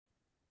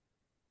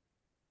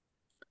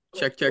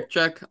Check, check,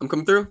 check. I'm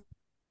coming through.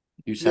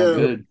 You sound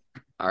Yeah. good.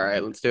 All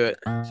right, let's do it.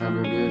 Sound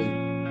real good.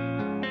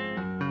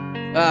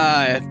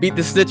 Beat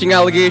the snitching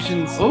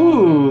allegations.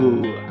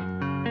 Ooh.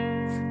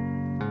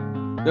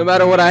 No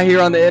matter what I hear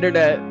on the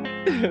internet,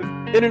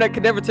 internet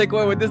can never take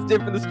away what this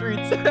did for the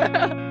streets.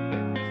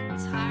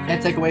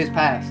 Can't take away his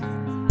past.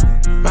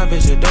 My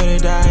bitch a dirty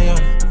die young.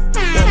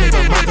 Young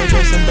nigga Michael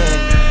Jackson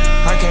bad.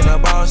 I can't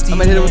up all Steve. I'm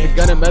gonna hit it with the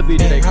gun and medley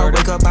today, I Carter.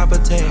 wake up, I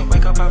pretend.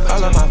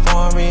 All of my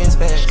foreign rings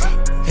fast.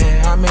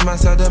 Yeah, I made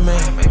myself the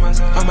man.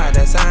 I'm about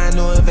to sign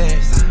new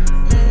advance.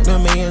 The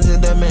millions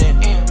in the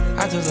man.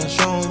 I took some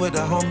shows with the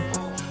homie.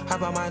 I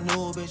bought my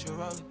new bitch a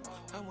roll.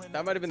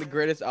 That might have been the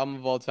greatest album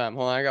of all time.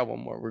 Hold on, I got one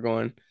more. We're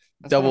going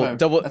That's one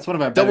of our, that's one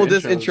of our better double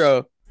disc intros.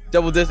 intro.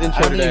 Double disc intro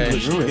I don't today. even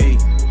drew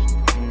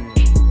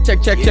it.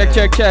 Check, check, check,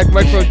 check, check.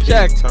 Microphone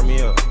check. Turn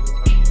me up.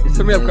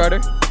 Turn me up, Carter.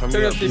 Turn Turn me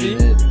me up, up. CB.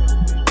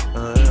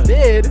 Mid.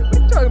 Did? What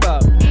are you talking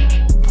about?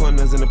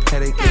 Pointers in the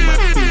paddock in my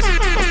piece.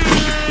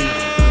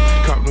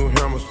 Cop new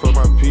hammers for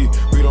my piece.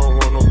 We don't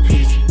want no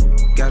peace.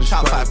 Got a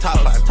Top spot,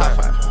 five,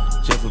 top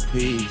five. Just for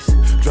peace.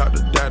 Drop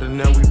the data,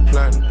 now we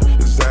plotting.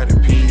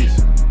 Exotic peace.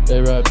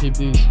 Hey, right, peep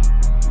these.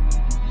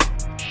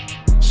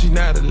 She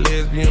not a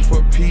lesbian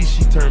for peace.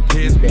 She turned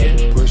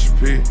lesbian. Push a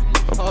P.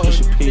 I'm Oh,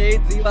 push a P.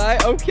 Shades, Eli.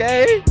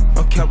 Okay.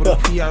 I'm capital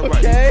P. I write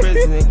Okay. the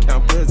president,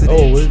 count president.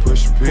 Oh, wait.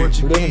 Push a P. Where'd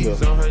that Portuguese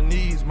go? on her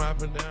knees,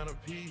 mopping down a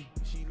P.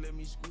 She let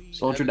me squeeze.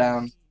 Soldier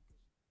down.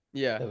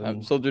 Yeah, Evan.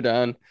 I'm soldier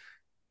down.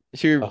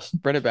 Should we Us.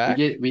 run it We back?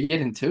 get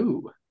in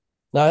two.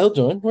 Nah, he'll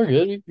join. We're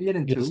good. We We get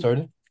in get it two.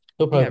 started.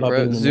 He'll probably Yeah, pop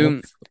bro. in a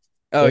Zoom.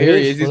 Oh, There he here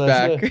he is. is. He's What'd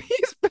I back. say?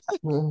 He's back.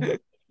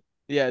 minute.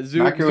 Yeah,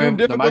 Zoom. Microwave- Zoom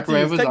the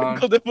microwave difficulties. was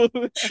Technical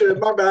difficulties. Shit,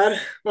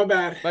 my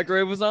bad.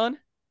 Microwave was on.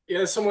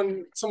 Yeah,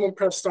 someone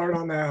pressed start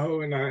on that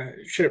hoe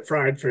and shit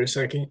fried for a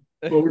second.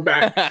 But we're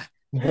back.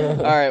 All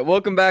right,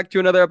 welcome back to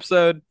another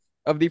episode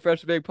of the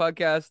Fresh Bake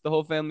Podcast. The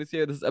whole family's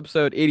here. This is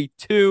episode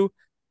 82.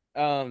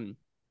 Fresh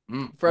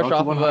Road to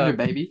off of 100,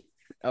 baby.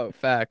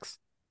 facts.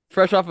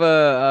 Fresh off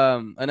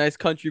a nice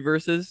country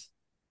versus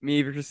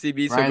me versus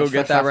CB. So Ryan's go get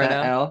fresh that off right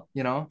now.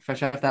 L,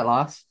 fresh off that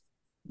loss.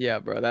 Yeah,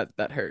 bro,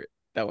 that hurt.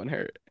 That one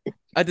hurt.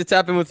 I had to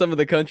tap in with some of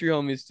the country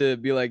homies to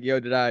be like, "Yo,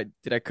 did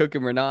I cook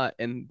him or not?"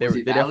 And they Was were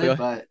he they valid? definitely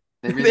But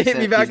they they really hit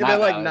me said back he's and they're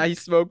not like, valid. "Nah, he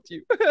smoked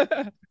you."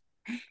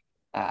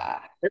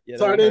 Ah, Yeah, that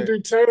Sorry, I one didn't hurt.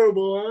 do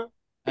terrible, huh?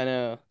 I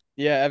know.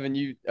 Yeah, Evan,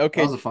 you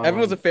okay? was a fun Evan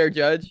was one. a fair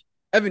judge.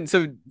 Evan,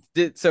 so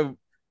this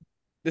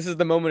is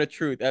the moment of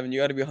truth. Evan, you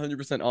got to be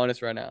 100%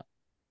 honest right now.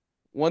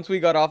 Once we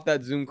got off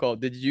that Zoom call,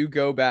 did you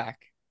go back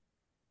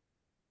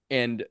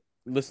and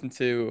listen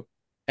to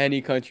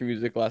any country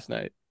music last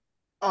night?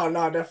 Oh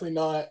no, definitely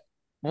not.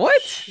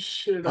 What?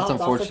 Shit, That's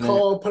hopped off the unfortunate.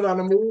 call, put on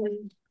a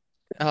movie.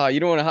 Oh, you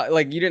don't want to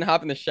like you didn't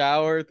hop in the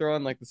shower, throw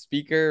on like the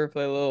speaker,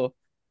 play a little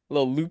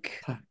Luke.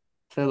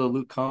 Play a little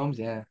Luke Combs,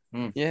 yeah.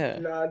 Yeah.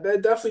 Nah,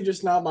 that definitely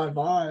just not my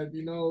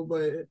vibe,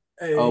 But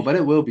hey, Oh, but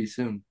it will be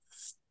soon.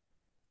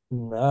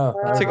 Nah,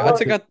 I took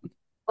out I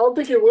don't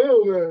think it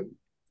will, man.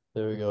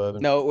 There we go,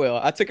 Evan. no, it will.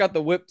 I took out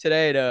the whip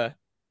today to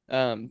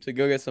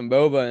go get some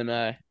boba, and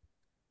I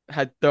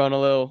had thrown a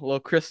little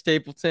Chris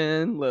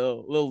Stapleton,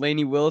 little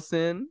Lainey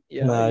Wilson.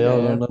 Yeah, Nah, you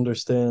y'all know. don't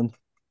understand.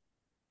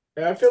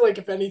 Yeah, I feel like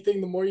if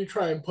anything, the more you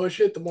try and push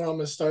it, the more I'm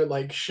gonna start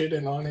like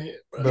shitting on it.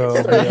 Bro,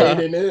 Start yeah.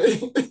 hating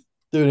it.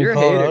 Dude, You're in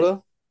a hater.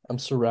 Colorado, I'm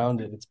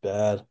surrounded. It's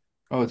bad.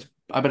 Oh,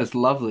 I bet it's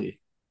lovely.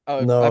 Oh,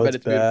 I No, bet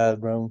it's beautiful.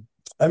 bad, bro.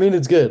 I mean,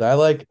 it's good. I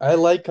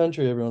like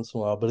country every once in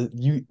a while, but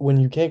when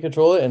you can't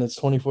control it and it's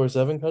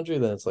 24/7 country,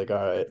 then it's like, all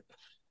right.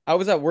 I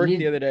was at work You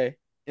the need- other day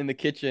in the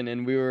kitchen,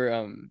 and we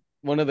were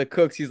one of the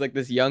cooks. He's like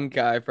this young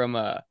guy from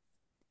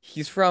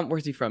he's from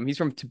where's he from? He's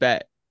from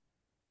Tibet,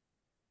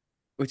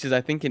 which is I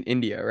think in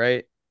India,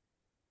 right?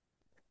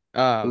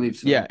 Believe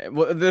so. Yeah,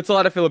 well, there's a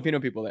lot of Filipino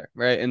people there,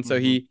 right? And so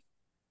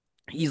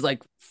he's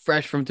like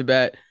fresh from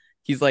Tibet.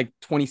 He's like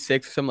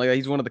 26 or something like that.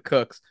 He's one of the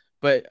cooks,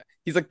 but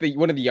he's like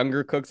one of the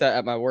younger cooks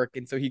at my work.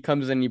 And so he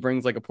comes in, and he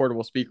brings like a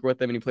portable speaker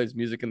with him, and he plays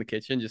music in the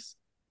kitchen, just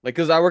like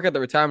because I work at the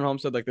retirement home,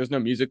 so like there's no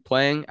music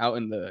playing out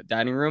in the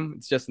dining room.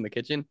 It's just in the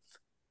kitchen,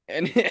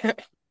 and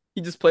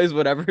he just plays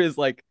whatever is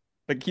like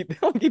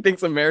he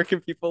thinks American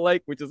people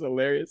like, which is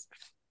hilarious.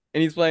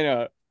 And he's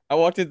playing I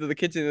walked into the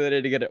kitchen the other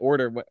day to get an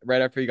order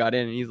right after he got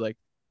in, and he's like,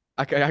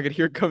 I could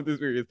hear it come through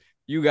speakers.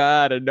 You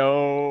gotta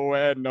know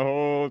when to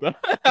hold on."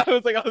 I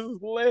was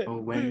lit. Oh,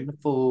 when to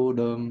fold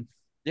them.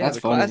 Yeah, That's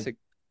the funny. classic.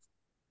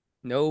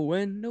 Know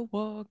when to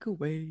walk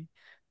away.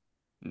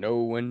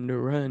 Know when to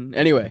run.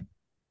 Anyway,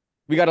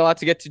 we got a lot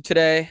to get to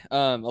today.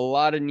 A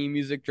lot of new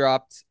music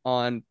dropped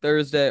on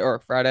Thursday or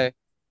Friday.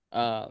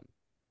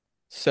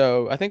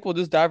 So I think we'll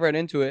just dive right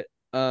into it.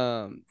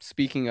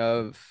 Speaking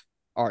of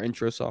our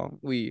intro song,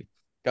 we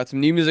got some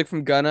new music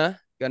from Gunna.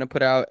 Gunna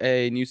put out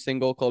a new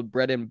single called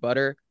Bread and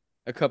Butter,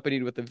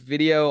 accompanied with a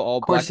video, all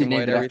Of course, black he and white,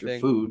 named it after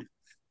everything. food.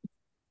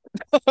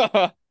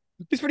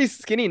 He's pretty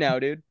skinny now,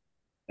 dude.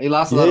 He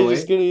lost a Yeah, lot of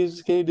he's weight. he's a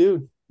skinny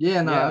dude.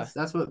 Yeah, no, Yeah.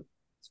 that's what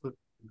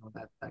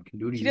that can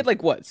do to He you. did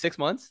like what, 6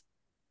 months?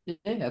 Yeah,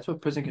 that's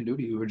what prison can do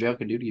to you or jail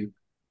can do to you.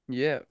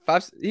 Yeah,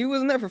 he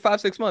was in there for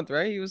 5 6 months,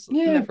 right? He was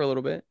in there Yeah, for a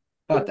little bit.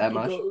 not that It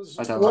much. goes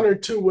Not that one long. or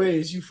two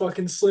ways. You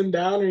fucking slim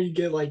down or you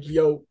get like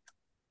yoked.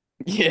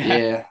 Yeah.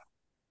 Yeah.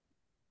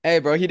 Hey,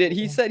 bro, he did.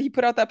 He said he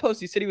put out that post.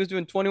 He said he was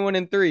doing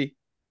 21-3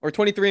 or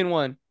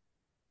 23-1,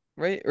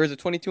 right? Or is it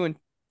 22-2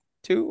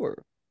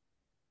 or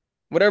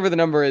whatever the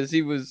number is?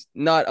 He was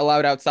not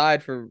allowed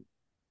outside for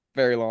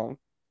very long.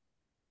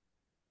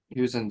 He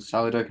was in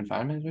solitary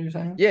confinement, is what you're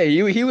saying? Yeah,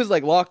 he was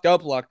like locked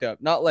up,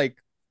 not like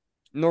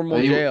Oh,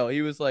 normal jail.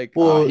 He was like,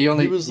 Well, he he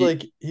only was he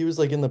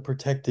like in the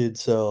protected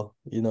cell,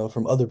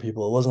 from other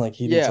people. It wasn't like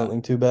he did yeah,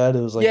 something too bad.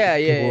 It was like yeah,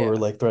 yeah, people were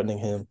yeah. like threatening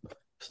him,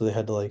 so they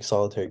had to like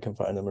solitary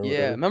confine him or Yeah,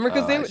 whatever. remember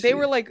because I they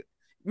were see. like,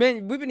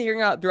 man, we've been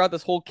hearing out throughout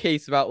this whole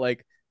case about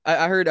like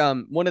I heard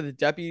one of the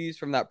deputies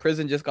from that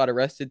prison just got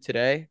arrested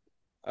today,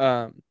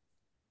 um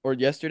or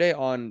yesterday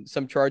on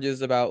some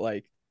charges about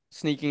like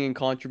sneaking in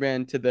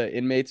contraband to the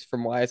inmates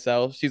from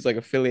YSL. She's like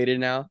affiliated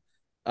now.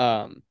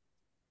 Um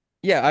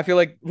yeah, I feel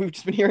like we've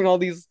just been hearing all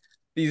these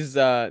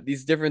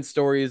different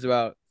stories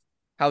about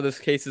how this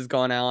case has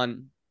gone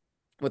on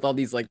with all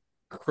these like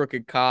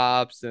crooked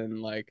cops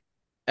and like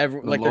The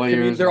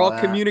lawyers they're and all all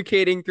that.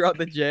 communicating throughout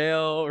the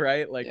jail,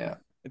 right? Like Yeah.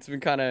 it's been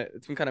kind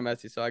of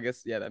messy. So I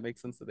guess yeah, that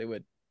makes sense that they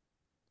would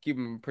keep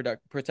him in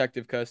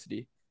protective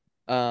custody.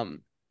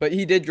 But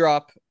he did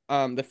drop.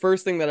 The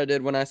first thing that I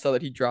did when I saw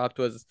that he dropped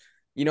was,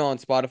 on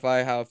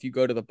Spotify, how if you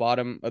go to the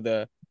bottom of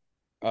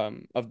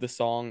the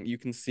song, you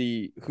can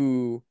see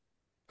who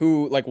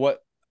like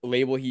what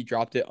label he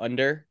dropped it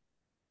under.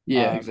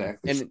 Yeah,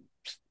 exactly. And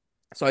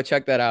so I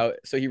checked that out.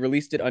 So he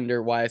released it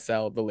under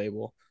YSL, the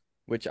label,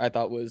 which I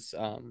thought was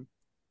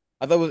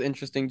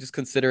interesting, just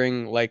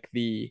considering like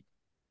that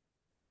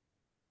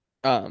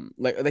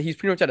he's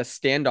pretty much at a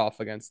standoff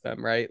against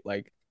them, right?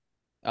 Like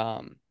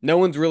no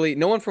one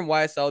from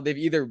YSL, they've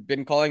either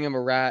been calling him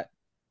a rat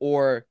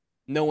or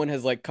no one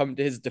has like come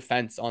to his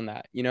defense on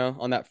that,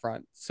 on that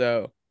front.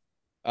 So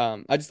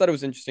I just thought it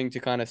was interesting to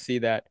kind of see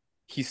that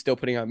he's still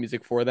putting out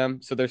music for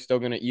them, so they're still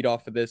gonna eat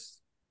off of this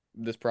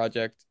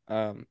project.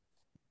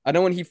 I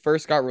know when he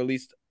first got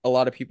released, a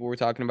lot of people were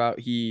talking about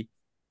he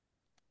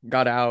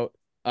got out.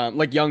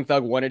 Like Young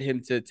Thug wanted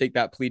him to take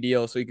that plea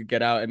deal so he could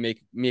get out and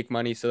make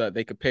money so that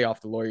they could pay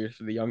off the lawyers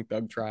for the Young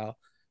Thug trial.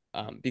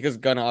 Because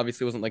Gunna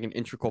obviously wasn't like an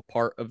integral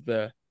part of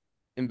the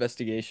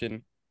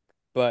investigation.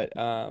 But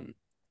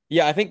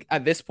yeah, I think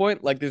at this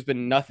point, like there's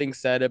been nothing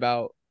said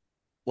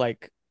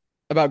like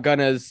about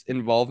Gunna's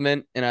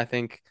involvement, and I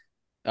think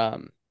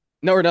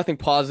no or nothing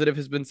positive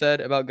has been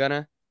said about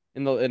Gunna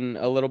in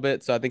a little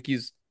bit. So I think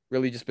he's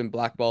really just been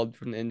blackballed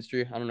from the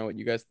industry. I don't know what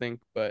you guys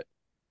think, but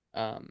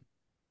um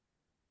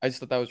I just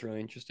thought that was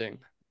really interesting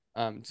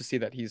to see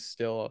that he's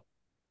still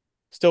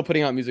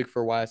putting out music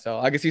for YSL.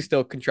 I guess he's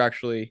still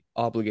contractually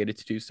obligated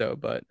to do so,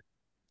 but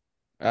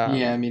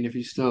Yeah, I um mean, if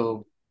he's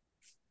still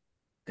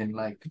in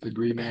like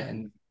agreement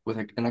and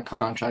in a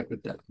contract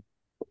with them,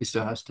 he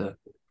still has to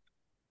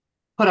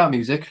put out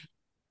music.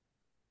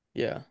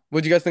 yeah.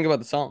 What do you guys think about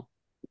the song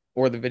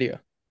or the video?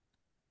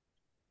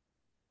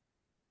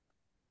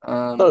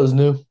 I thought it was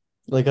new.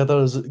 Like I thought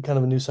it was kind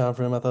of a new sound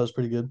for him. I thought it was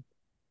pretty good.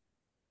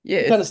 Yeah,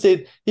 He kind of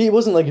stayed. He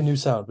wasn't like a new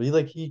sound, but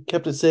he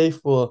kept it safe.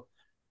 Well,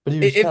 but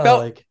he was it kind of felt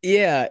like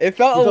it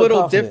felt he a felt little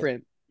confident.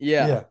 different.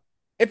 Yeah. Yeah,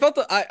 It felt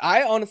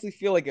I honestly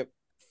feel like it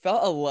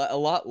felt a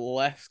lot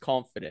less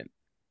confident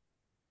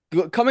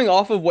coming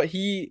off of what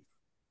he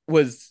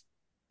was.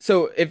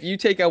 So if you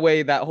take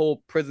away that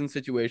whole prison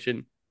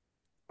situation,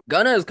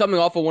 Gunna is coming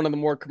off of one of the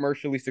more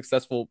commercially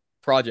successful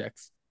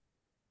projects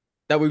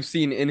that we've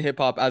seen in hip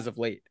hop as of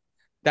late.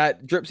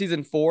 That Drip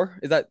Season 4,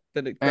 is that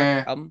the correct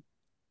Eh, album?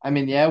 I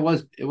mean, yeah, it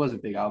was a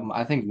big album.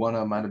 I think one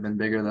of them might have been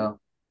bigger though.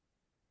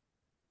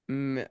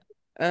 Mm,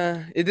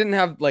 it didn't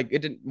have like it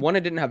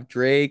didn't have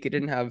Drake, it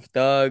didn't have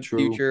Thug,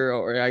 True. Future,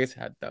 or I guess it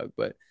had Thug,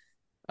 but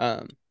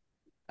um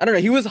I don't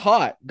know. He was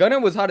hot. Gunna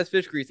was hot as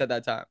fish grease at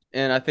that time,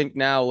 and I think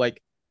now,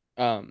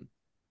 um,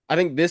 I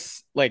think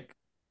this like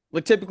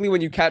typically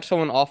when you catch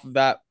someone off of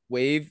that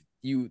wave,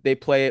 they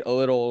play it a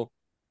little.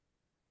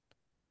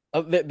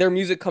 Their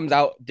music comes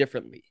out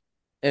differently,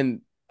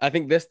 and I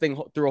think this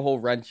thing threw a whole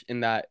wrench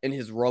in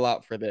his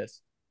rollout for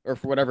this or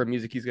for whatever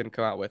music he's gonna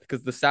come out with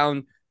because the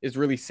sound is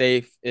really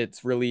safe.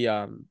 It's really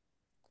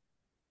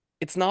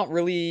it's not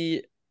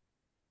really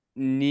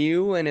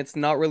new and it's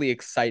not really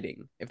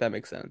exciting if that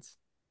makes sense.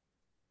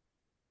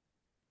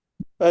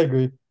 I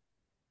agree.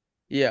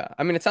 Yeah,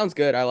 I mean it sounds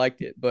good. I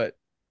liked it, but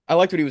I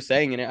liked what he was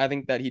saying in it. I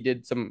think that he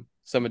did some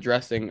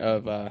addressing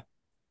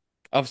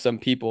of some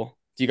people.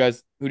 Who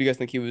do you guys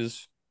think he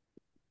was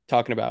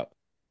talking about?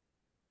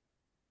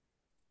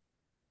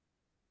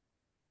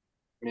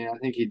 I mean, I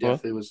think he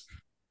Well, definitely was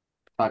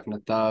talking to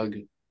Thug.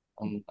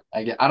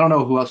 I don't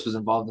know who else was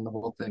involved in the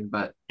whole thing,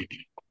 but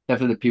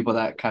definitely the people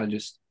that kind of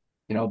just,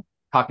 you know,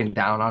 talking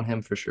down on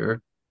him for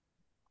sure.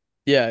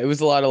 yeah, it was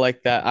a lot of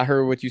like that. I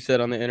heard what you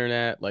said on the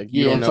internet. Like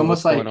you Yeah, don't it's know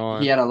what's almost going like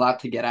he on. had a lot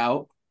to get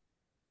out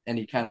and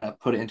he kind of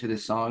put it into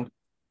this song.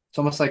 It's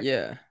almost like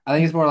Yeah, I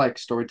think it's more like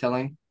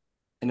storytelling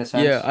in a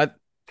yeah, sense,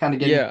 kind of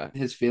getting yeah,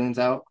 his feelings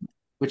out.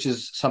 which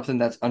is something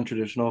that's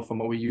untraditional from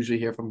what we usually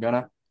hear from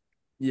Gunna.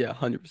 Yeah,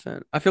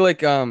 100%. I feel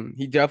like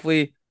he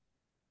definitely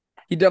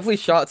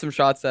shot some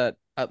shots at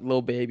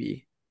Lil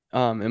Baby,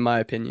 in my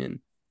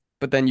opinion.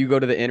 But then you go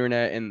to the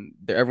internet and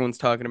everyone's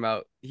talking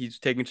about he's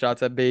taking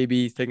shots at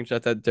Baby, he's taking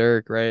shots at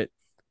Dirk, right?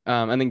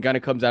 And then Gunna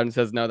comes out and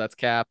says, no, that's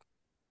cap.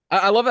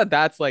 I love that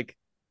that's like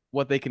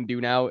what they can do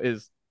now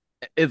is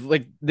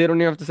like they don't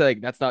even have to say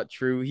like that's not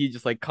true. He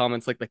just like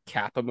comments like the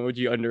cap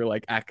emoji under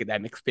like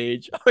academics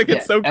page. Like Yeah,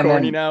 it's so and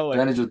corny then now. and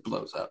then Like it just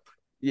blows up.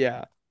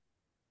 yeah.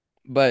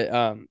 But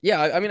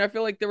yeah, I mean I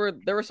feel like there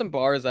were some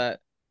bars at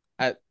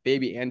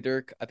Baby and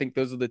Dirk. I think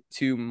those are the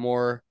two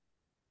more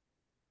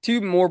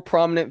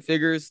prominent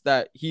figures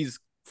that he's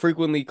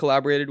frequently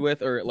collaborated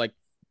with, or like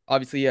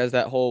obviously he has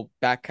that whole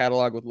back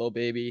catalog with Lil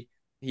Baby.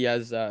 He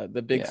has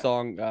the big Yeah.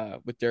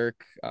 song with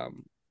Dirk.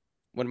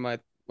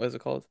 What is it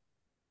called?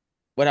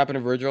 What happened to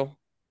Virgil?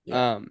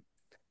 Yeah.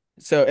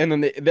 So and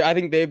then I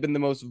think they've been the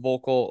most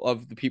vocal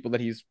of the people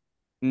that he's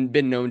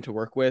been known to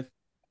work with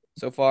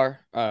so far,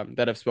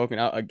 that have spoken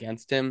out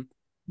against him.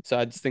 So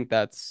I just think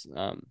I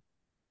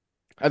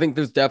think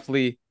there's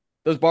definitely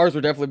those bars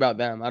were definitely about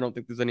them. I don't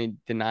think there's any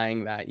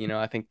denying that.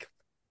 I think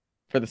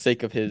for the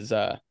sake of his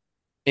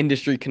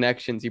industry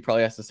connections, he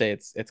probably has to say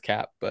it's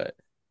cap. But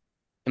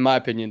in my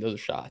opinion, those are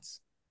shots.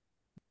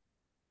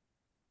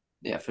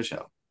 Yeah, for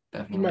sure. He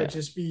Definitely. might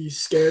just be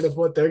scared of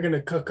what they're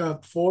gonna cook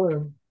up for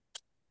him.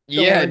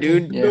 Don't Yeah, wanna-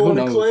 dude. Yeah, Don't who want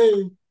to knows?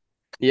 claim.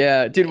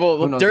 Yeah, dude. Well,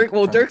 Who knows Dirk. what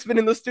Well, the term- Dirk's been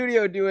in the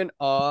studio doing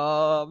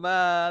 "Oh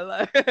my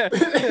life."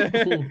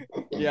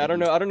 Yeah, I don't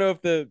know. I don't know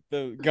if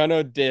the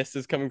Gunna diss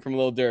is coming from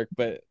Lil Durk,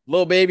 but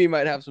Lil Baby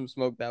might have some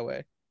smoke that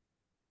way.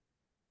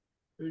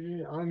 I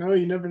don't know.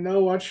 You never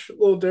know. Watch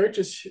Lil Durk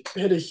just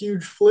hit a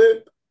huge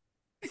flip.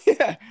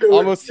 Yeah, Go-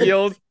 almost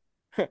healed.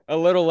 A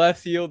little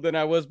less healed than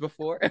I was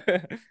before.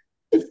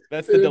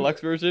 That's the deluxe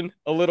version.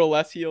 A little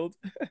less healed.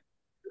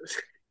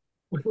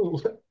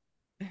 Took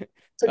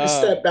a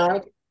step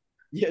back.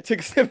 Yeah, took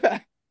a step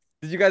back.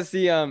 Did you guys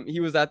see he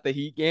was at the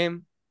Heat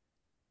game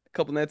a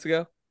couple nights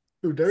ago,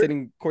 Who Durk?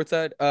 sitting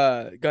courtside?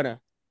 Gunna.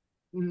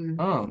 Mm.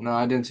 Oh no,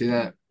 I didn't see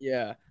that.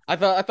 Yeah. I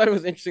thought it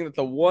was interesting that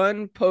the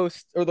one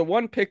post or the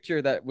one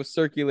picture that was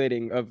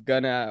circulating of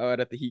Gunna out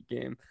at the Heat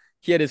game,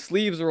 he had his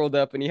sleeves rolled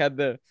up and he had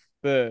the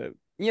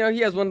he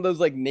has one of those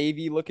like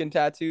navy looking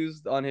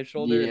tattoos on his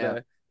shoulder. Yeah.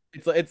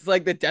 It's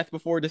like the death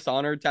before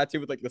dishonor tattoo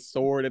with like the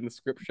sword and the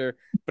scripture,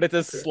 but it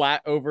says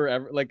slat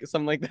over like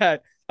something like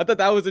that. I thought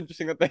that was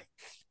interesting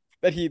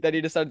that he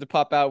decided to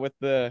pop out with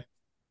the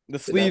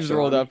sleeves extra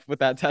rolled army. up with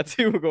that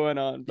tattoo going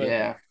on. But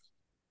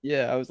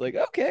Yeah. I was like,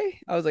 okay.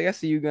 I was like, I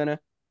see you, Gunna.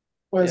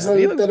 Why is Yeah,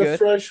 he that, looks that a good.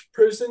 fresh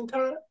prison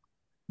tat?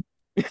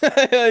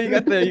 you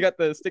got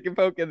the stick and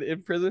poke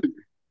in prison.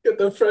 Get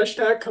the fresh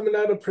tat coming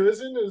out of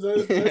prison?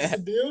 That's the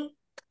deal?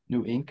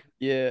 New ink.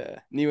 Yeah,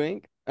 new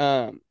ink.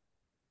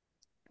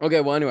 Okay,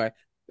 well anyway,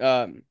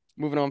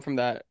 moving on from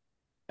that.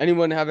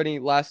 Anyone have any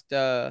last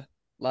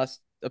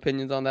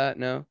opinions on that?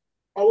 No.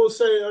 I will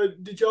say,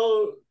 did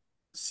y'all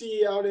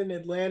see out in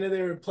Atlanta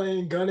they were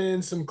playing Gunna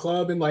in some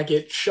club and like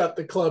it shut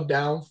the club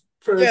down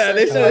for a Yeah,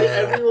 they second? said-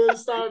 Like, everyone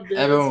stopped dancing.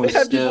 Everyone They was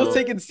had people still-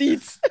 taking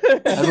seats.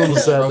 Everyone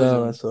was sat frozen.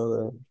 down. I saw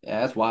that. Yeah,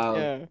 that's wild.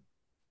 Yeah.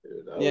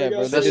 Dude, Yeah, bro,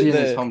 they Especially did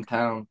in his the-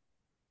 hometown.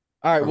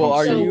 All right. Well,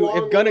 are So you? long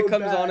If Gunna road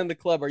comes on back. in the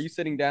club, are you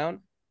sitting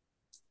down?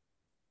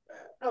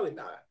 Probably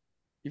not.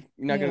 You're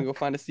not gonna Yeah. go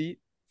find a seat?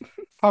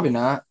 Probably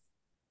not.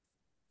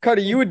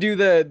 Carter, you would do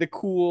the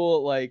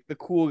cool the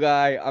cool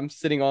guy. I'm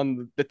sitting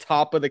on the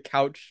top of the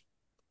couch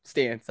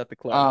stance at the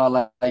club.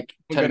 Like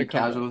I'm try to gonna be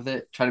come casual with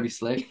it, try to be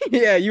slick.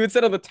 Yeah, you would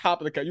sit on the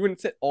top of the couch. You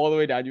wouldn't sit all the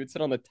way down. You would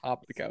sit on the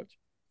top of the couch.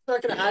 He's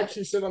not gonna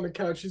actually sit on the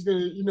couch. He's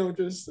gonna,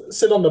 just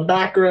sit on the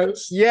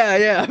backrest.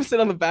 Yeah. I'm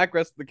sitting on the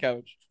backrest of the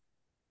couch.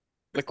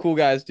 The cool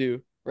guys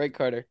do, right,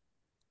 Carter?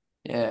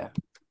 Yeah.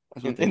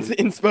 That's what they In, do.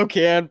 in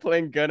Spokane,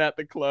 playing gun at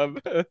the club.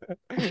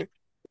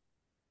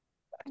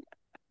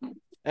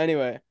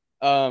 Anyway,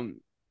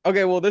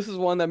 okay. Well, this is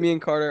one that me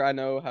and Carter I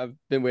know have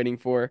been waiting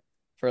for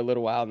a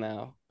little while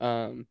now.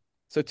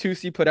 So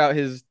Tusi put out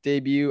his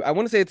debut. I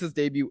want to say it's his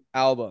debut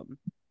album.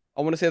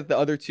 I want to say that the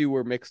other two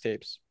were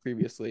mixtapes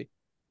previously.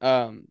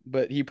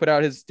 But he put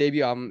out his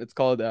debut album. It's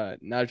called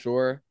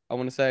Najor, I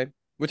want to say,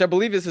 which I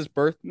believe is his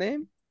birth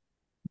name.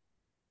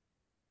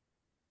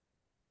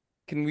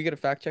 Can we get a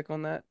fact check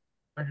on that?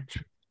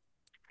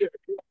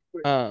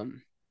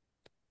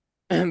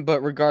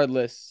 But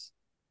regardless,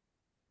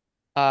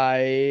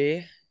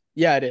 yeah,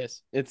 it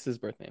is. It's his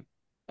birth name.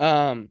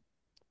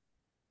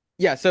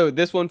 Yeah, so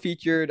this one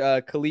featured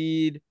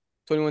Khalid,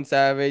 21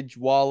 Savage,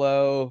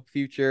 Wallow,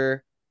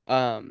 Future.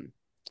 And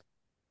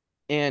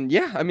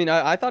yeah, I mean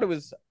I thought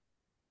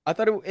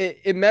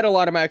it met a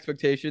lot of my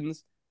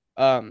expectations.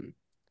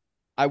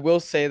 I will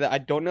say that I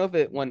don't know if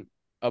it went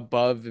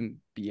above and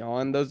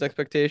beyond those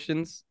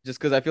expectations, just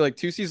because I feel like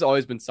 2C's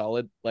always been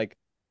solid. Like,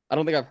 I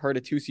don't think I've heard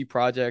a 2C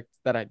project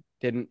that I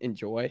didn't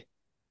enjoy.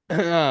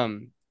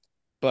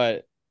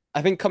 But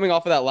I think coming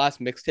off of that last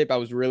mixtape, I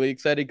was really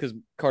excited because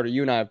Carter,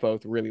 you and I have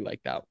both really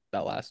liked that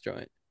last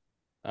joint.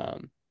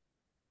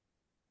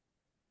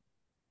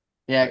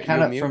 Yeah, You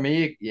kind on of for mute?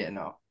 me, yeah,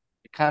 no.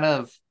 It kind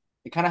of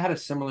had a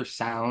similar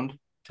sound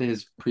to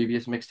his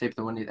previous mixtape,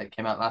 the one that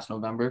came out last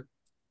November.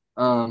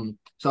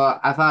 So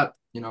I thought,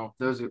 there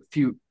was a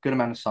few good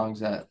amount of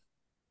songs that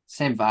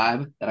same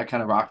vibe that I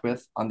kind of rocked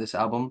with on this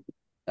album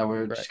that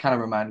were Right. just kind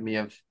of reminded me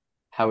of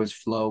how his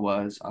flow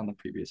was on the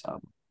previous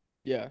album.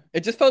 Yeah.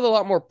 It just felt a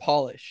lot more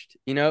polished,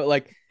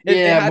 like it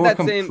Yeah, had more that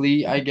same,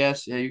 complete, I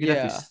guess. Yeah, you could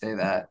definitely yeah. say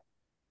that.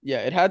 Yeah,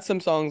 it had some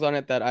songs on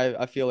it that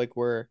I feel like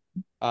were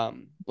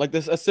like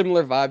this a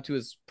similar vibe to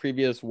his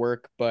previous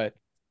work, but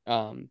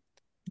um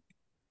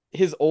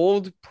his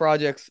old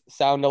projects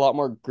sound a lot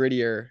more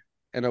grittier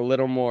and a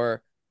little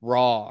more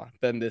raw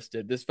than this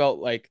did. This felt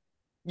like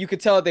you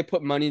could tell that they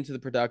put money into the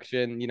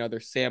production. They're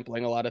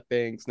sampling a lot of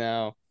things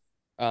now.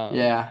 Um,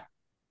 Yeah.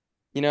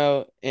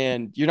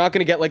 and you're not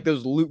gonna get like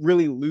those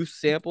really loose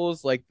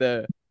samples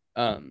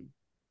um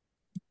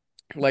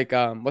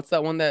what's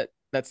that one that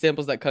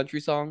samples that country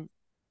song?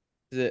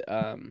 Is it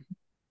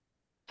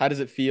How Does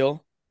It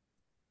Feel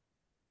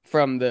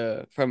from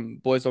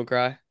Boys Don't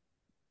Cry?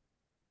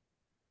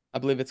 I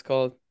believe it's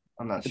called.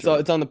 I'm not It's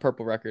sure. on the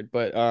Purple record,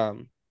 but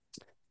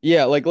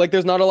yeah, like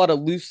there's not a lot of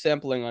loose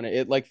sampling on it.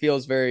 It like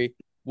feels very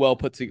well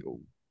put to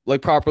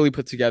like properly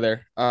put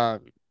together.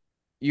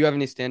 You have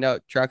any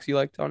standout tracks you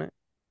liked on it?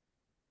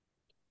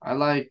 I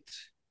liked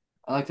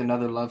I liked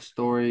Another Love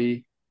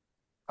Story.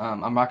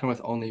 I'm rocking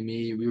with Only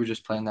Me. We were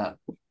just playing that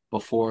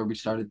before we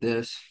started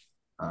this.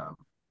 Um,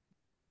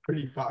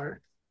 Pretty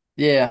fire.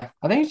 yeah,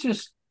 I think it's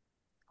just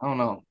I don't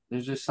know.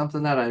 There's just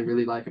something that I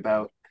really like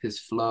about his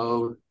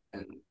flow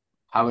and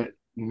how it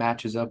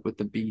matches up with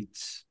the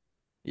beats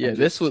Yeah, and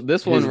just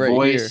this one his right here.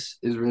 voice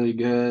is really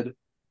good.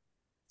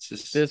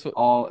 This It's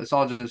all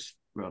just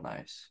real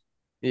nice.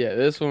 yeah,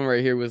 this one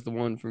right here was the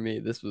one for me.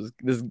 This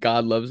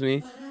God Loves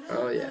Me.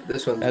 Oh yeah,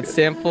 this one's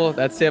good.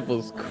 That sample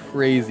is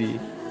crazy.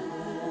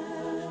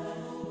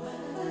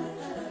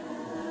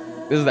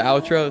 This is the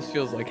outro. This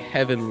feels like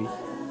heavenly.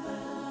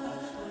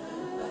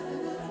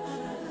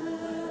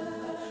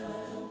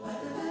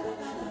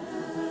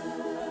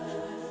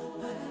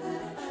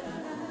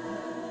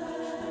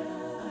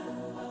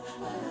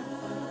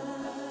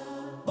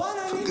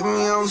 Forgive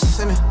me, I was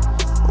sinning,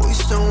 but we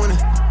still winning.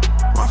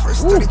 My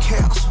first 30K,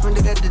 I spend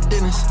it at the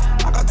dentist.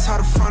 I got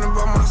tired of finding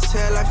about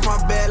myself, life my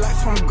bad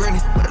life, I'm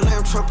grinning. But the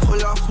lamb truck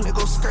pull off and they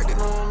go skirt, they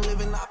know I'm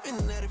living. I've been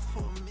at it for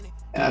a minute.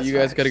 Yeah, That's you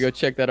guys got to nice. go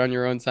check that on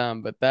your own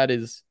time. But that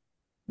is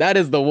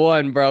the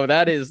one, bro.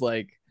 That is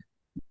like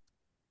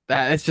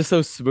that. It's just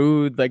so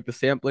smooth. Like the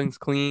sampling's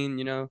clean.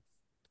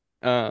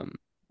 Um,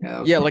 Yeah, that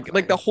was yeah, pretty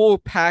like the fire. whole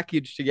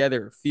package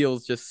together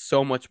feels just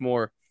so much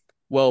more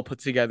well put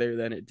together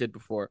than it did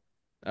before.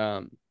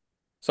 Um,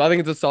 so I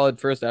think it's a solid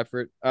first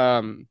effort.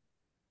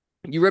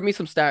 You read me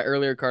some stat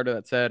earlier, Carter,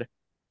 that said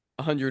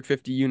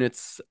 150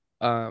 units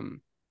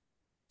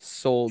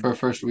sold. For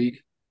first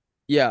week.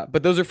 Yeah,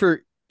 but those are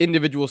for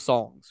individual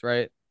songs,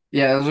 right?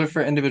 Yeah, those are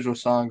for individual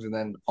songs and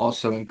then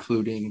also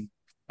including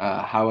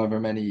however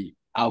many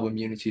album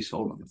units he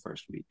sold on the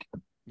first week.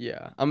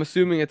 Yeah, I'm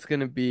assuming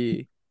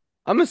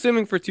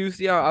for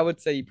Tuesday, I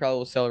would say you probably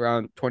will sell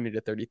around 20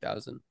 to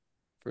 30,000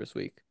 first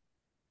week.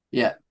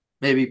 Yeah,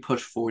 maybe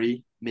push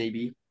 40,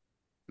 maybe.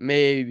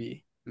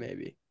 Maybe.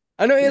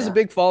 I know he has a Yeah.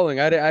 big following.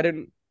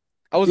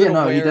 I wasn't Yeah,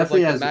 no, he aware of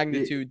definitely like the has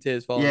magnitude to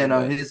his yeah, following,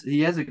 no, but his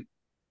he has a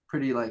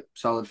pretty like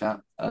solid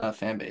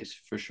fan base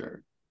for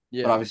sure. But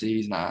yeah, obviously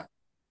he's not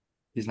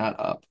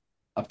up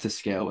to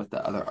scale with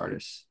the other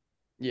artists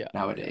yeah.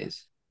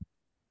 nowadays.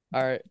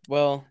 All right.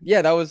 Well,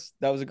 yeah, that was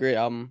a great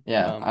album.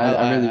 Yeah, I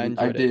I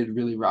enjoyed it. did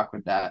really rock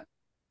with that.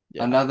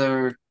 Yeah.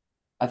 Another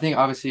I think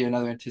obviously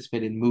another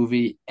anticipated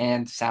movie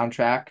and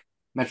soundtrack,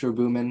 Metro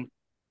Boomin.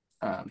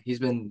 He's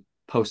been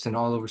posting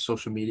all over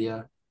social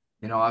media.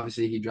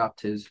 Obviously he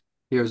dropped his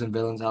Heroes and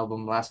Villains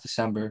album last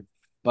December,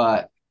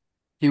 but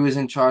he was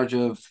in charge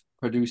of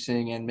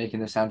producing and making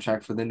the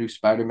soundtrack for the new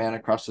Spider-Man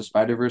Across the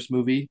Spider-Verse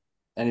movie.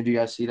 Any of you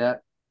guys see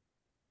that?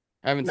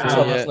 I haven't I seen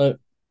saw it it Nah. last yet. night.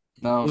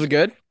 Was No. it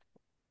good?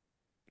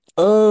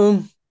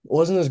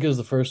 Wasn't as good as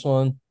the first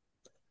one.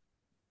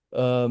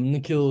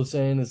 Nikhil was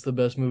saying it's the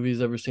best movie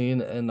he's ever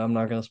seen, and I'm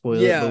not gonna spoil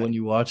it, but Yeah. when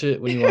you watch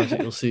it,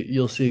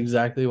 you'll see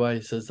exactly why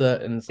he says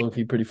that, and it's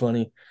low-key pretty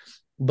funny.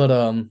 But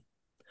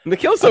The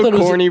kill's I so thought it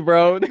was corny,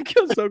 bro. The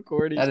kill's so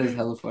corny. That is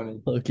hella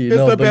funny. low-key It's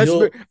no, the but best.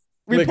 you'll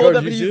We wait, pulled Carter,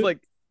 up did you and see he's it? like,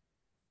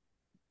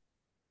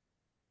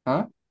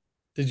 Huh?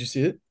 Did you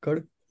see it,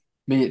 Carter?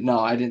 Me, no,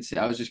 I didn't see.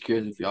 I was just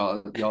curious if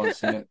y'all had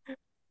seen it.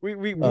 we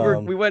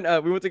went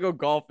to go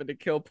golf and the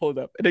kill pulled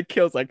up and the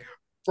kill's like,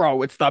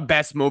 bro, it's the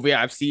best movie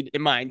I've seen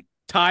in my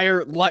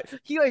entire life.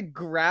 He like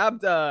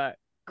grabbed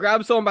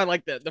someone by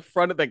like the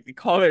front of like the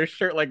collar of their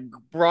shirt, like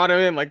brought him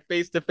in like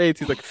face to face.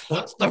 He's like,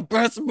 it's the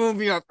best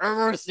movie I've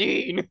ever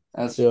seen.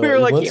 That's We were Yo,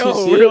 like, once you yo,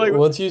 see we were it, like,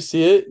 once you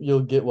see it,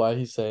 you'll get why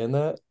he's saying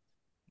that.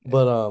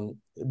 But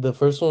the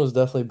first one was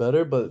definitely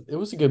better, but it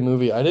was a good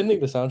movie. I didn't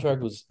think the soundtrack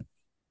was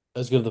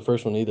as good as the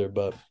first one either,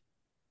 but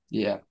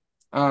yeah.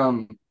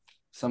 Um,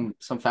 some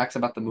facts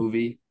about the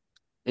movie.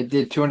 It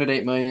did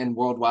 208 million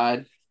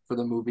worldwide for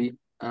the movie,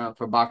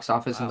 for box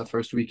office in the wow.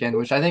 first weekend,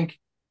 which I think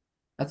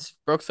That's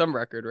Broke some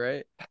record,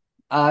 right?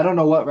 I don't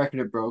know what record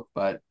it broke,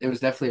 but it was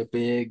definitely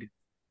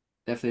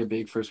a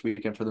big first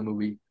weekend for the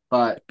movie.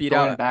 But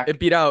going back, It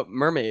beat out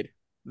Mermaid,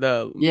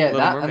 the yeah, Little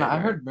that and Mermaid, I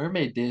right? heard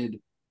Mermaid did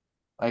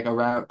like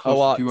around A close to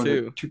lot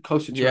 200, too.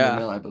 close to 200 Yeah,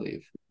 mil, I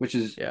believe, which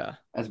is yeah.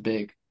 as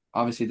big.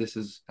 Obviously, this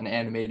is an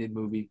animated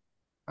movie.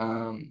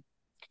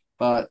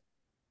 But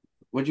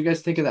what do you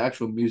guys think of the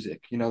actual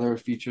music? You know, there were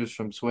features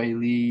from Sway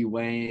Lee,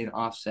 Wayne,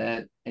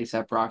 Offset,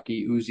 ASAP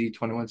Rocky, Uzi,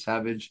 21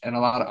 Savage, and a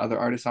lot of other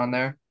artists on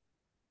there.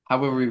 How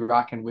were we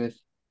rocking with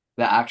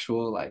the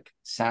actual like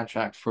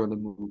soundtrack for the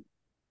movie?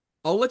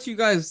 I'll let you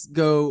guys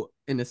go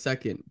in a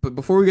second, but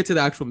before we get to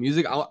the actual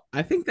music,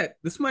 I think that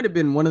this might have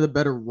been one of the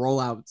better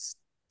rollouts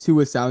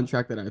to a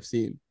soundtrack that I've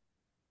seen.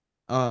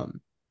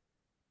 Um,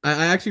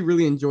 I actually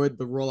really enjoyed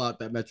the rollout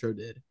that Metro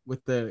did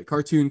with the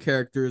cartoon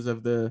characters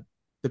of the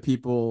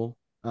people,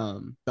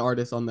 the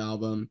artists on the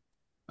album,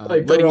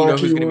 Like the letting you know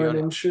who's Rocky gonna be one on it.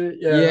 and shit.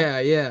 Yeah. Yeah,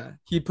 yeah.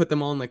 He put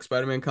them all in like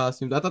Spider-Man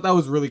costumes. I thought that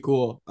was really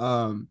cool.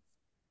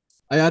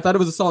 I thought it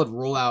was a solid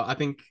rollout. I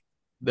think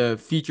the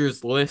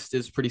features list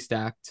is pretty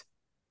stacked.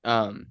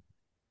 Um,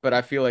 but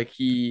I feel like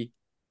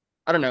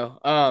I don't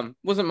know,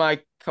 wasn't my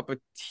cup of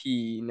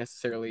tea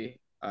necessarily.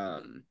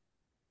 And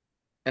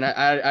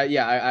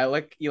yeah, I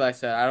like Eli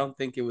said, I don't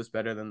think it was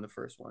better than the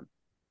first one,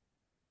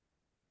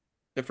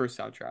 the first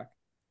soundtrack.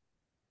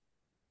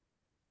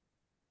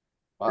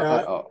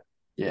 Yeah. Oh,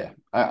 yeah,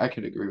 I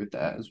could agree with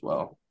that as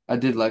well. I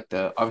did like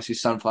the obviously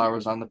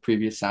Sunflowers on the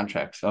previous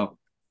soundtrack, so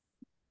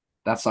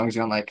that song's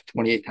gone like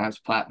 28 times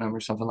platinum or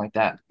something like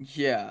that.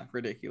 Yeah,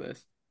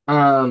 ridiculous.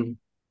 Um,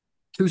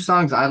 two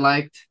songs I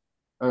liked,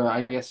 or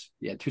I guess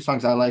yeah, two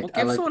songs I Well, liked. I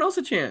give liked. someone else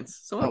a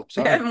chance. Oh,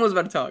 sorry, Evan was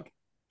about to talk.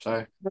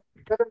 sorry.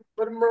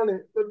 Let him run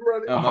it. Let him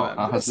run it. Oh, my Oh, bad.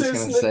 I was just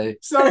gonna It's, say,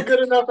 it's not a good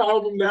enough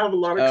album to have a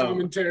lot of Oh,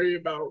 commentary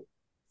about.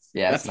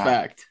 yeah, it's that's not.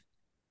 fact.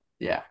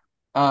 Yeah.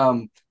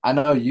 I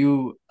know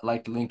you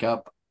like Link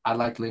Up. I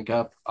like Link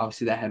Up.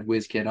 Obviously, that had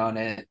Wizkid on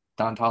it,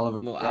 Don Toliver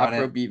Little on it.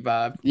 Afrobeat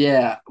vibe.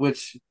 Yeah,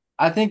 which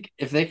I think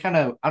if they kind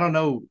of, I don't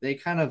know, they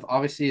kind of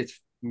obviously it's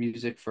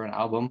music for an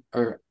album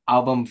or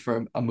album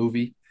for a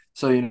movie.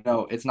 So, you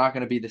know, it's not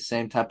going to be the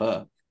same type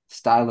of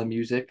style of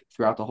music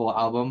throughout the whole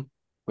album,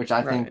 which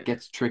I think Right.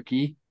 gets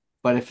tricky.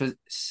 But if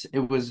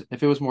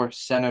it was more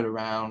centered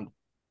around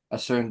a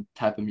certain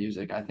type of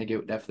music, I think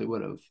it definitely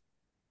would have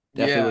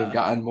Yeah.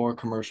 gotten more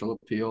commercial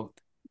appeal.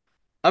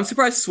 I'm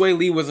surprised Sway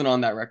Lee wasn't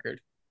on that record,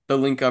 the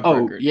Link Up Oh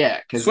record. yeah,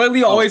 because Sway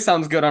Lee oh always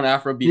sounds good on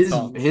Afrobeat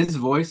songs. his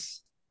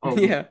voice, oh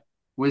with Yeah.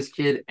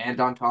 Wizkid and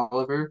Don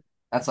Toliver,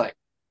 that's like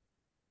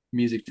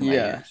music to my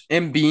Yeah. ears.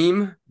 And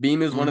Beam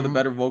is one of the Hmm.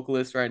 better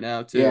vocalists right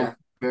now too. Yeah,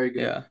 very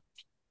good. Yeah.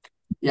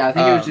 Yeah, I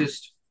think it was Um,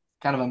 just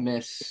kind of a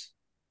miss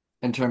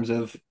in terms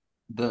of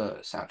the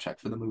soundtrack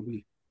for the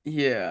movie.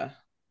 yeah.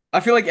 I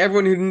feel like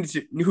everyone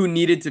who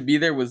needed to be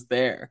there was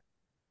there.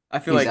 I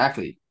feel like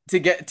Exactly. to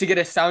get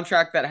a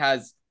soundtrack that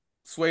has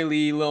Sway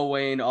Lee, Lil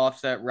Wayne,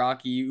 Offset,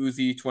 Rocky,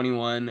 Uzi,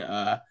 21,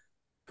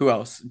 who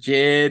else?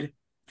 Jid,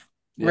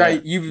 Yeah.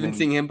 right? You've And been then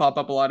seeing him pop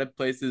up a lot of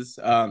places.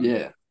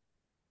 yeah,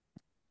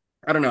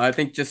 I don't know. I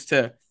think just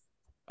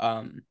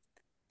um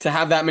to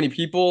have that many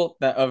people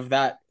that of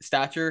that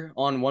stature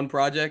on one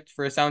project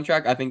for a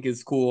soundtrack, I think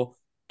is cool.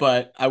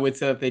 But I would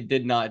say that they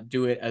did not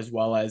do it as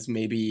well as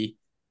maybe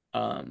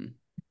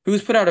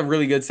who's put out a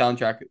really good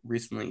soundtrack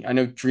recently. I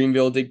know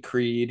Dreamville did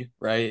Creed,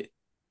 right?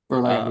 for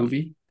like a Um,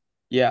 movie.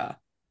 yeah.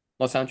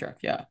 Well, soundtrack,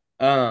 yeah.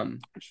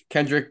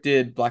 Kendrick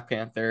did Black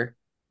Panther.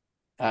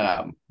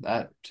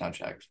 That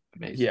soundtrack's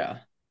amazing. Yeah.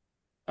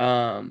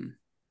 Um,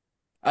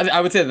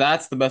 I would say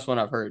that's the best one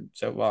I've heard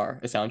so far,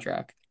 a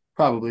soundtrack.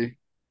 Probably.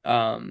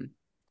 Um,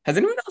 has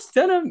anyone else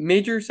done a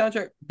major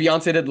soundtrack?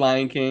 Beyonce did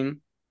Lion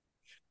King.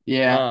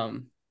 Yeah,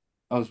 Um,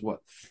 that was what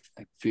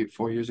like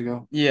 4 years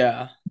ago.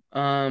 yeah.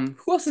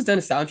 Who else has done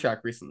a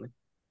soundtrack recently?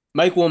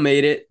 Mike Will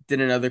Made It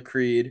did another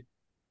Creed.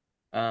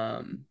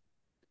 Um,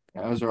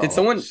 Yeah, those are did all like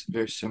someone?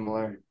 very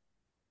similar.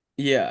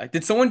 Yeah,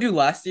 did someone do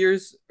last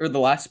year's or the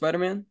last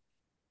Spider-Man?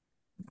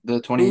 The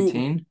Who?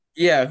 2018.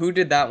 Yeah, who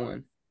did that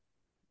one?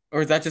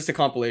 Or is that just a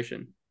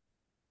compilation?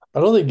 I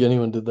don't think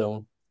anyone did that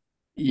one.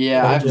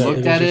 Yeah, I've Yeah, I looked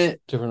think it was at just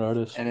it different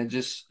artists. and it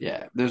just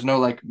yeah, there's no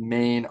like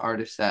main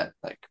artist that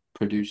like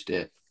produced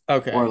it or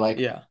Okay, like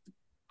yeah.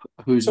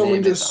 whose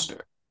Someone name it's just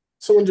under.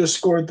 someone just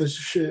scored this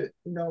shit,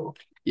 you know,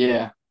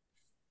 Yeah,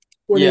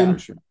 went Yeah, for in,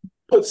 sure.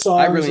 put I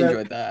songs really that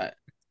enjoyed that.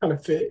 kind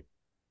of fit.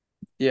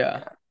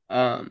 Yeah.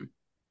 Um,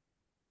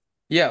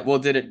 yeah,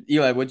 well,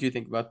 Eli, what do you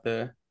think about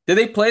did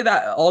they play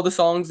that all the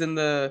songs in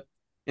the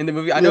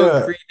movie? I know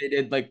Yeah, Creed they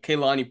did like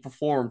Kehlani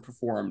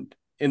performed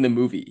in the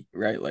movie,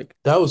 right? Like,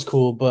 that was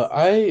cool, but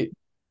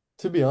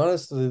to be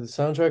honest, the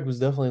soundtrack was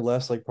definitely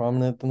less like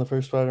prominent than the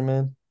first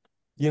Spider-Man.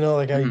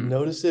 Like I mhm.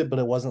 noticed it, but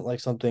it wasn't like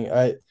something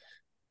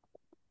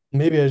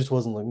maybe I just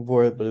wasn't looking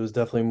for it, but it was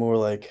definitely more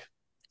like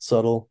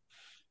subtle.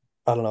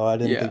 I don't know. I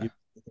didn't think Yeah. it was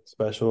anything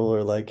special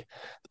or like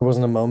there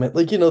wasn't a moment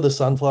like the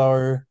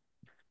Sunflower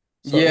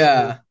song,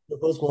 Yeah. the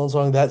Post Malone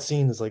song. That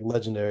scene is like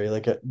legendary.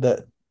 Like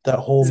that that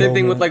whole Same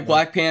thing with moment. like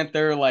Black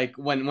Panther, like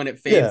when it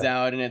fades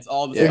Yeah, out and it's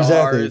all the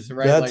exactly stars,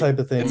 right? that Like type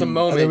of it's a thing.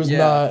 There moment, was yeah.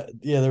 not,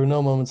 yeah, there were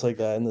no moments like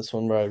that in this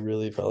one where I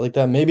really felt like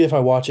that. Maybe if I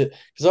watch it,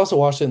 because I also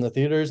watched it in the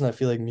theaters, and I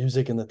feel like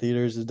music in the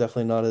theaters is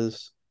definitely not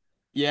as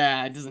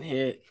Yeah, it doesn't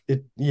hit.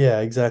 it.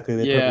 Yeah, exactly.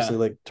 They purposely Yeah.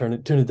 like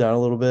tune it down a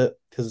little bit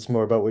because it's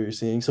more about what you're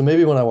seeing. So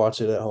maybe when I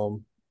watch it at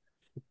home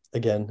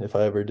again, if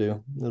I ever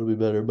do, it'll be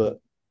better. But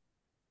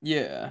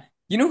Yeah.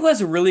 You know who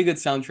has a really good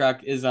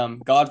soundtrack is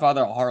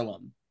Godfather of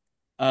Harlem.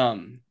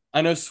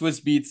 I know Swiss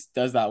Beats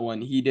does that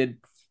one.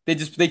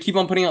 They keep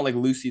on putting out like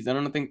Lucy's. I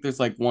don't think there's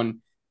like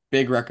one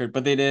big record,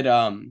 but they did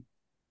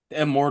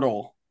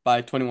Immortal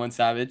by 21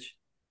 Savage.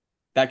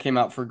 That came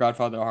out for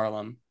Godfather of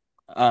Harlem.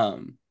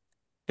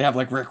 They have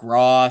like Rick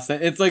Ross.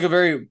 It's like a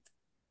very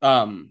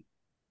um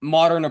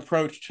modern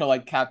approach to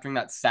like capturing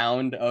that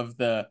sound of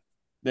the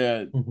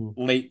mhm.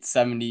 late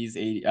 70s,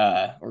 80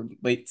 or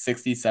late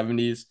 60s,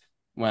 70s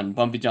when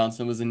Bumpy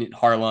Johnson was in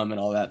Harlem and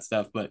all that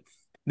stuff. But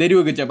they do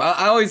a good job.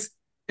 I always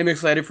am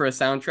excited for a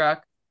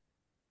soundtrack.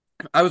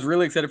 I was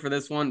really excited for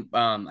this one.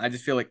 I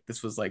just feel like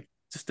this was like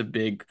just a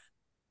big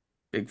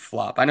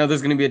flop. I know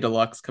there's gonna be a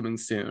deluxe coming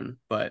soon,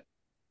 but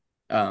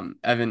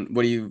Evan,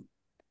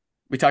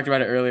 we talked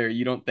about it earlier.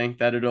 You don't think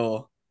that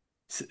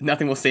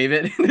nothing will save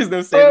it? There's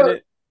no saving Uh,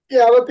 it.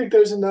 yeah, I don't think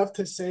there's enough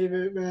to save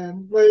it,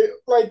 man.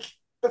 Like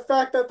the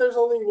fact that there's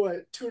only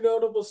what two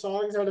notable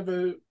songs out of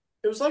it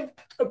was like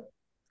a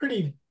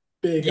pretty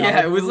big Yeah, album,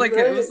 it right?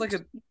 was like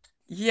a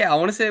yeah, I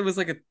want to say it was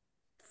like a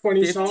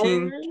 20 15,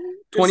 songs.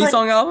 It's 20 like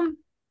song album.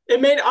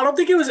 it made. I don't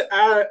think it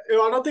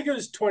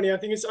was 20. I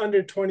think it's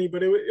under 20,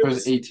 but it It was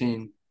was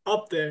 18.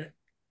 up there.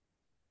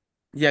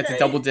 Yeah, it's a Yeah,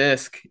 double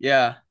disc.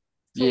 Yeah.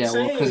 that's what I'm Yeah,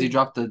 well, because he saying.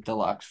 dropped the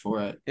deluxe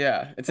for it.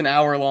 Yeah. It's an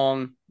hour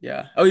long.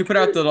 Yeah. Oh, you put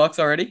out the deluxe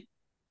already?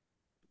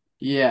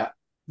 Yeah,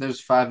 there's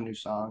 5 new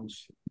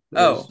songs.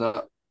 There's Oh.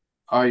 the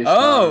Arya Star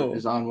Oh.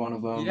 is on one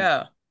of them.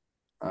 Yeah.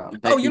 Oh,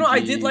 Becky I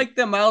did G, like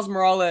the Miles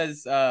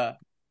Morales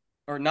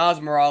or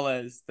Nas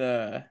Morales,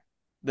 the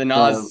Nas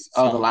the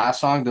song. last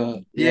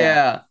song,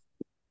 Yeah.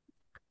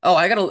 Oh,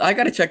 I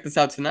gotta check this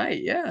out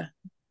tonight. Yeah.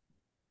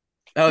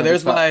 Oh, yeah,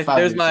 there's five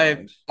there's new my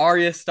songs.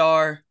 Arya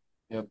Star.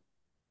 Yep.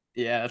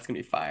 Yeah, that's gonna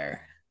be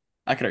fire.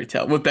 I can already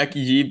tell. With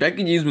Becky G.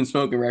 Becky G's been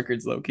smoking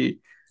records low key.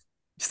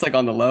 Just like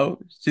on the low.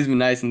 She's been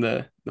nice in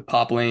the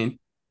pop lane.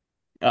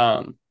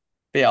 But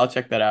yeah, I'll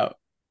check that out.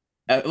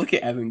 Look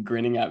at Evan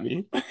grinning at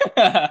me.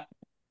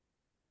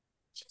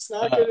 It's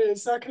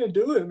not gonna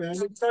do it, man.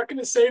 It's not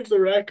gonna save the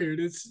record.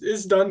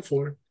 It's done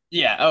for.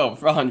 Yeah, oh,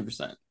 for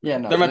 100%. Yeah,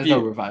 no, There might there's no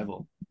be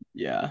revival.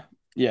 yeah.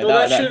 Yeah, Throw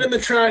that shit in the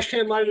trash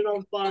can, light it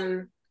on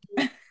fire.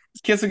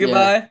 kiss it Yeah.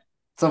 goodbye.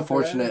 It's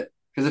unfortunate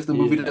because if the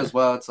movie Yeah. does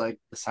well, it's like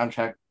the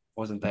soundtrack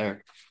wasn't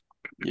there.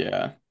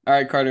 Yeah. All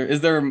right, Carter.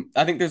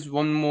 I think there's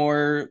one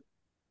more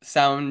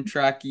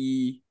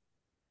soundtracky,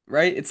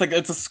 right? It's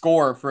a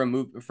score for a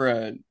movie for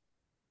a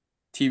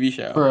TV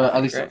show, For I at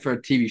think, least right? for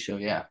a TV show,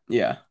 yeah.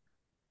 Yeah.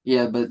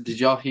 Yeah, but did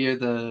y'all hear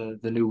the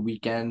new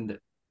Weekend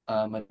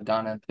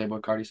Madonna and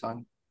Playboi Carti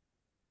song?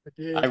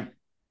 I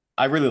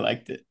I really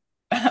liked it.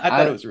 I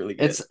thought it was really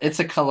good. It's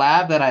a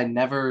collab that I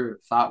never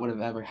thought would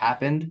have ever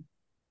happened.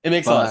 It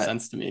makes a lot of but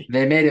sense to me.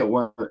 They made it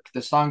work.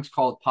 The song's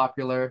called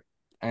Popular,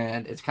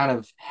 and it's kind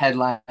of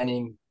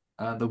headlining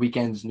the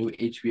Weekend's new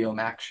HBO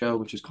Max show,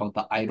 which is called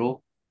The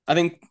Idol. I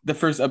think the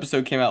first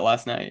episode came out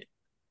last night.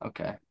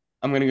 Okay,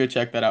 I'm gonna go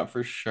check that out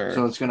for sure.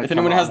 so it's gonna. If come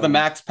anyone has on the and-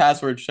 Max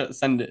password,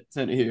 send it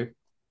here.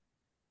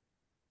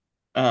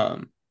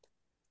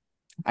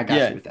 I got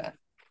Yeah. you with that.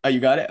 Oh, you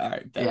got it? All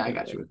right. Yeah, I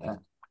got you with that.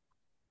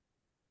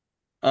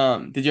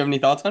 Did you have any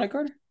thoughts on it,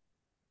 Carter?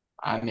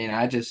 I mean,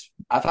 I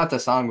thought the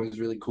song was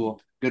really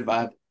cool. Good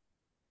vibe.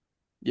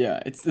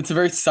 Yeah, it's a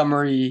very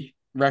summery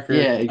record.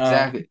 Yeah,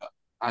 exactly.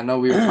 I know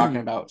we were talking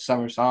about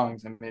summer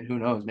songs. I mean, who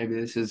knows? Maybe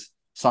this is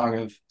song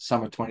of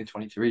summer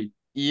 2023.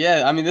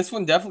 Yeah, I mean this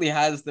one definitely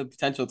has the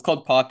potential. It's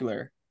called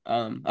Popular. I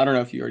don't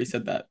know if you already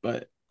said that,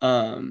 but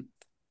I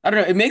don't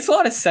know. It makes a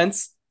lot of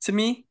sense to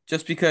me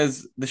just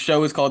because the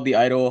show is called The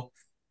Idol.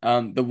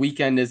 The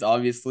Weekend is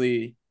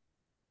obviously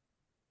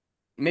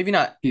maybe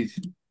not He's,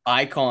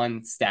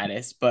 icon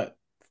status, but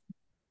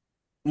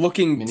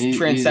looking I mean, to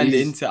transcend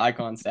into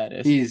icon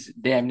status. he's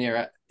damn near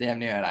at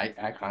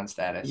icon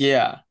status.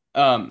 Yeah.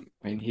 I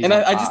mean, he's And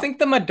on I just top. think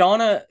the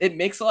Madonna, it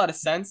makes a lot of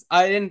sense.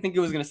 I didn't think it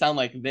was gonna sound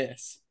like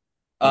this.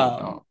 Oh,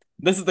 no.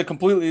 This is a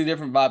completely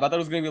different vibe. I thought it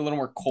was gonna be a little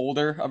more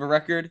colder of a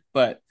record,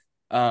 but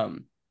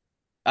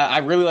I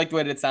really like the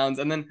way that it sounds.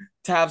 And then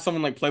to have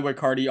someone like Playboi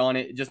Carti on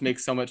it, it just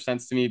makes so much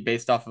sense to me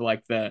based off of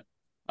like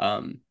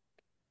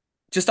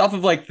just off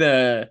of like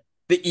the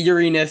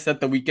eeriness that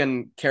the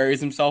Weekend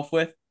carries himself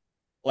with.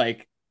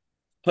 Like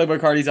Playboi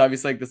Carti's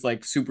obviously like this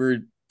like super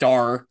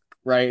dark,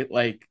 right?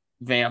 Like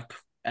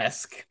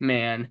vamp-esque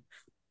man.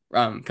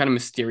 Kind of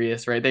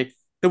mysterious, right?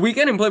 The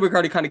Weekend and Playboi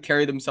Carti kind of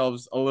carry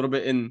themselves a little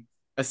bit in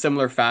a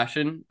similar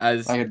fashion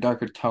as Like a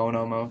darker tone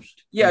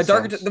almost. yeah, in a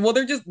darker. sense. Well,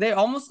 they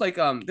almost like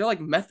they're like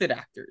method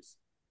actors,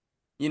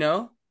 you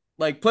know.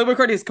 Like Playboi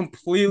Carti has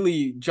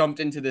completely jumped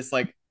into this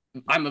like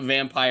I'm a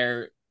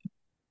vampire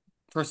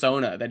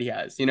persona that he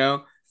has, you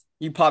know?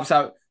 He pops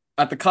out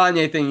at the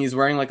Kanye thing, he's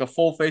wearing like a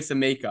full face of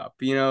makeup,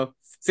 you know?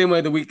 Same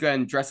way The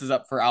Weeknd dresses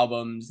up for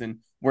albums and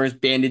wears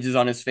bandages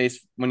on his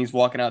face when he's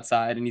walking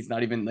outside and he's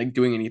not even like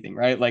doing anything,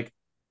 right? Like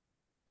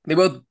they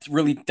both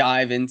really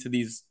dive into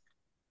these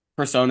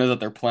personas that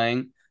they're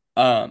playing.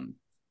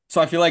 So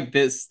I feel like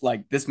this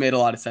made a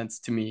lot of sense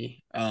to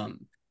me.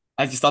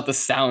 I just thought the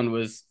sound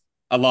was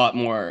a lot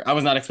more. I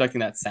was not expecting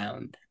that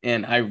sound,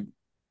 and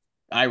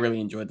I really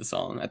enjoyed the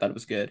song. I thought it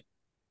was good.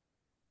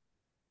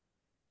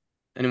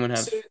 Anyone have?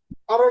 So,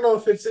 I don't know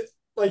if it's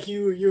like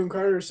you and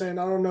Carter were saying.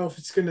 I don't know if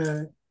it's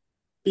gonna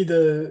be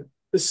the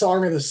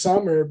song of the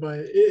summer, but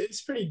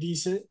it's pretty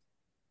decent.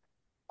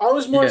 I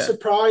was more Yeah,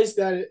 surprised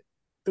that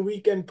The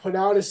Weeknd put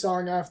out a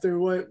song after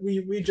what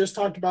we just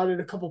talked about it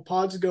a couple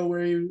pods ago,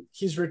 where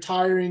he's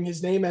retiring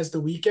his name as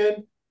The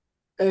Weeknd,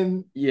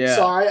 and so yeah,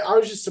 I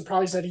was just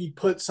surprised that he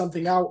put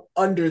something out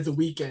under The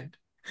Weeknd.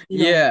 You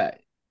know, yeah,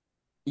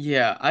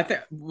 yeah. I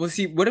think. Well,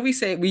 see, what did we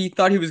say? We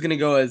thought he was gonna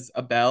go as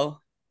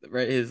Abel,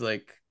 right? His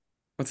like,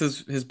 what's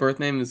his birth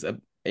name is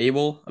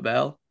Abel,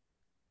 Abel,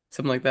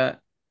 something like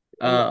that.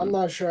 I'm Um,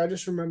 not sure. I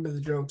just remember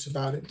the jokes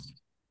about it.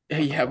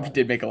 yeah, we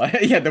did make a lot.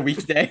 Yeah, the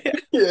weekday.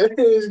 Yeah,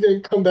 he's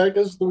gonna come back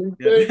as The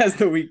Yeah, Weeknd. that's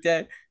the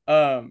weekday.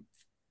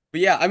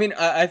 But yeah, I mean,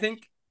 I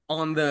think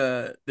on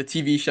the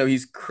TV show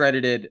he's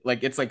credited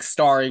like it's like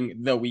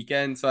starring The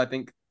Weeknd, so I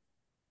think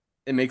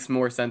it makes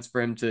more sense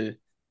for him to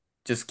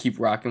just keep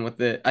rocking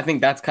with it. I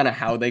think that's kind of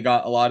how they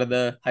got a lot of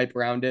the hype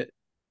around it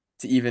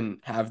to even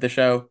have the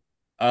show.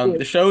 Yeah.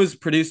 The show is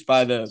produced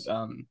by the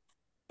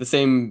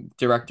same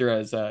director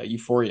as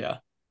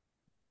Euphoria,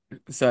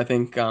 so I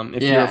think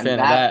if you're a Yeah, and fan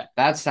of that,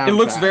 that it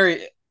looks soundtrack, very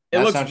it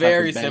that looks soundtrack was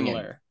very banging.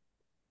 similar.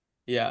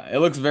 Yeah, it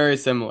looks very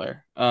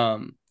similar.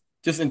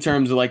 Just in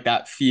terms of like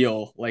that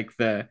feel, like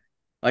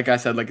I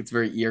said, like it's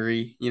very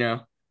eerie, you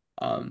know,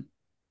 um,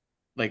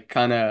 like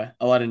kind of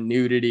a lot of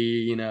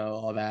nudity, you know,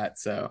 all that.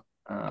 So,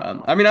 I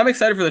Um, mean, I'm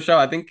excited for the show.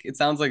 I think it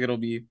sounds like it'll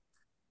be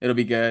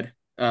good.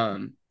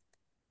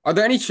 Are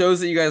there any shows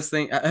that you guys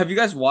think? Have you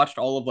guys watched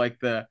all of like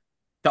the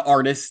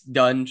artists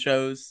done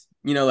shows?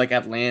 You know, like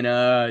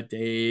Atlanta,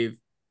 Dave.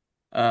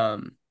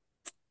 Um,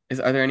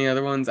 are there any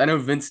other ones? I know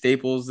Vince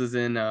Staples is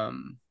in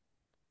the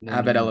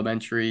Abbott new,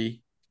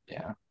 Elementary.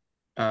 yeah.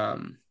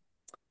 Um,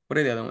 what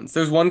are the other ones?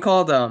 There's one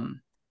called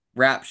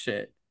Rap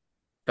Shit,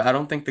 but I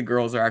don't think the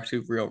girls are actually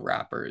real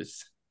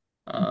rappers.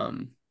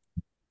 Um,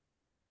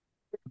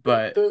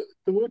 but The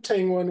Wu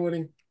Tang one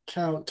wouldn't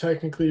count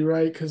technically,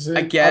 right? Because I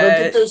I don't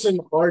think get there's an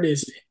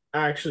artist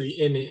actually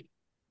in it.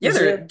 yeah, Is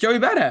they're there? Joey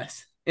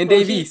Badass and Oh,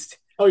 Dave East.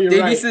 you're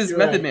Dave right. East is You're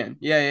Method right. Man.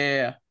 Yeah, yeah,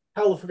 yeah.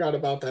 Hella forgot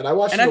about that. I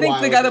watched And it I a think while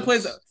ago.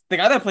 the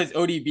guy that plays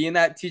ODB in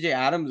that, TJ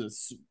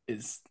Adams,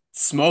 is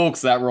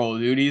smokes that role,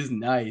 dude. He's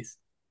nice.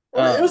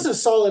 Well, it was Um, a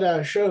solid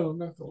ass show.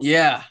 Not gonna lie.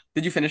 yeah.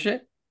 Did you finish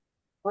it?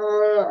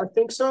 I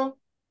think so.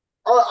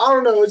 I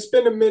don't know. It's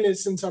been a minute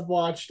since I've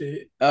watched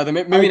it.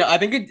 Maybe I not. I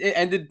think it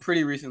ended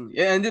pretty recently.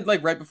 It ended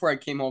like right before I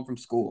came home from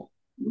school.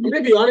 I'm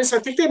gonna be honest. I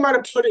think they might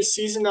have put a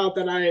season out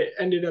that I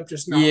ended up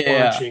just not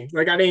Yeah. watching.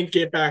 Like I didn't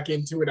get back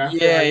into it after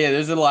Yeah, I yeah.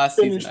 There's the last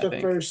season, finished I the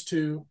think. first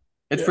two.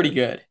 It's Yeah, pretty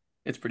good.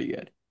 It's pretty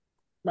good.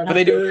 might But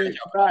they have do a great to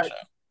job get on that back. show.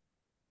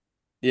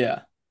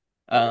 Yeah.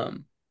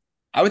 Um,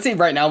 I would say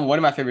right now one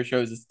of my favorite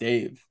shows is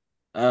Dave.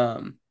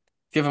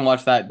 If you haven't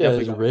watched that, Yeah,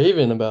 definitely he's go.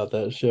 raving about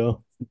that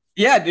show.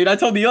 Yeah, dude, I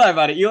told Eli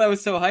about it. Eli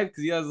was so hyped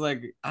because he was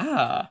like,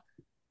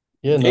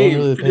 Yeah, no one Dave,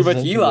 really pretty pays much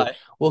attention to it. Eli.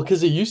 Well,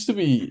 because I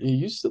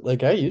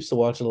used to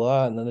watch it a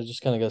lot, and then I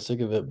just kind of got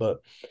sick of it. But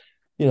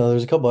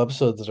there's a couple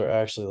episodes that are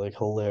actually like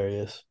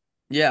hilarious.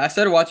 Yeah, I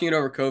started watching it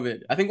over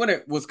COVID. I think when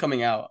it was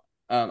coming out.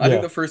 I think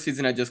Yeah, the first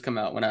season had just come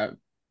out when I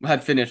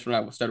had finished when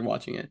I started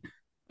watching it.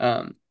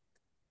 Um,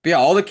 but yeah,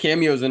 all the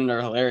cameos in it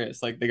are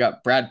hilarious. Like they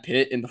got Brad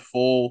Pitt in the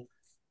full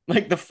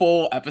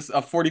episode,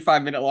 a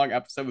 45-minute long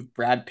episode with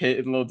Brad Pitt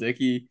and Lil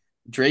Dicky.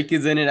 Drake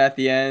is in it at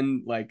the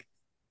end. Like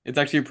it's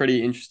actually a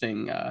pretty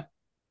interesting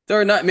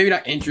or not maybe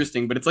not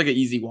interesting, but it's like an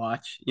easy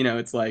watch. You know,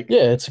 it's like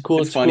yeah, it's it's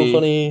cool, funny.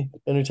 funny,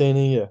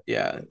 entertaining. Yeah,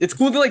 Yeah. It's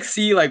cool to like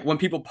see like when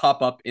people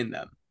pop up in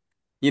them.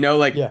 You know,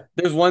 like yeah,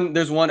 there's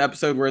one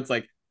episode where it's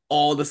like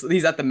all this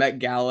he's at the Met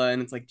Gala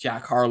and it's like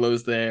Jack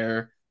Harlow's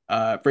there,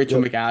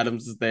 Rachel yep.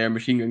 McAdams is there,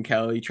 Machine Gun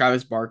Kelly,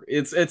 Travis Barker.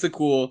 It's a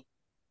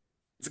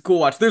cool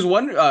watch. There's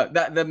one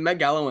that the Met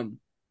Gala one.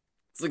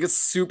 It's like a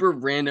super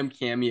random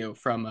cameo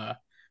from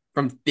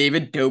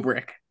David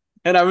Dobrik.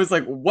 And I was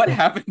like, what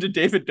happened to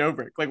David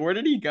Dobrik? Like where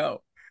did he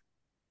go?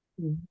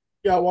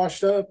 Got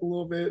washed up a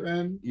little bit,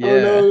 man. I don't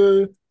Yeah. know.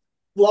 The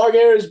vlog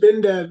era has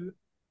been dead.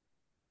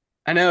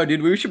 I know,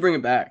 dude. We should bring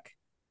it back.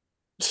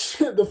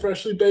 The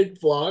freshly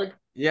baked vlog.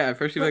 Yeah,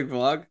 first you like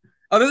vlog.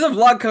 Oh, there's a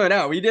vlog coming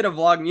out. We did a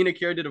vlog. Me and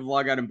Akira did a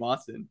vlog out in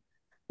Boston.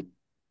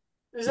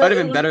 Is Might that have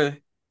it been was, better.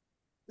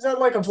 is that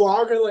like a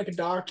vlog or like a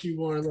docu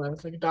more or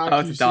less? Like a Oh,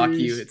 it's a docu docu.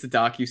 series. It's a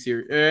docu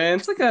series.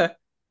 It's like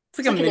It's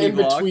a like an mini in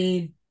vlog.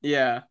 between.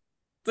 Yeah,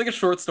 it's like a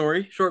short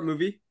story, short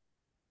movie,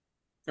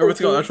 or Short what's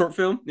it called? A film. short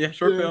film. Yeah,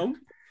 short Yeah.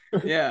 film.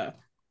 Yeah,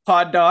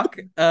 pod doc.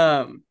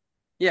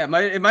 Yeah,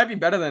 it might be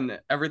better than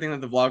everything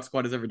that the Vlog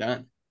Squad has ever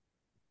done.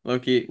 Low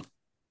key.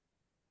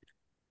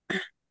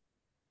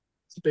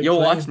 It's a big You'll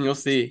claim. watch and you'll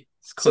see.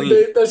 It's It's a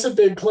clean. that's a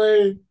big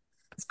claim.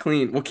 It's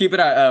clean. We'll keep it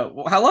at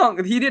how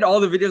long? He did all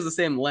the videos the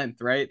same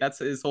length, right? That's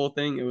his whole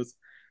thing.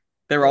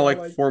 They were all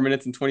like 4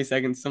 minutes and 20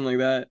 seconds, something like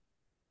that.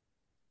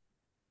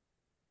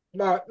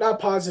 Not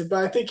positive,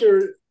 but I think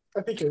you're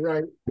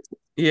right.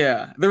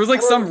 Yeah. There was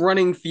like some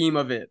running theme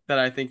of it that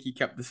I think he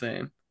kept the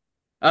same.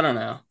 I don't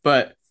know.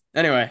 But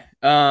anyway,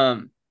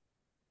 so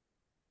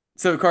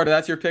Carter,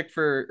 that's your pick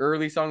for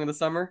early song of the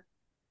summer?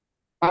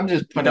 I'm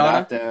just putting Madonna?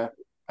 it out there.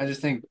 I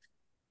just think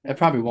it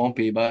probably won't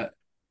be, but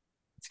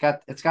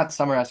it's got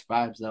summer-esque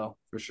vibes though,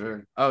 for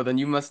sure. Oh, then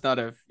you must not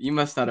have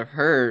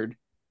heard.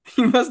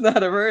 You must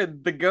not have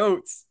heard the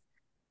goats.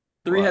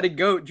 Three-headed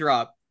goat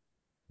drop.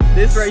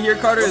 This right here,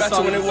 Carter, is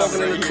song of the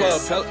summer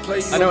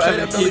right here. I know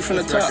Evan keeps from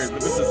the record,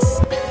 but this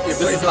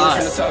is hot.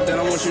 From the top, then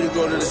I want you to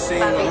go to the scene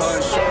with her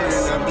and shorty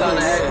and that blue.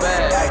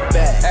 Act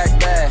bad. Act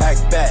bad,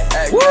 act bad, act bad,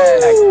 act Woo!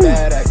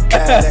 bad, act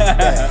bad, act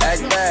bad,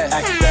 act bad,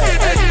 act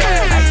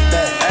bad, act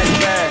bad,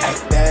 act bad,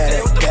 act bad,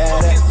 act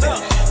bad, act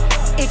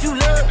bad. If you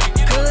look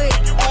good,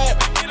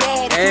 act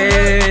bad.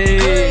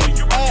 Hey.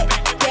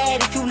 Act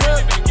bad. If you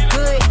look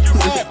good,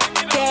 act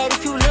bad.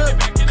 If you look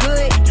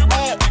good,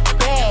 act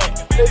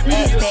bad. If you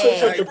just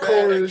switch up the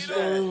chorus,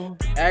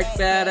 Act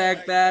bad,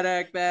 act bad,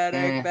 act bad,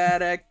 act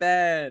bad, act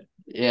bad.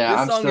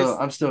 Yeah, This song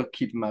I'm still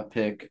keeping my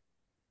pick.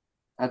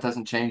 That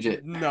doesn't change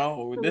it.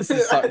 No, this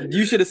is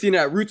you should have seen it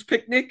at Roots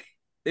Picnic.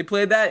 They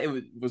played that.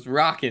 It was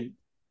rocking.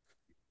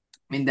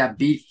 I mean, that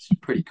beat's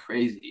pretty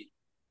crazy.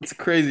 It's a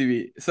crazy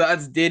beat. So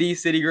that's Diddy,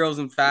 City Girls,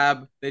 and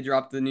Fab. They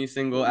dropped the new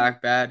single,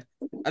 Act Bad.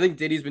 I think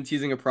Diddy's been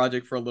teasing a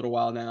project for a little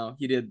while now.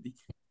 He did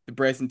the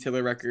Bryson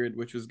Tiller record,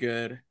 which was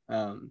good.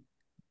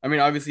 I mean,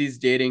 obviously he's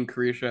dating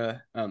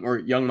Carisha, or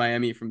Young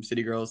Miami from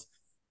City Girls.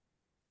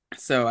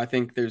 So I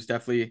think there's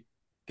definitely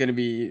gonna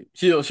be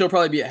she'll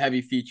probably be a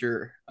heavy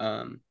feature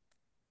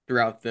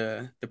throughout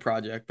the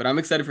project. But I'm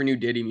excited for new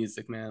Diddy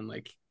music, man.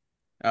 Like,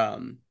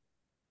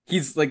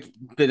 he's like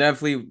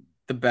definitely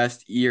the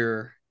best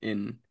ear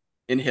in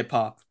hip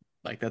hop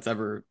like that's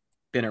ever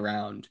been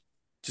around,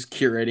 just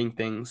curating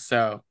things.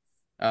 So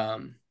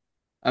I'm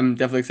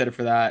definitely excited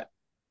for that.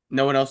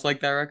 No one else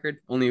liked that record?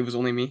 It was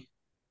only me.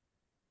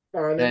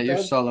 Yeah, you're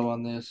solo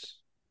on this.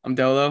 I'm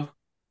Dolo.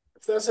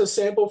 If that's a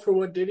sample for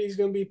what Diddy's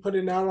gonna be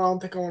putting out, I don't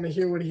think I want to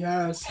hear what he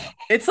has.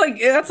 It's like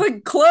that's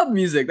like club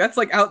music. That's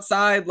like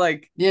outside,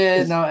 like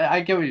Yeah, no,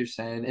 I get what you're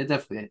saying. It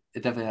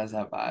definitely has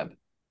that vibe.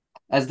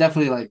 That's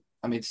definitely like,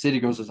 I mean, City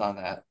Girls is on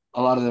that.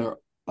 A lot of their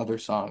other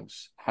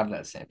songs have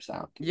that same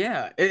sound.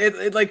 yeah.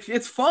 It like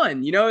it's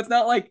fun, you know. It's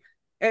not like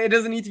it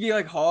doesn't need to be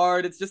like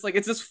hard. It's just like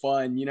it's just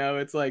fun, you know.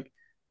 It's like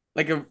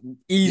a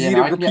easy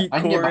to repeat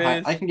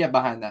chorus. I can get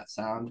behind that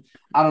sound.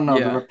 I don't know.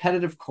 Yeah. The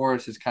repetitive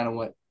chorus is kind of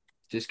what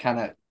just kind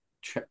of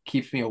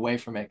keeps me away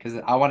from it because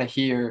I want to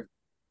hear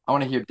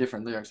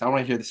different lyrics. I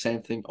want to hear the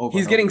same thing over.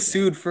 He's and getting over again.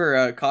 sued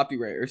for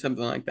copyright or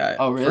something like that.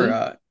 Oh, really?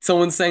 For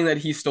someone saying that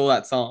he stole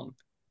that song.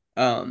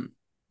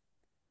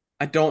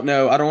 I don't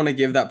know. I don't want to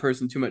give that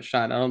person too much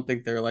shine. I don't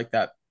think they're like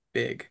that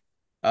big.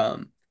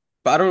 But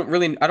I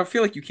don't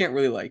feel like you can't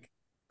really like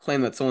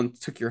claim that someone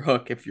took your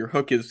hook if your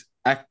hook is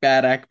act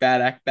bad, act bad,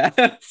 act bad.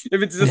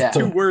 If it's just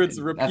two words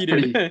That's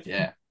repeated. pretty,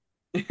 yeah.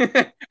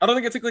 I don't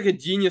think it took like a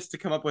genius to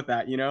come up with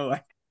that, you know?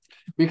 Like,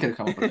 We could have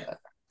come up with that.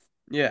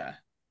 yeah.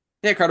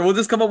 Yeah, Carter, we'll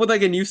just come up with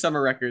like a new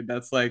summer record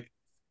that's like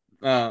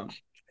That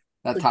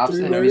Like tops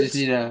 3 it. We words? just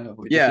need a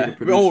yeah.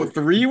 Oh,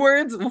 3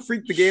 words? We'll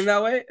freak the game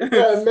that way.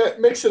 Yeah,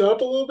 mix it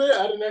up a little bit,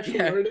 add an extra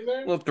Yeah. word in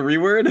there. Well, 3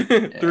 word?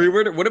 3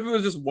 word? What if it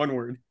was just 1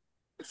 word?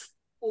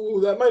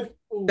 Ooh, that might.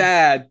 Ooh.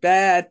 Bad,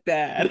 bad,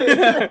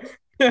 bad.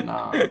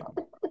 No.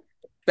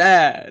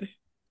 Bad,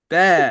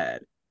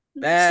 bad,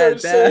 bad,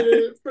 Start saying bad.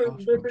 it for Oh,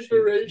 different shit.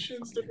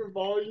 durations, different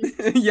volumes,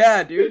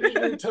 Yeah, dude.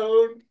 different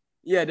tone.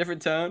 Yeah,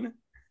 different tone.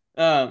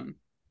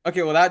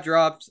 Okay, well that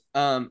dropped.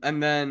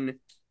 And then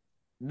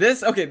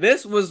this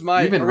was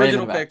my You've been raving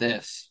original about pick.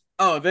 this.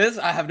 Oh, this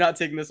I have not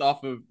taken this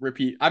off of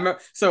repeat.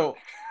 So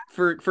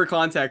for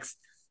context,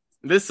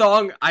 this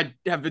song I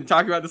have been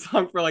talking about this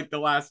song for like the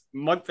last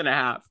month and a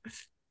half,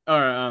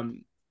 or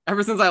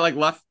ever since I like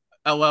left.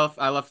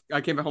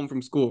 I came home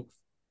from school.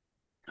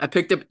 I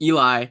picked up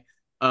Eli,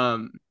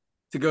 to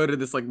go to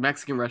this like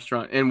Mexican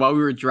restaurant, and while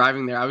we were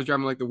driving there, I was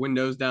driving like the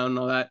windows down and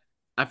all that.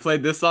 I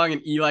played this song,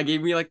 and Eli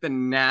gave me like the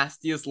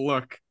nastiest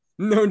look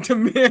known to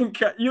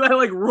mankind. Eli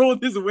like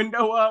rolled his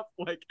window up,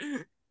 like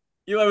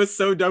Eli was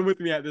so done with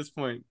me at this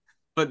point.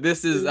 But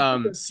this is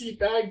The seat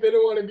back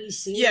didn't want to be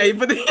seen. yeah,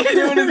 but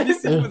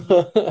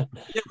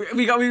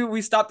yeah,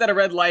 we stopped at a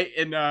red light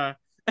and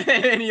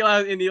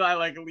Eli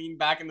like leaned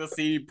back in the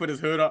seat, put his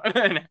hood on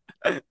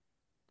and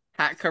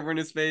hat covering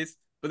his face.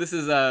 But this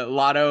is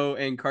Lotto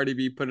and Cardi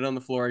B, Put It on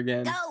the Floor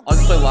Again. I'll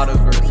just play Lotto's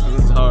verse because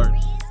this is hard.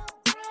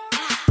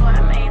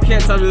 You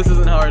can't tell me this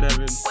isn't hard,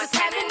 Evan. What's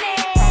happening?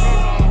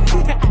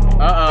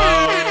 Uh-oh.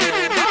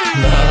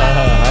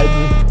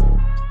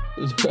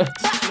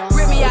 Nah,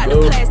 Rip me me out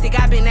the plastic,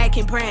 I been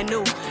acting brand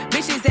new.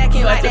 Bitches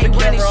acting like they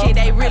running shit,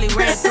 they really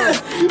ran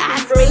through. I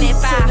spent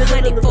that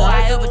 500 before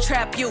I ever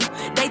trap you.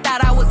 They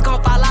thought I was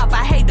gon' fall off,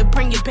 I hate to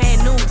bring you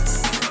bad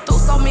news. Through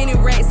so many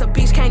racks, a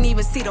bitch can't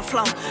even see the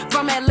flow.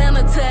 From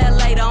Atlanta to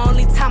LA, the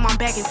only time I'm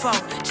back and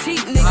forth. Cheap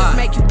niggas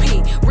make you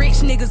pee,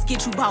 rich niggas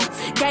get you both.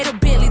 Gave a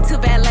Bentley to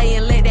valet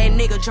and let that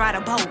nigga dry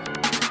the boat.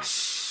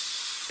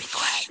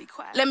 Be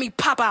quiet. Let me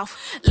pop off.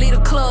 Leave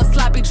the club,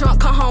 sloppy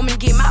drunk, come home and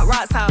get my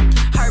rocks off.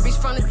 Her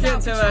bitch from the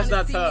south. tell that's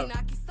not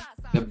tough.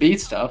 The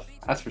beat stuff,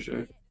 that's for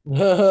sure.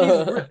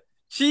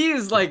 She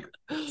is like,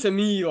 to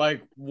me,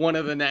 like one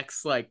of the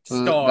next like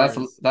So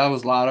stars. that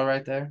was Lotto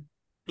right there.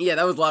 Yeah,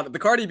 that was Lotto. The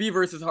Cardi B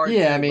versus hard.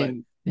 Yeah, too, I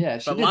mean, yeah,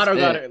 but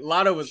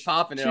Lotto was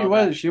popping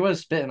it. She was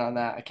spitting on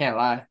that. I can't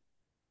lie.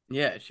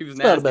 Yeah, she was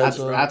It's not a nasty. bad That's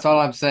song. that's all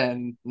I'm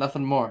saying.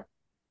 Nothing more.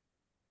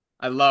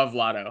 I love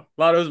Lotto.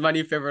 Lotto's my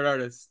new favorite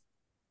artist.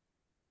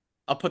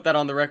 I'll put that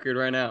on the record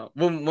right now.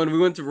 When we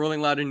went to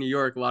Rolling Loud in New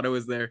York, Lotto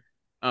was there.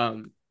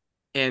 And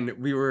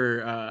we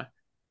were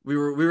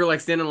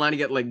like standing in line to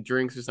get like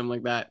drinks or something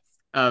like that.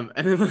 And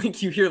then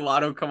like you hear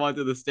Lotto come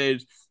onto the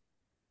stage.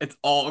 It's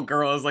all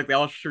girls, like they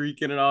all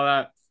shrieking and all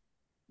that.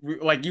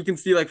 Like you can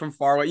see like from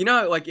far away. You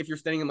know how, like if you're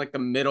standing in like the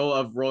middle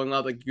of Rolling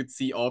Loud, like you could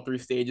see all three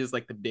stages,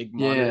 like the big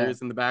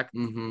monitors in the back.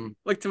 Mm-hmm.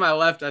 Like to my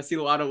left, I see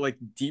Lotto like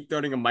deep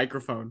throating a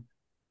microphone.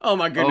 Oh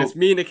my goodness,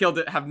 me and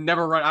Nikhil have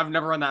never run. I've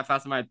never run that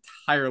fast in my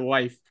entire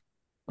life.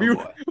 We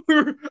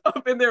were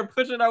up in there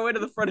pushing our way to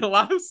the front of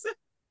Lotto's.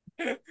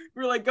 We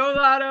were like, "Go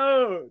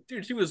Lotto!"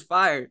 Dude, she was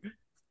fired.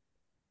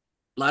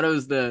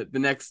 Lotto's the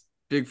next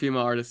big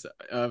female artist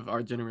of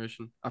our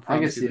generation. I I can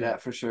promise see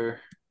that for sure.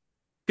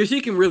 because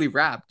she can really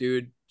rap,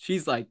 dude.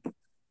 She's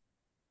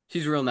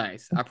real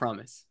nice. I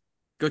promise.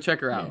 Go check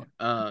her out.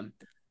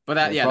 But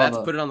that's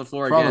put it on the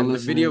floor again. The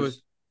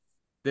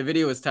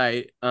video was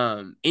tight.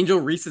 Angel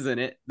Reese is in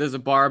it. There's a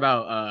bar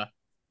about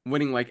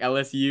winning like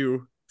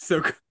LSU.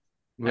 So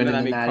I know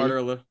that made Carter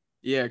a little.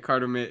 Yeah,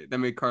 that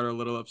made Carter a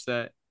little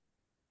upset.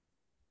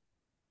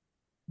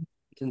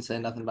 Didn't say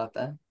nothing about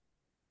that.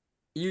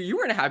 You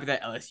weren't happy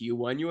that LSU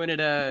won. You wanted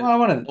Well, I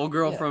wanted old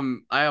girl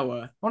from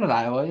Iowa. I wanted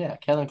Iowa. Yeah,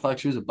 Kellen Clark.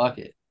 She was a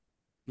bucket.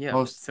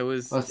 Yeah. So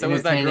was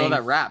that girl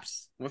that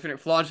raps. What's her name?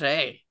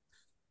 Flauche.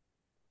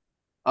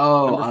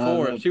 Oh,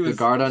 Number 4. She was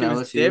guard on she LSU.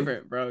 was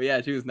different, bro.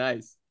 Yeah, she was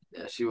nice.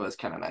 Yeah, she was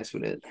kind of nice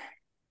with it.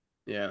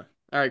 Yeah.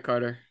 All right,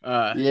 Carter.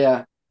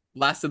 Yeah.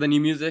 Last of the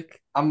new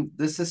music.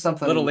 This is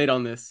something A little late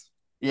on this.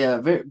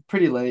 Yeah,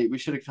 pretty late. We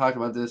should have talked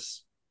about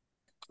this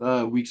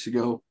weeks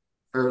ago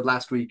or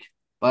last week.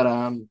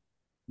 But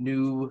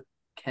new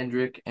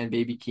Kendrick and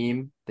Baby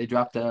Keem, they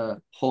dropped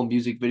a whole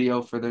music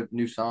video for their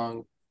new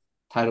song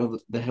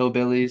titled The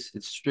Hillbillies.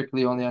 It's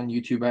strictly only on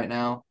YouTube right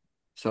now,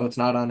 so it's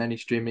not on any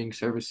streaming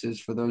services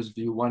for those of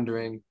you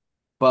wondering.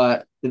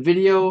 But the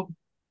video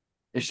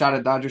is shot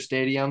at Dodger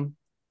Stadium.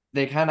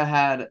 They kind of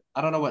had,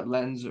 I don't know what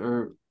lens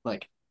or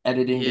like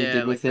editing they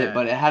did with it,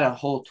 but it had a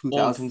whole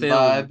 2000s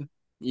vibe.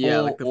 Yeah,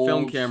 like the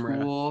film camera.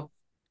 School,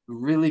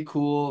 really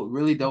cool,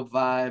 really dope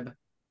vibe.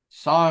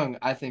 Song,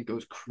 I think,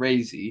 goes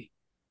crazy.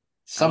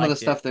 Some of the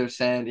stuff they're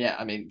saying, yeah,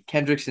 I mean,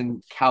 Kendrick's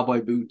in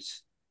cowboy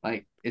boots.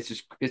 Like, it's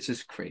just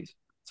crazy.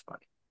 It's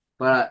funny.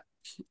 But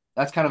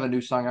that's kind of a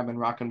new song I've been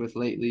rocking with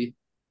lately.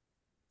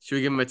 Should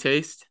we give him a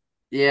taste?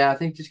 Yeah, I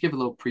think just give a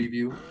little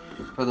preview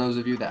for those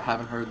of you that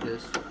haven't heard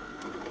this.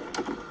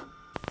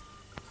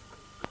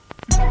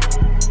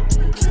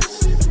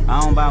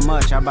 I don't buy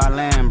much, I buy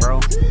land,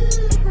 bro.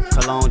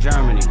 Cologne,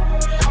 Germany.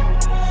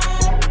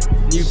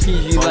 New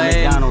PG Go land.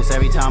 McDonald's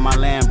every time I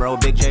land, bro.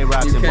 Big J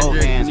Rocks in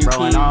both hands,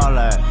 bro, and all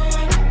that.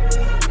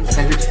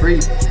 Kendrick's free.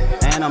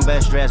 And I'm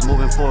best dressed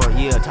moving forward,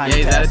 yeah.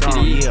 Tiny tats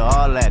on, yeah,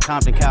 all that.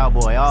 Compton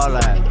Cowboy, all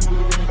that.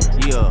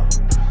 Yeah.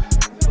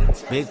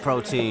 Big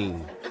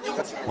protein.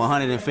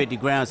 150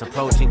 grams of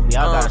protein.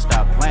 Y'all gotta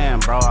stop playing,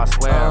 bro. I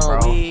swear, bro.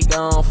 We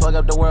gon' fuck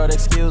up the world,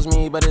 excuse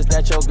me, but is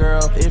that your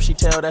girl? If she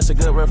tell, that's a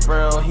good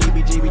referral.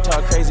 Heebie-jeebie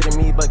talk crazy to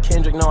me, but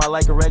Kendrick know I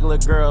like irregular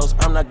girls.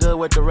 I'm not good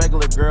with the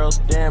regular girls.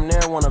 Damn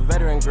near want a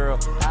veteran girl.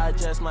 I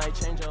just might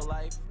change your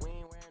life.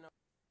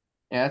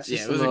 Yeah, it's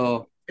just a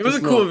little. It was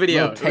a cool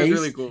video. It was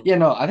really cool. Yeah,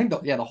 no, I think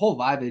the whole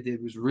vibe they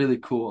did was really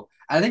cool.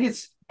 I think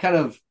it's kind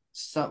of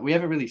we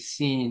haven't really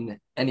seen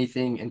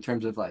anything in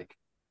terms of like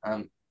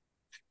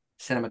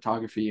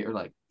cinematography or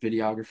like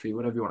videography,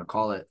 whatever you want to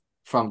call it,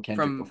 from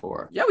Kendrick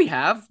before. Yeah, we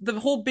have the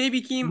whole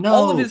Baby Keem.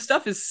 All of his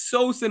stuff is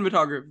so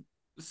cinematography.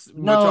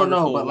 No,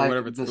 but like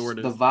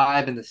the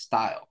vibe and the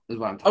style is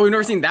what I'm talking about. Oh, we've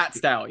never seen that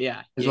style.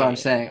 Yeah, is what I'm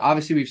saying.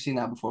 Obviously, we've seen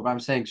that before, but I'm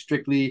saying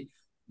strictly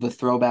the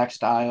throwback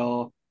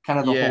style, kind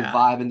of the whole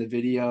vibe in the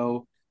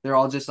video. They're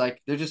all just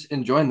like they're just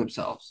enjoying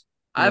themselves.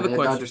 I have a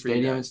question Dodger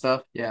Stadium and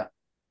stuff. Yeah.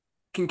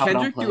 Can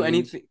Kendrick do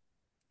anything?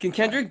 Can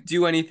Kendrick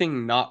do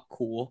anything not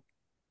cool?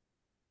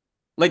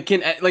 Like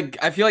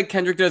I feel like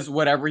Kendrick does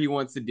whatever he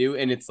wants to do,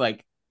 and it's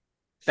like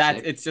that.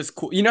 Sick. It's just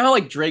cool. You know how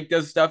like Drake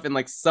does stuff, and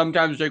like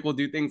sometimes Drake will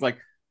do things like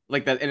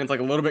that, and it's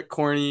like a little bit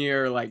corny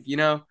or like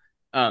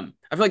I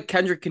feel like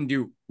Kendrick can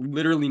do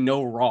literally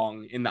no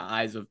wrong in the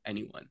eyes of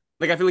anyone.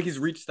 Like I feel like he's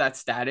reached that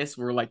status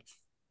where like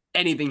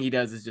anything he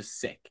does is just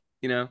sick,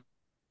 you know?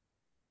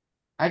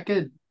 I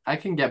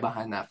can get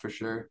behind that for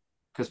sure.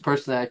 Because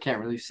personally, I can't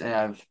really say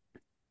I've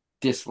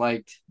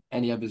disliked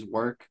any of his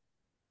work.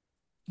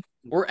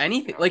 Or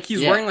anything. Like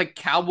he's Yeah. wearing like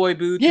cowboy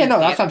boots. Yeah, and no,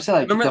 that's what I'm saying.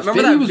 Like Remember the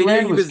fit that he was video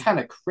wearing he was was kind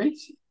of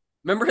crazy.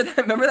 remember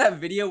that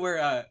video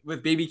where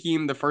with Baby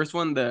Keem, the first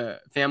one, the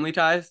Family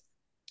Ties,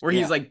 where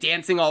Yeah. he's like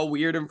dancing all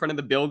weird in front of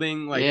the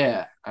building, like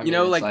Yeah, I you mean,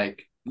 know, it's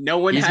like no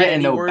one he's had getting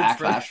any no words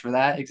backlash for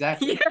that.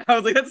 Exactly. Yeah, I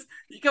was like, that's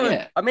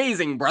Yeah.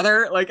 amazing,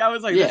 brother. Like I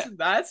was like, Yeah.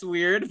 that's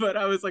weird, but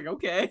I was like,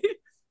 okay.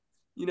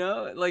 You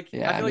know, like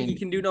Yeah, I feel I like he mean-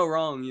 can do no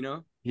wrong, you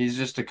know? He's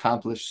just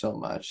accomplished so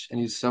much, and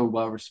he's so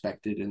well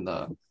respected in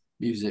the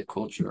music,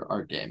 culture,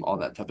 art game, all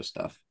that type of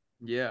stuff.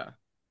 Yeah.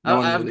 No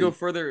one I would go really-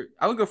 further.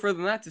 I would go further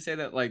than that to say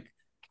that like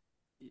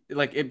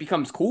it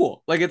becomes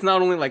cool. Like it's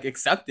not only like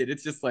accepted,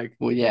 it's just like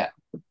Well, yeah,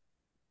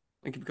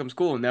 it becomes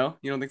cool. No,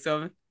 you don't think so,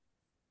 Evan?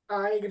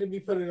 I ain't gonna be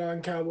putting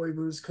on cowboy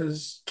boots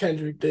because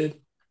Kendrick did.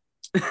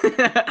 All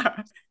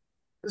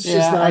It's yeah,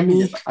 just not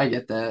me. I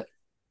get that.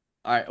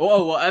 right.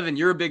 Oh well, Evan,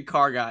 you're a big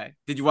car guy.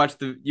 Did you watch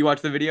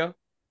the video?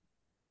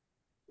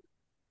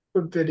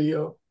 The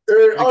video.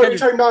 You're Kendrick-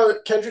 talking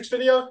about Kendrick's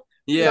video?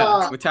 Yeah,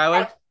 Nah, with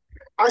Tyler.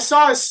 I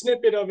saw a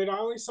snippet of it. I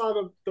only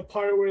saw the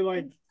part where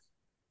like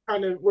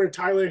kind of where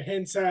Tyler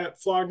hints at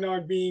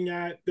Flognog being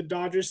at the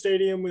Dodger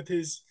Stadium with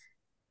his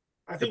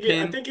I think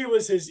pin? it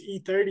was his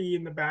E30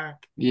 in the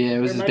back, Yeah, it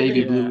was It his might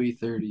baby be- blue yeah.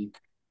 E30.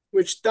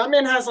 which that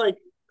man has like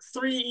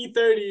 3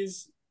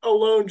 E30s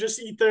alone, just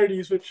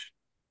E30s, which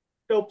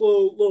dope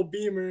little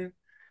beamer.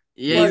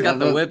 Yeah, he's got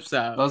the Those- whips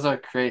out. Those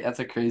are That's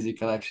a crazy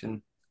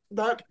collection.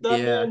 That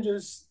Yeah. man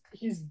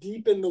he's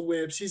deep in the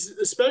whips. He's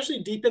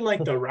especially deep in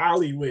like the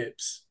rally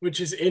whips, which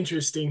is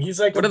interesting.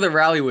 He's like What are the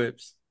rally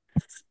whips?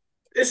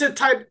 it's a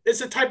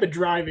type of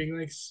driving,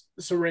 like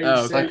Saray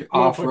Oh, It's said, like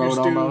off road motherfuckers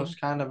do.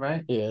 almost, kind of,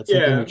 right? Yeah, it's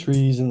like in Yeah. the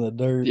trees and the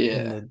dirt. Yeah.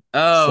 And the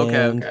Oh, okay,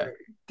 sand. okay.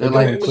 They're They're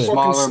like going quick.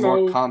 smaller, more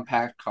Snow.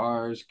 compact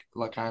cars,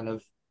 like kind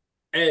of.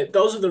 And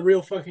those are the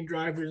real fucking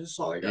drivers. That's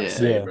all I gotta Yeah.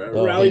 say, Yeah. bro.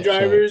 Oh, Rally 100%.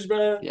 drivers,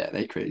 bro. Yeah,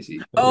 they crazy.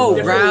 Oh, Yeah.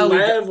 Different rally.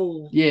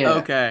 level. Yeah,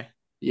 Okay.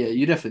 yeah,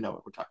 you definitely know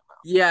what we're talking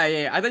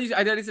Yeah. I thought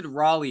you said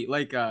Raleigh,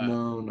 like about.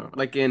 No.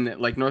 like in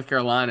like North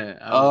Carolina.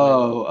 I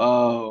was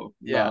Oh,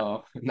 Yeah.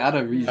 no, not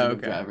a region of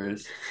Okay.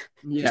 drivers.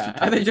 like, just yeah.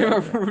 a I think type you're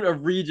of driver. a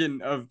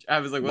region of. I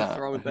was like, what's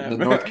No, wrong with that? the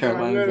bro? North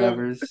Carolina No.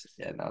 drivers.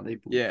 Yeah, no, they.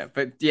 Yeah,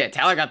 but yeah,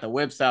 Tyler got the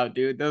whips out,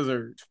 dude. Those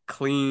are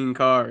clean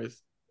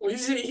cars. Well,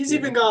 he's Yeah.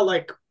 even got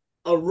like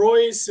a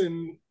Royce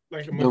and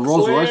like a The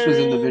Rolls Royce was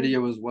in the McLaren.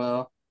 video as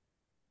well.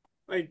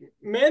 Like,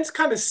 man's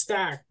kind of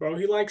stacked, bro.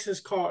 He likes his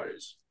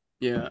cars.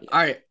 Yeah. All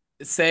right.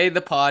 Say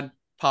the pod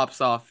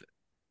pops off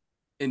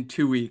in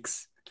 2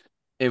 weeks,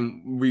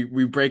 and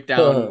we break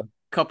down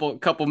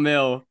couple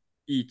mil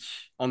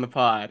each on the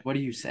pod. What are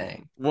you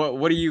saying?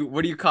 What are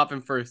you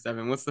copping first,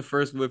 Evan? What's the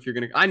first whip you're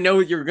gonna? I know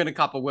you're gonna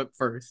cop a whip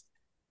first.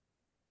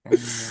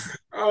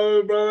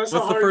 Oh, bro, that's What's a the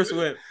hard, first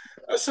whip?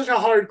 That's such a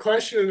hard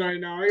question right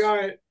now. I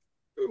got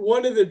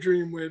one of the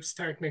dream whips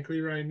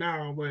technically right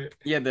now, but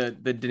Yeah, the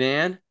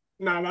Denan.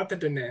 nah, not the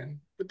Denan.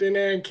 The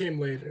Denan came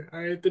later. All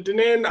right, the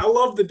Denan. I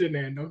love the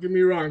Denan. Don't get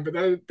me wrong, but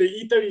the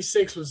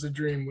E36 was the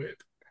dream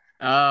whip.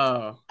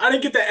 Oh, I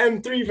didn't get the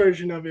M3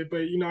 version of it,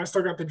 but I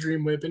still got the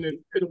dream whip, and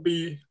it'll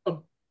be a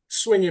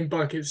swinging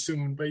bucket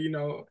soon. But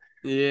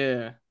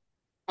yeah.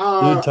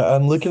 uh, Dude,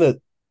 I'm looking at.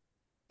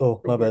 Oh,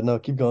 my bad. No,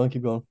 keep going.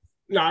 Keep going.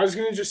 no, I was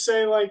gonna just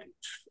say like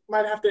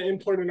might have to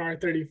import an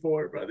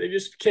R34, bro. They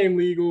just became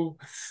legal.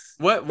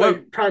 What?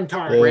 Like prime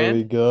time. There brand?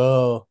 we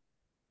go.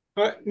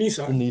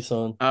 Nissan. The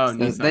Nissan. Oh,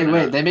 They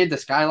Nissan. they made the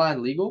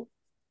Skyline legal.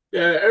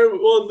 Yeah,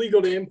 well,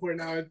 legal to import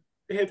now. It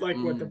hit like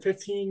what the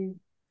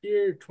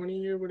 15-year,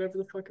 20-year, whatever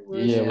the fuck it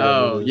was. Yeah.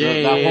 Oh, it is.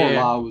 yeah. That whole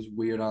law was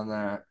weird on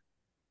that.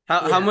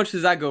 How Yeah. much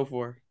does that go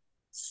for?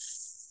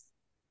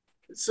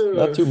 So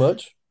Not too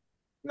much.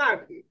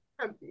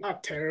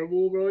 not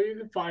terrible, bro. You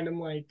can find them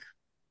like.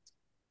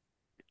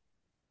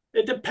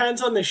 It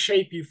depends on the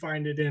shape you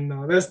find it in,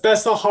 though.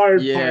 That's the hard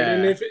part. Yeah.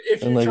 And if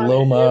And you're like trying low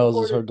to miles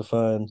import is hard to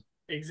find.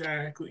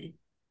 exactly.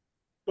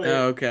 But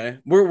Oh, okay.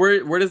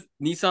 Where does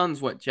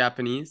Nissan's what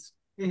Japanese?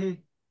 mhm,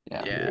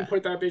 Yeah. Yeah.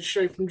 import that bitch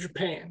straight from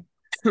Japan.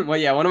 Well,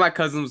 yeah. One of my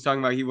cousins was talking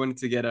about he wanted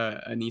to get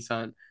a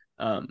Nissan,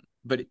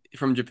 but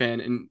from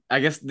Japan, and I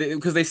guess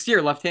because they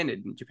steer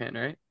left-handed in Japan,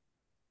 right?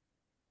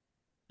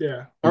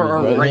 Yeah. Or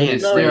Right-handed.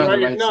 right-handed. No, steer on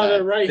the right no, side.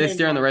 they're right. They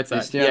steer on the right They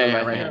side. steer on Yeah, the yeah,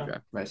 right right-hand hand.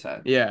 drive. Right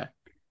side. Yeah.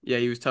 Yeah,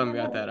 he was telling me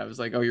about that. I was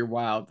like, "Oh, you're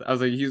wild." I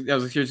was like, "You're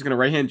just gonna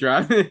right-hand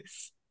drive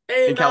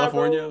Hey, in nah,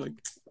 California?" bro. Like,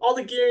 All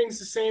the gearing's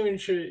the same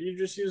and shit. You're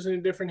just using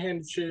a different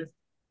hand shift.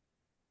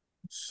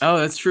 oh,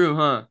 that's true,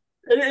 huh?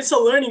 It's a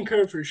learning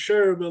curve for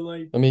sure, but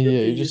like I mean, you'll yeah,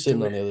 get you're just used to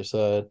sitting on it. the other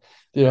side.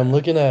 Dude, I'm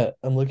looking at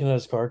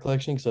his car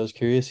collection because I was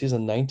curious. He's a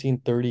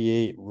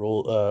 1938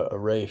 a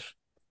Wraith.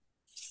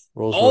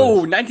 Rolls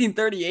Oh, Royce.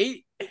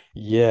 1938.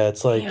 Yeah,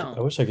 it's like Damn. I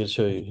wish I could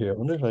show you here. I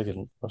wonder if I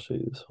can. I'll show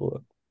you this. Hold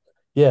on.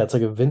 Yeah, it's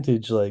like a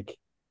vintage like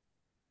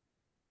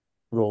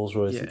Rolls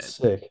Royce. Yeah. It's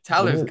sick.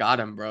 Tyler's Isn't it? got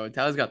him, bro.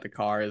 Tyler's got the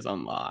cars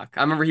on lock.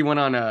 I remember he went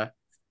on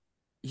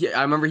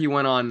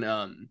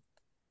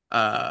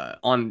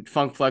on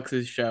Funk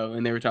Flex's show,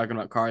 and they were talking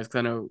about cars because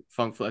I know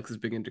Funk Flex is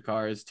big into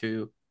cars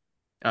too.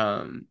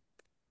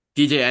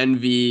 DJ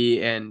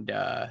Envy and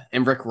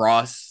Rick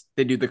Ross,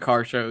 they do the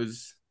car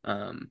shows.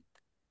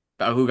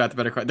 About who got the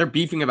better car. They're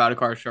beefing about a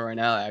car show right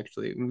now.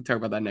 Actually, we'll talk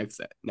about that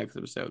next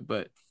episode.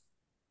 But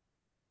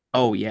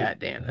oh yeah,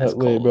 damn, that's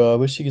Wait, cold. bro. I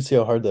wish you could see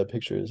how hard that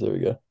picture is. There we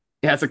go.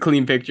 Yeah, it's a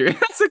clean picture.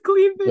 That's a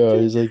clean picture. Bro,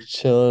 he's like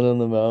chilling on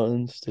the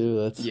mountains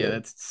too.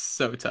 That's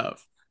so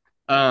tough.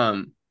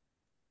 All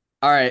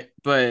right,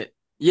 but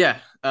yeah.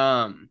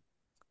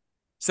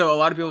 So a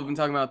lot of people have been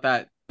talking about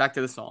that. Back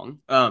to the song.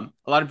 A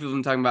lot of people have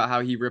been talking about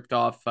how he ripped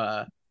off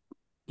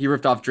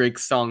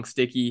Drake's song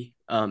 "Sticky."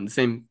 The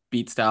same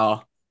beat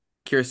style.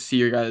 Curious to see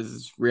your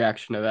guys'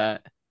 reaction to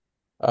that.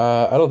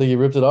 I don't think he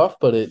ripped it off,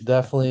 but it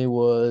definitely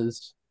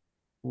was.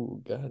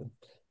 Ooh, God,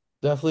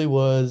 definitely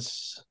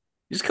was.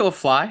 You just kill a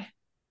fly.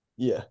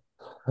 Yeah,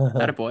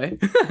 That a boy.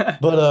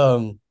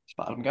 but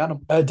Spot him, got him.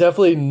 I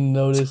definitely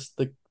noticed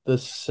the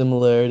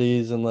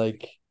similarities and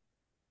like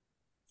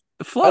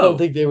The flow. I don't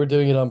think they were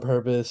doing it on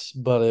purpose,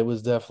 but it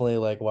was definitely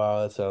like,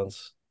 wow, that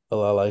sounds a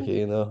lot like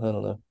it.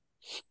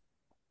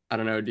 I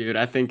don't know, dude.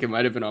 I think it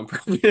might have been on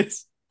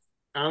purpose.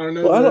 I don't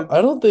know. Well, I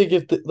don't think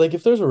if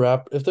there's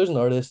an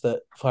artist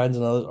that finds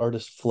another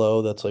artist's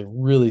flow that's like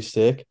really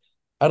sick,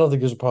 I don't think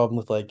there's a problem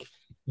with like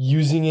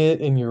using it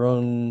in your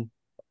own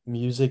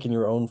music in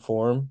your own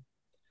form.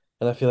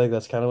 And I feel like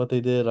that's kind of what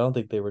they did. I don't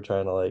think they were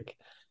trying to like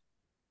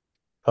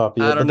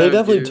copy it, but they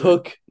definitely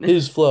took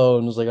his flow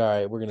and was like, all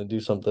right, we're gonna do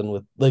something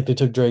with like they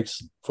took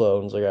Drake's flow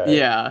and was like, all right.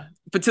 Yeah,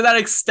 but to that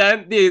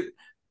extent,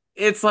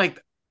 it's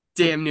like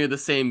damn near the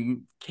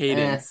same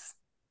cadence.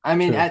 I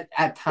mean, True.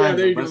 at times,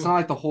 there you but go. it's not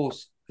like the whole.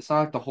 It's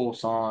not like the whole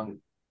song.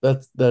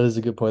 That is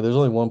a good point. There's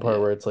only one part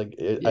where it's like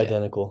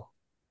identical,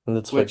 and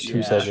it's like Which 2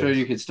 I'm seconds. sure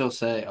you could still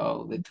say,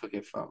 oh, they took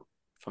it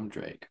from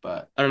Drake,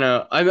 but I don't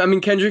know. I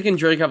mean, Kendrick and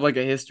Drake have like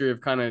a history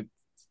of kind of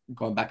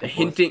going back and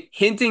forth.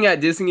 hinting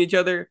at dissing each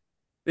other.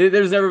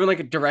 There's never been like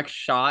a direct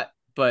shot,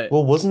 but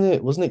Well, wasn't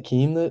it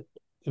Keem that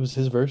it was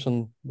his verse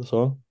on the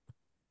song?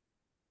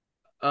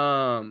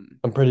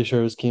 I'm pretty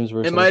sure it was Keem's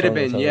verse. It on the might have song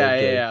that been, sounded yeah, like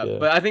Drake, yeah.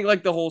 But I think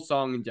like the whole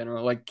song in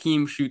general, like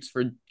Keem shoots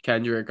for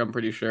Kendrick. I'm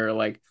pretty sure.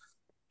 Like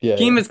yeah,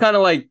 Keem yeah. is kind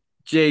of like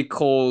J.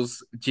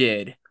 Cole's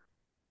Jid.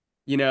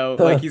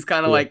 Like he's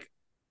kind of Yeah. like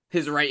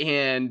his right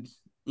hand.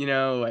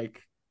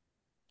 Like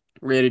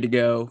ready to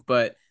go.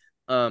 But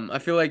I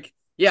feel like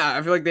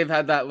they've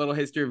had that little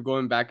history of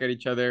going back at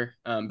each other,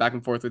 back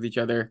and forth with each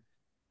other,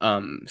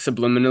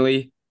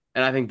 subliminally.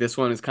 And I think this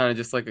one is kind of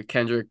just like a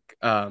Kendrick.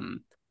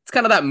 It's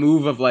kind of that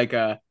move of like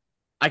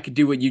I could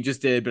do what you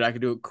just did, but I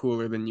could do it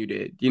cooler than you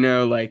did.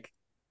 Like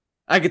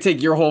I could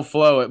take your whole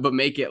flow, but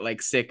make it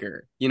like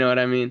sicker. You know what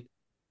I mean?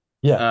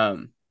 Yeah.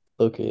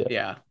 Okay. Yeah.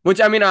 Yeah. Which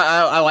I mean,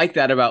 I like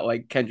that about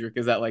like Kendrick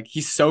is that like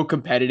he's so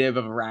competitive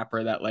of a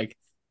rapper that like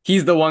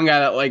he's the one guy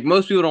that like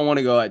most people don't want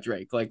to go at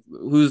Drake. Like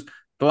who's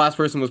the last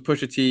person was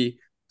Pusha T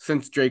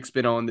since Drake's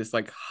been on this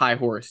like high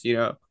horse,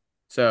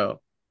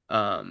 So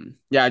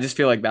yeah, I just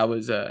feel like that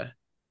was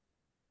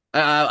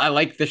I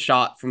like the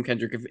shot from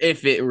Kendrick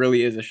if it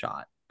really is a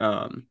shot.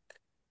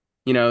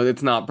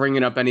 It's not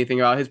bringing up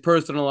anything about his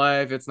personal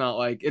life. It's not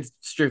like it's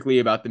strictly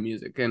about the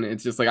music, and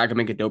it's just like I can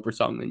make a doper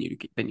song than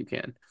you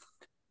can.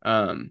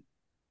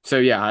 So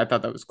yeah, I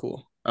thought that was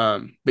cool.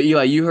 But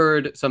Eli, you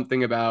heard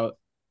something about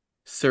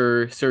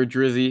Sir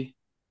Drizzy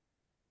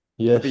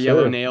Yes, with the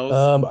yellow sir. nails.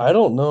 I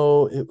don't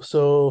know.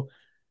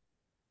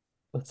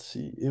 Let's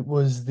see. It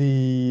was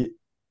the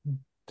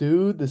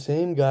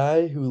same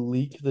guy who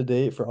leaked the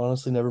date for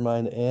Honestly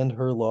Nevermind and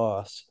Her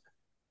Loss.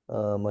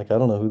 Like I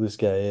don't know who this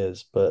guy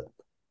is, but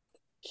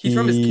he's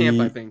from his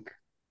camp, I think.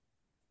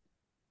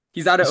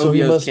 He's out of so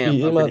he OVO's must camp.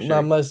 be. I'm pretty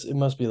sure. It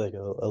must be like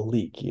a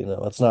leak.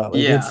 It's not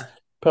like Yeah. it's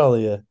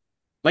probably a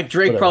Like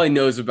Drake whatever. probably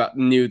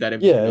knew that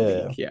it was Yeah, a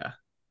yeah, leak. Yeah.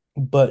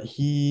 But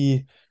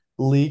he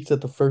leaked that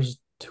the first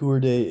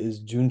tour date is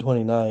June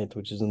 29th,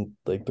 which is in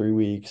like 3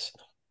 weeks,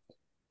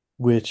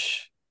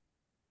 which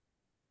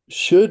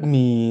should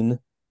mean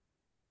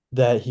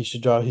that he's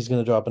going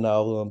to drop an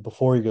album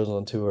before he goes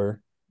on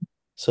tour.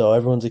 So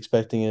everyone's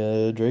expecting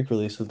a Drake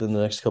release within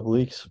the next couple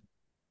weeks.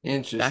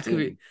 Interesting. That could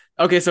be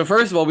okay. So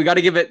first of all, we got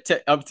to give it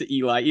up to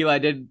Eli. Eli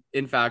did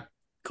in fact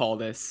call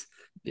this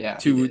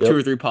two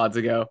or three pods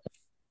ago,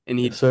 and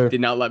he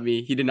did not let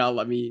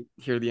me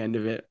hear the end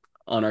of it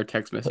on our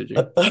text messaging.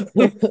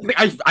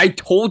 I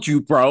told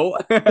you, bro.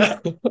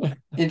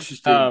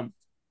 Interesting.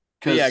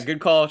 Yeah, good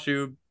call,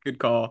 Shub. Good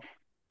call.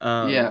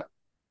 Yeah,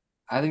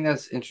 I think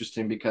that's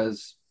interesting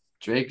because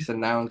Drake's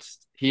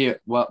announced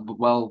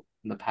well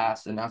in the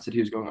past announced that he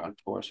was going on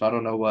tour. So I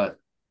don't know what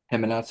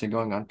him announcing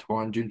going on tour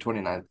on June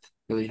 29th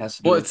really has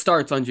to do. Well, it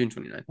starts on June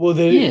 29th. Well,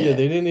 they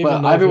didn't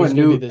even know everyone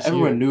knew this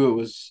everyone year. knew it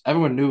was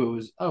everyone knew it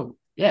was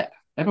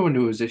everyone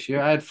knew it was this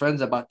year. I had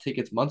friends that bought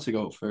tickets months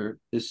ago for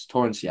this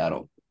tour in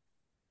Seattle.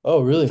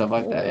 Oh, really? Stuff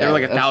like that. They were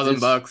like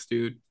 $1,000,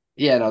 dude.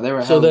 Yeah, no, they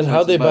were. So then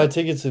how'd they buy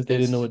tickets if they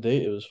didn't know what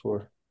date it was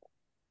for?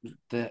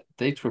 The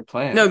dates were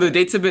planned. No, the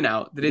dates have been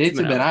out. The dates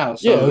have been out.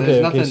 So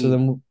there's nothing. So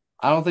then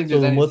I don't think So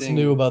there's then what's anything.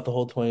 new about the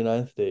whole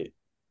 29th date?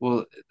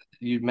 Well,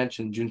 you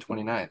mentioned June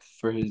 29th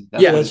for his.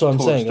 Yeah, when That's his what I'm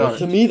tour saying. Like, starts.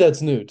 to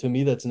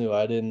me, that's new.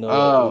 I didn't know it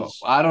Oh, was.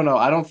 I don't know.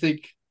 I don't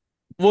think.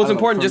 Well, I it's don't know,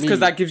 important for just because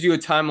me- that gives you a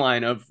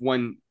timeline of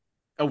when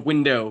a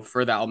window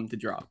for the album to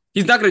drop.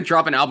 He's not going to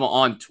drop an album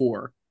on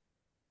tour.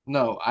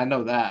 No, I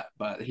know that,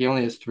 but he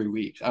only has 3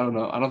 weeks. I don't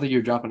know. I don't think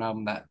you're dropping an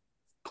album that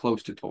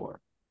close to tour.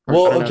 I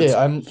Well, don't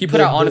know. okay, He put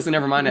out Honestly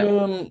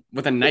Nevermind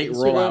with a the night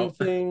Instagram rollout.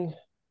 thing.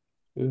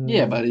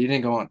 Yeah, but he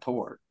didn't go on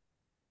tour.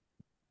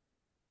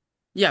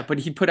 Yeah, but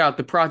he put out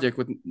the project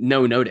with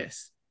no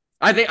notice.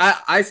 I think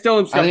I still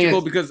am I think skeptical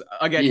it's- because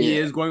again he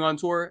yeah. is going on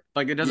tour.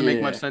 Like it doesn't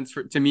make much Yeah. sense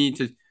to me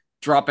to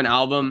drop an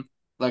album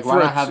Like, for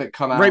why a not have it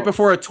come out right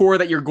before a tour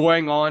that you're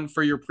going on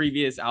for your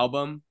previous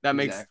album. That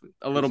Exactly, makes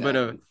a little bit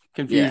of exactly.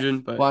 confusion.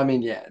 Yeah. But Well, I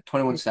mean, yeah,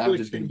 21 Savage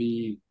is Conflicting. going to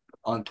be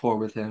on tour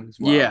with him as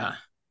well. yeah,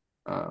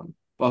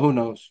 But who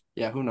knows?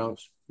 Yeah, who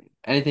knows?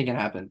 Anything can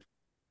happen.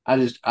 I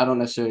don't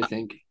necessarily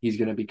think he's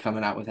going to be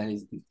coming out with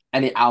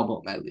any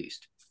album at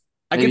least.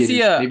 I could see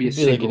maybe a It'd be like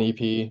single, an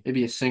EP.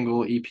 maybe a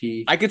single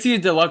EP. I could see a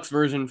deluxe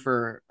version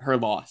for Her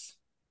Loss.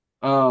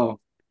 Oh,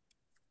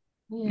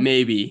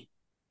 Maybe.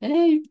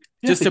 hey,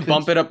 Just to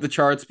bump it up the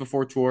charts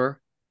before tour.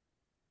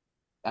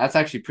 That's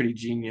actually pretty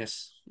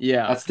genius.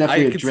 Yeah. That's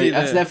definitely I a could Drake. see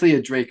That's definitely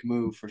a Drake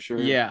move for sure.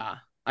 Yeah.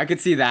 I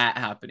could see that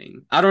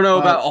happening. I don't know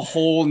But- about a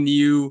whole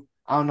new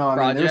I don't know.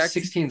 I mean, there's project,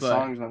 16 but-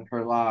 songs on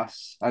Her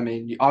Loss. I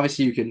mean,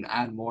 obviously you can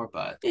add more,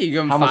 but Yeah, you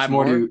give him how much 5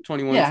 more more, do you?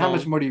 21 Yeah, how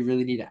songs. much more do you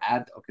really need to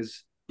add though?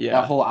 Because Yeah.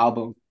 that whole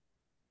album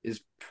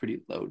is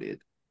pretty loaded.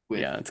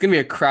 Yeah, it's gonna be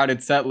a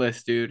crowded set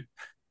list, dude.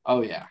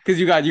 Oh yeah. Because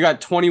you got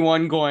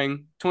 21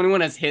 going.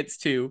 21 has hits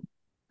too,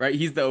 right?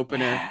 He's the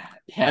opener,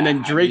 Yeah, and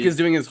then I Drake mean, is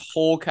doing his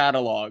whole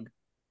catalog.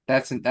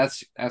 That's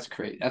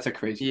crazy. That's a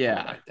crazy Yeah.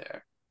 point right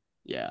there.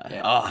 Yeah.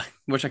 Yeah. Oh,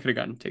 wish I could have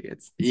gotten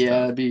tickets. Yeah,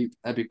 So,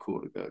 that'd be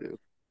cool to go to.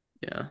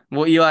 yeah.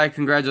 Well, Eli,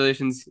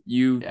 congratulations.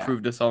 You Yeah.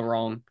 proved us all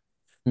wrong.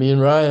 Me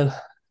and Ryan.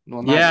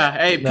 Well, not Yeah.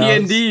 yet. Hey, Now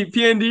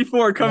PND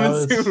 4 coming now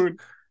it's- soon.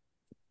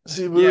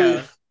 See,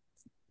 Yeah.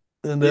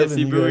 And Yeah, Evan,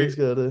 see, you guys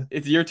gotta.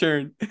 It's your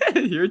turn.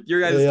 your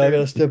guys' Yeah, I turn.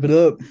 gotta step it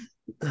up.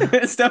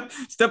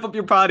 step up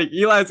your potty.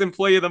 Eli's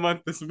employee of the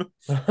month this month.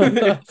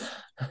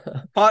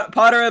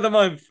 Potter of the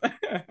month.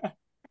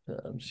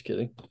 I'm just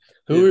kidding.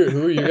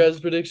 Who are your guys'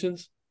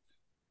 predictions?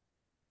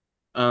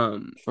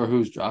 For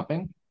who's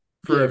dropping?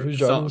 For Yeah, who's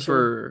dropping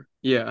this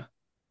yeah.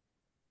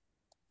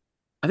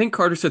 I think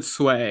Carter said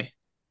Sway.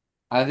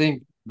 I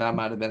think that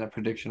might have been a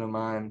prediction of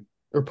mine.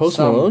 Or Post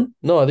Some- Malone?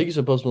 No, I think you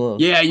said Post Malone.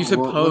 Yeah, you said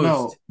Well, Post.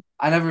 no,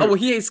 I never. Oh, well,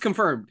 he is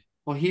confirmed.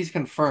 Well, he's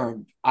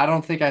confirmed. I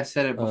don't think I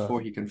said it Uh.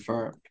 before he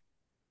confirmed.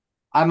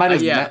 I might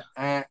have Yeah.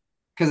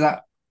 because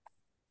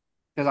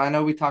I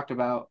know we talked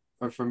about,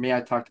 or for me,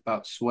 I talked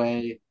about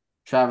Sway.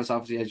 Travis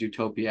obviously has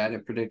Utopia. I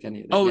didn't predict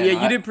any of this. Oh yeah, you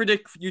I- didn't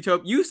predict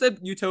Utopia. You said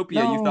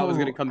Utopia. You thought was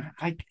gonna No, come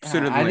I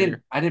sooner than I later.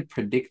 didn't. I didn't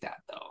predict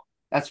that though.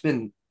 That's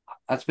been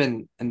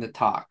in the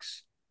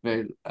talks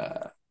very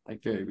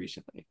very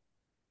recently.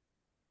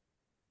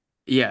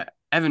 Yeah,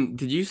 Evan,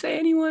 did you say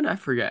anyone? I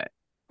forget.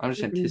 I'm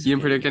just You anticipating. You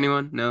didn't predict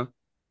anyone? No.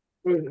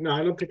 No,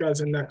 I don't think I was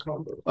in that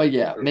combo. Oh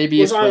yeah, maybe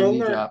Was if I when on he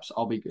that? drops,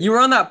 I'll be good. You were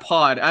on that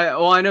pod.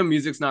 I know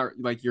music's not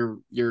like your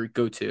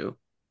go-to.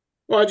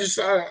 Well,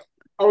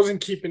 I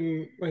wasn't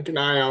keeping like an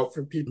eye out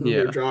for people who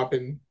Yeah. were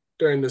dropping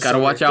during the Gotta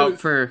summer. watch out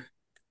for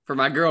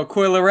my girl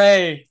Coyle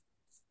Ray.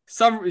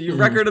 Summer Mhm.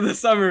 record of the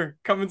summer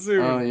coming soon.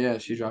 Oh yeah,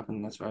 she's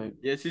dropping. That's right.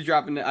 Yeah, she's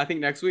dropping it, I think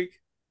next week.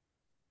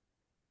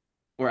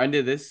 Or end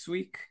of this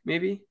week,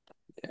 maybe.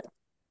 Yeah.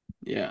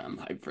 Yeah, I'm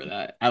hyped for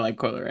that. I like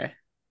Coyle Ray.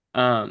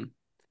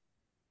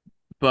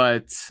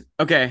 But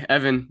okay,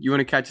 Evan, you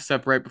want to catch us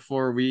up right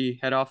before we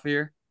head off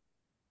here?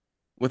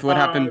 With what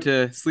happened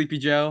to Sleepy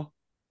Joe?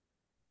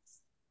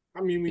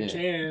 I mean, we Yeah.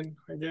 can,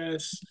 I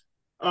guess.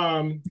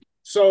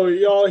 So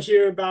y'all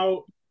hear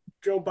about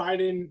Joe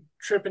Biden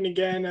tripping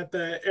again at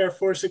the Air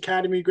Force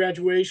Academy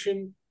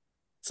graduation?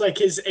 It's like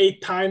his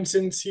 8th time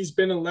since he's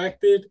been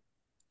elected.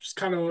 Just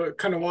kind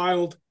of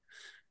wild.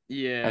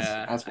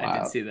 Yeah, That's I did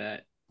wild. see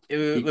that. He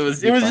It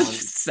was keeps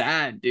just on-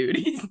 sad, dude.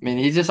 I mean,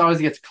 he just always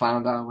gets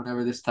clowned on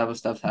whenever this type of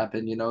stuff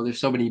happens. You know, there's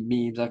so many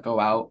memes that go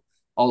out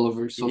all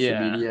over social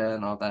Yeah. media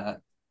and all that.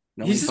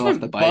 You know, when He's he just fell off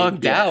been the bike.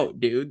 bugged Yeah. out,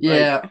 dude.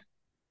 Yeah. Like,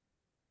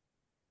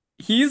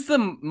 he's the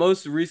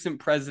most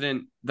recent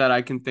president that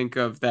I can think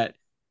of that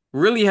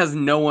really has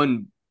no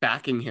one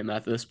backing him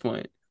at this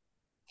point.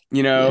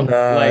 You know,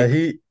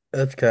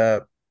 That's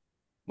cap.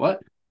 What?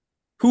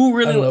 who I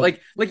really don't know.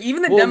 like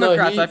even the Well, no,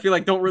 Democrats, he- I feel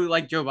like don't really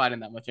like Joe Biden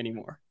that much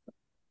anymore.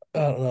 I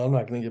don't know. I'm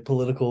not gonna get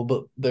political,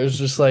 but there's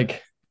just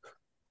like,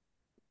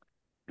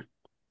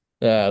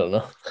 yeah, I don't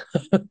know.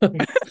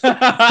 look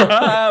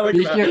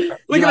at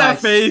Eli, that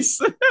face.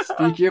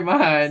 Speak your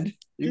mind.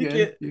 You Speak good?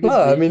 it. You can No,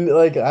 I speak. mean,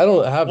 like, I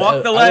don't have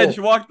Walk the I ledge.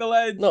 don't- Walk the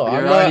ledge. No,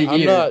 You're I'm already not. I'm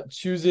here. not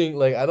choosing.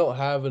 Like, I don't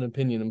have an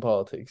opinion in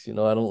politics. You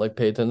know, I don't like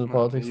pay attention to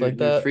politics You're- like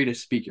you're that. free to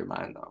speak your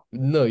mind though.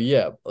 No,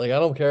 yeah, like I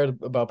don't care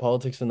about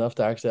politics enough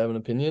to actually have an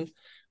opinion,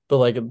 but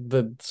like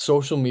the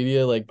social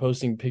media, like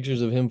posting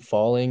pictures of him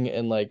falling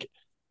and like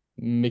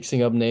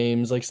mixing up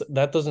names. Like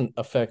that doesn't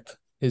affect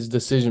his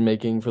decision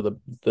making for the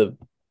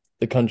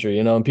country,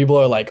 And people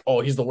are like,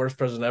 "Oh, he's the worst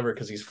president ever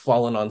because he's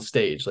fallen on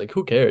stage." Like,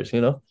 who cares,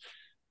 Well,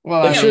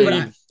 Like, I sure,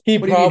 mean, he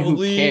what do you mean, who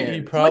probably cares? he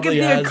Look at probably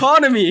the has.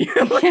 economy.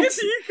 Look at can't,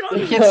 the you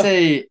economy. can't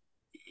say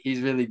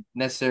he's really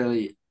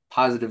necessarily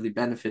positively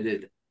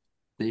benefited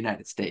the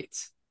United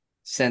States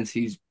since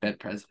he's been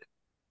president.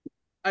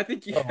 I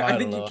think you. Oh, I I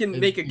think don't you know. can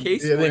make a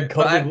case I for think it.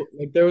 But COVID,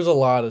 like there was a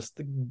lot of.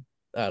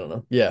 I don't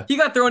know. Yeah. he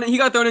got thrown. He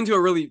got thrown into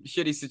a really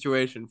shitty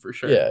situation for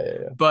sure.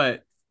 Yeah.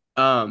 But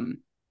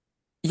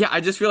yeah,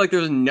 I just feel like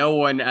there's no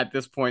one at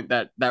this point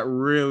that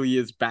really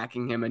is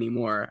backing him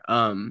anymore.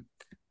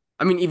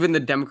 I mean, even the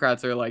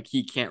Democrats are like,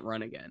 he can't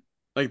run again.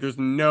 Like, there's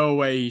no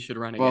way he should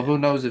run Well, again. who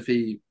knows if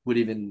he would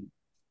even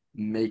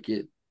make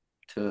it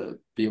to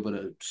be able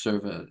to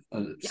serve a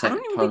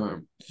second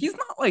term. He's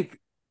not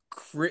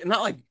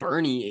like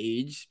Bernie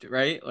aged,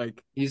 right?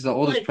 Like he's the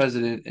oldest Like-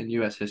 president in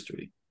U.S.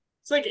 history.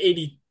 It's like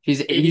 80.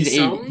 He's 80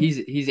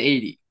 80. He's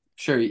 80.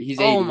 Sure, he's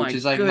 80, oh my which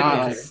is like not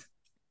like goodness.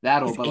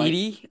 that old, He's but like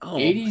 80? Oh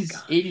 80's my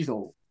gosh. 80's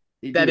old.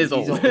 That is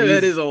old.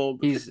 That is old.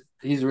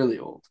 He's really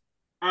old.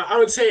 I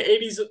would say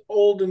 80's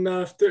old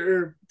enough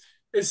or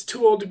is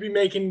too old to be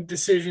making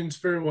decisions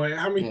for what?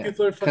 How many Yeah.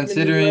 people are fucking in the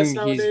Considering US he's-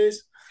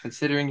 nowadays?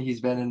 Considering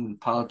he's been in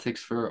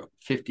politics for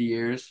 50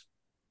 years,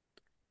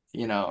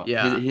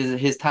 Yeah.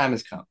 his time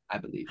has come, I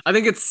believe. I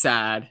think it's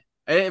sad.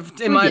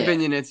 In my Yeah.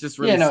 opinion, it's just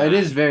really Yeah, no, sad. it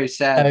is very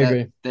sad I that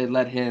agree. they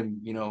let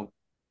him,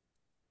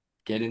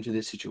 get into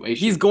this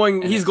situation. He's going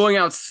And it's- going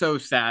out so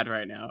sad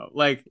right now.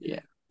 Like Yeah.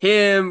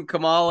 him,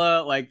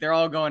 Kamala, like they're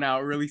all going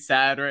out really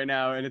sad right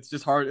now, and it's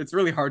just hard. It's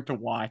really hard to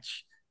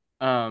watch.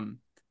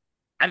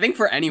 I think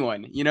for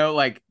anyone,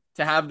 like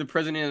to have the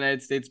president of the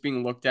United States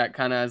being looked at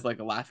kind of as like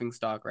a laughing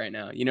stock right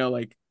now.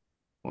 Like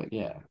Well,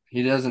 yeah,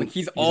 he doesn't. Like,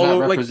 he's he's all not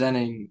like-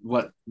 representing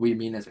what we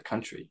mean as a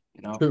country.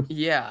 True.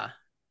 yeah.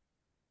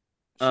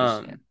 It's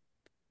just,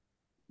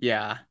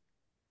 Yeah.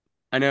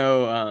 I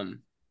know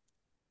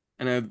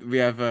we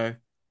have a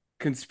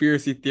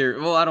conspiracy theory.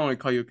 Well, I don't want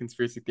to call you a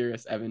conspiracy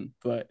theorist, Evan,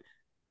 but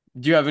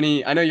do you have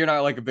any? I know you're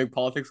not like a big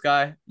politics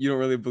guy. You don't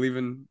really believe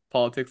in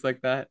politics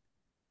like that.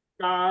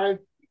 I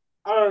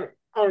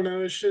don't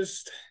know. It's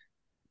just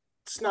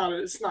it's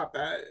not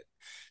that.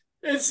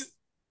 It's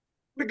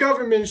the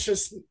government's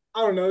just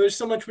I don't know. There's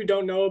so much we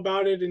don't know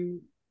about it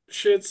and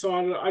shit.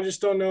 So I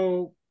just don't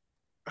know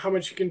how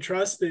much you can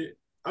trust it.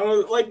 I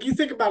don't like you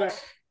think about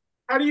it.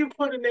 How do you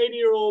put an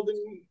 80-year-old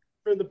in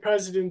for the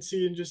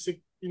presidency and just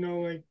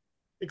like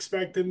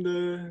expect him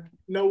to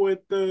know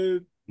what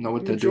the know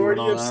what to do and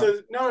majority all of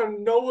that.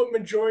 know what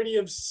majority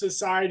of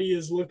society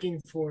is looking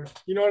for?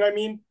 You know what I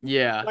mean?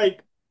 Yeah.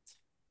 Like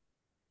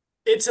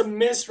it's a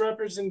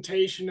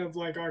misrepresentation of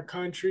like our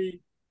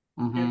country.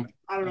 Mhm. And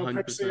I don't know, 100%.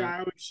 personally, I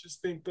always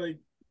just think like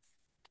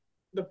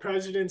the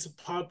president's a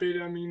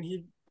puppet. I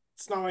mean,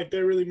 it's not like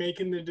they're really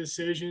making the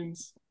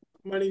decisions.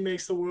 Money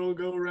makes the world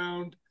go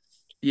around.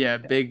 Yeah,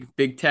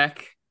 big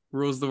tech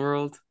rules the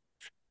world.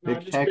 Not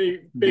Big just tech,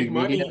 big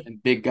money. media,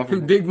 and big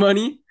government. Big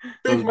money.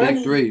 Big Those money.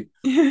 big three.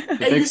 Hey,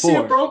 big you see a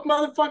four. broke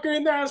motherfucker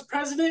in there as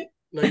president?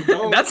 No, you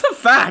don't. That's a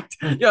fact.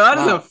 Yeah, that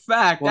is Wow. a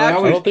fact. Well, they I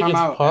always don't think come it's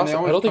out- and they possible. I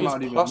always don't think come it's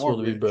out even possible more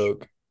to be rich.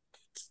 broke.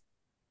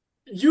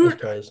 you. As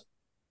guys.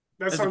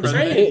 That's As what a I'm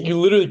president. saying. You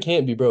literally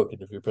can't be broke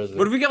if you're president.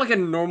 What if we get like a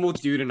normal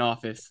dude in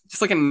office?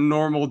 Just like a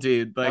normal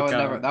dude. Like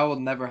That will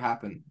never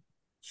happen.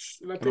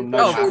 I It'll think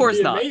never Oh, that of should course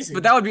be not. amazing.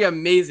 But that would be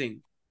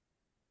amazing.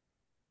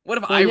 What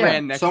if Well, I yeah,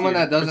 ran next someone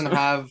year? that doesn't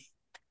have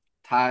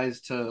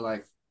ties to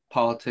like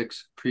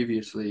politics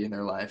previously in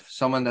their life,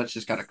 someone that's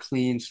just got a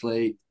clean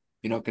slate,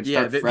 can Yeah,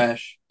 start they-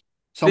 fresh.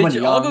 Someone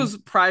young, all those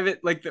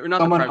private like they're not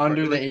the someone private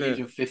under party, the like age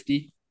of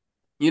 50.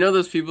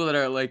 those people that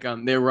are like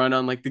they run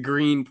on like the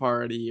Green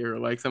Party or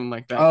like something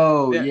like that.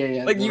 Oh Yeah,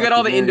 yeah. Like they're you get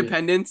all the very-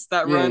 independents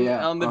that Yeah, run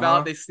yeah, on the uh-huh.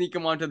 ballot. They sneak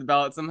them onto the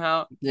ballot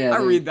somehow. Yeah, I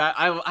they- read that.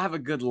 I have a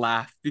good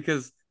laugh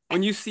because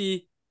when you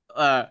see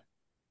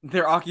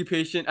their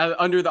occupation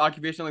under the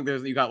occupation, like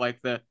you got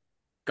like the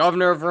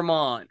governor of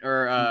Vermont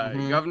or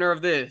Mhm. governor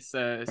of this,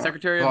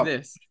 secretary Well- of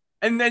this,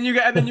 and then you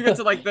get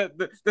to like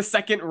the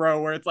second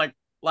row where it's like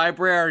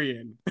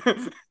librarian,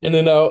 In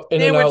and out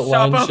sandwich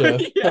line shop owner,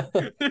 chef. yeah,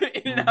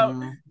 In and Out,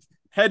 Mhm.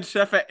 head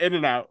chef at In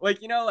and Out, like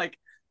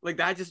like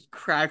that just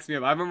cracks me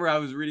up. I remember I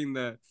was reading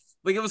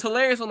it was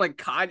hilarious when like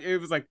Kanye it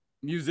was like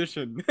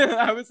musician.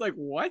 I was like,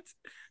 what?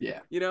 Yeah.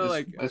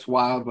 Like It's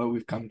wild what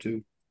we've come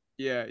to.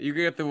 yeah, you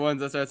get the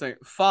ones that start saying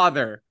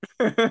father.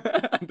 That's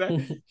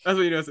what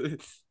you know.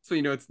 That's what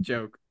you know. It's a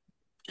joke.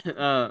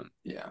 Yeah.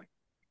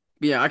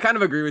 Yeah, I kind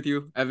of agree with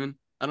you, Evan.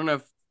 I don't know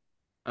if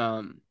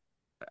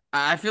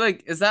I feel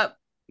like is that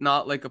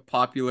not like a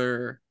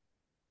popular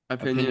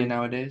opinion?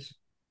 nowadays.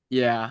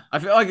 Yeah, I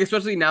feel like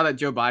especially now that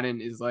Joe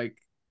Biden is like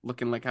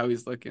looking like how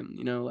he's looking,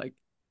 like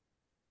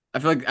I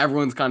feel like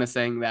everyone's kind of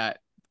saying that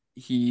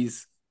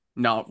he's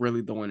not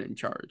really the one in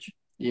charge.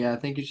 Yeah, I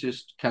think it's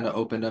just kind of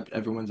opened up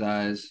everyone's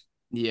eyes,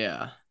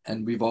 Yeah.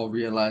 and we've all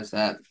realized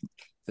that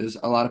there's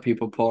a lot of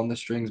people pulling the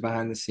strings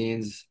behind the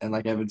scenes, and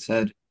like Evan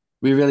said,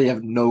 we really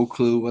have no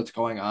clue what's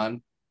going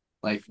on.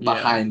 like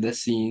behind the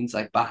scenes,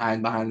 like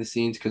behind the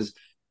scenes, because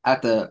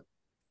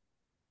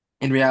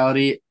in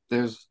reality,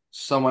 there's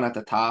someone at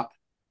the top,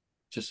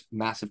 just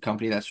massive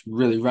company that's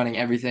really running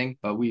everything,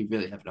 but we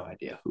really have no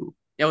idea who.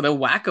 Yo, they'll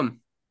whack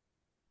them.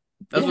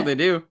 That's what they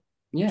do.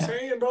 I'm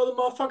saying, bro, the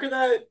motherfucker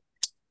that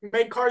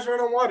make cars run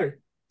on water,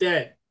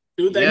 dead.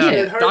 Dude, that Yeah,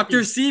 cured herpes, Dr.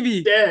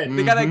 Sebi. dead.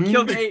 They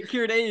gotta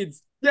cured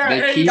AIDS. Yeah,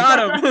 They hey,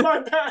 got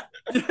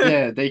him.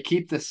 Yeah, they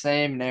keep the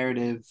same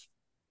narrative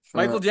for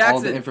Michael all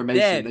Jackson, the information.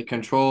 dead. They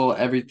control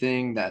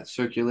everything that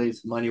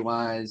circulates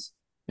money-wise,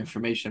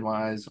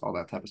 information-wise, all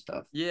that type of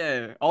stuff.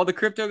 Yeah, all the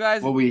crypto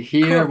guys. What we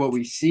hear, cooked. what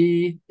we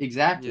see,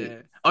 exactly. Yeah.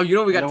 Oh, you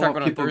know what we got to They talk don't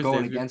about want on people Thursday.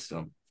 going against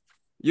them.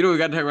 You know what we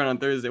got to talk about on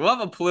Thursday. We'll have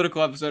a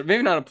political episode.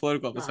 Maybe not a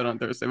political episode on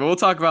Thursday, but we'll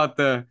talk about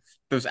the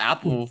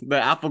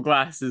Apple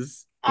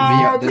glasses.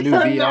 The new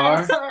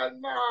VR.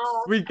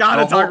 No. We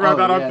gotta talk about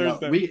that on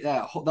Thursday.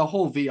 The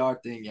whole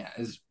VR thing,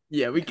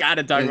 we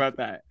gotta talk about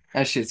that.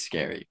 That shit's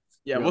scary.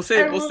 Yeah, Real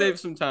we'll save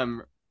some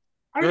time.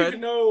 I Go don't ahead.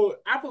 even know.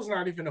 Apple's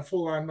not even a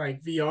full on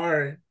like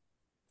VR.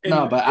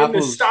 No, but in the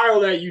Apple's-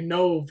 style that you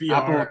know VR.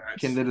 Apple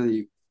can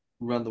literally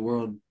run the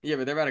world. Yeah,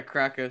 but they're about to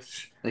crack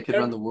us. They could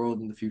run the world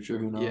in the future.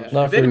 Who knows? Yeah,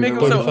 Not if they didn't for make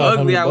them so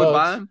ugly, I would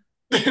buy $3,500.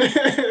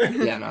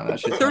 them. Yeah, no, that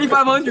shit's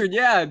 3,500.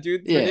 Yeah,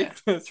 dude. Yeah,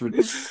 Ridiculous.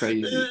 it's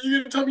crazy. You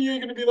gonna tell me you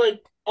ain't gonna be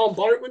like on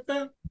Bart with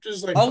them?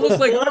 Just like I'll look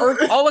like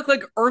I'll look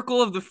like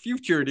Urkel of the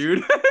future,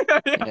 dude.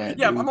 Yeah,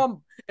 yeah. dude.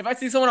 If I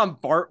see someone on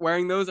Bart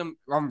wearing those, I'm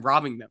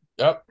robbing them.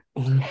 Yep.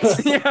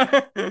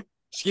 Yeah. Give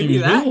me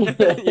Excuse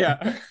that. me?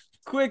 Yeah.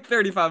 Quick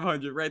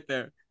 3,500 right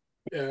there.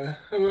 Yeah.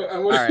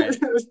 All right.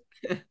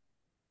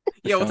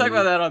 Yeah, we'll talk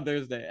about that on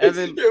Thursday.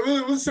 Evan, Yeah,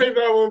 we'll save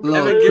that one. for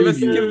Evan,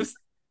 Thursday.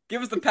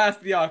 give us the pass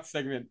the aux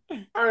segment. All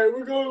right,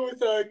 we're going with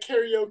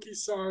karaoke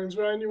songs.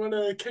 Ryan, you want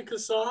to kick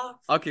us off?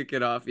 I'll kick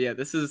it off. Yeah,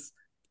 this is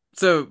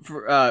so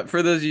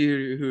for those of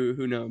you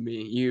who know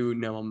me, you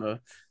know I'm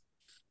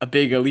a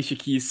big Alicia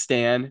Keys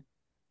stan.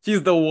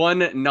 She's the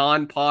one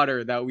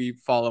non-Potter that we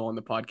follow on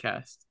the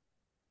podcast.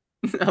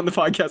 On the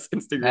podcast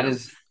Instagram.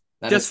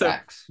 That is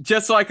facts.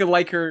 Just so I could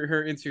like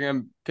her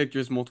Instagram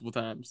pictures multiple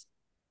times.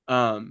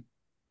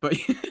 But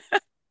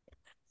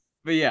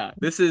but yeah,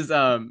 this is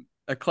a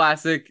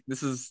classic.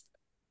 This is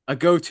a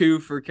go-to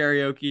for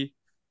karaoke.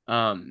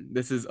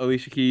 This is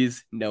Alicia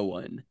Keys' No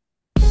One.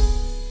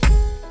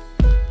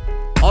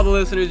 All the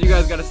listeners, you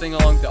guys got to sing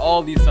along to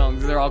all these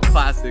songs. They're all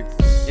classics.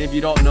 And if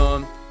you don't know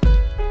them,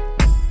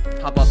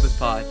 hop off this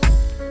pod.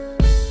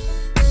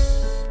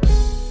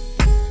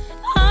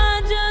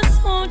 I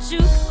just want you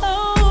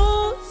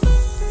close,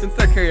 Since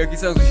they're karaoke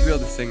songs, we should be able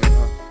to sing them,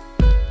 huh?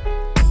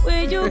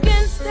 where you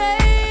can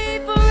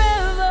stay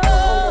forever.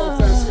 Oh,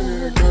 that's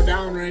gonna go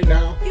down right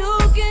now. You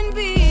can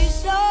be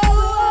sure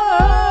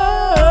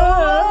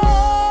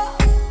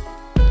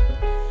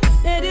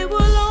that it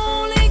will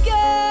only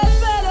get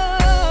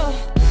better.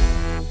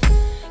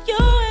 You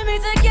and me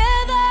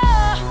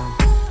together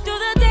through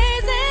the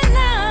days and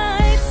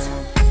nights.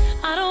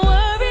 I don't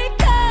worry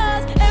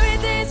 'cause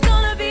everything's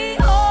gonna be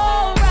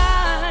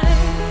alright.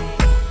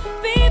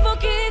 People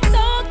keep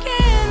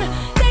talking,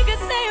 they can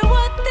say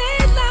what they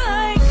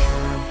like,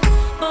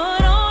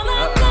 but all I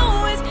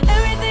know is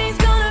everything's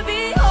gonna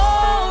be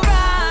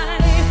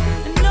alright.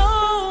 And no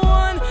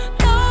one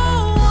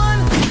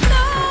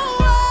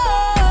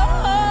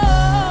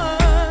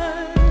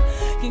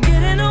can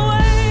get in the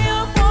way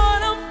of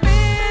what I'm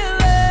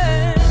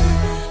feeling.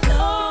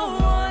 No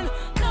one.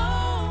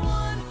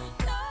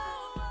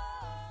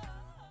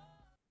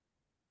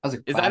 That was a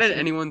Is that in classic.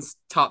 anyone's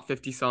top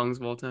 50 songs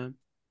of all time?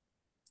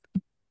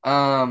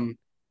 I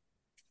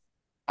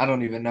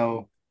don't even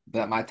know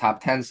that my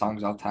top 10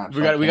 songs all time.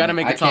 We got to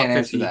make a I top can't 50.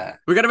 answer that.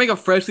 We got to make a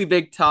freshly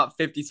baked top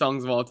 50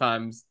 songs of all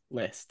times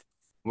list.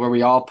 Where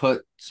we all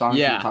put songs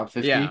in Yeah, the top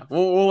 50. yeah.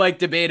 We'll like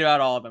debate about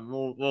all of them.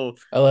 We'll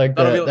I like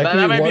that. That'll be- That that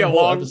could might be be one a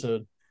whole long-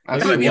 episode.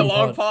 That's that might be a one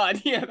long pod.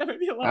 pod. Yeah, that might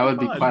be a long That would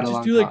be pod. quite a Just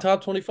long do like pod.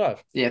 top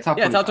 25. Yeah, top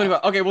Yeah, 25. top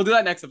 25. Okay, we'll do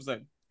that next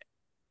episode.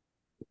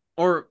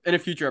 Or in a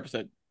future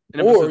episode. In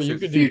Or episode you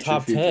six. could do Future,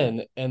 top future.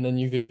 10, and then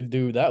you could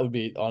do that would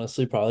be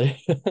honestly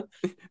probably.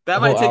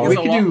 That might Oh, take hour. us We a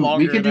could lot do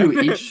longer. we could than-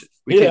 do each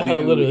we Yeah, could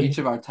do literally. each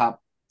of our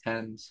top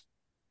 10s.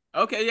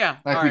 Okay, yeah.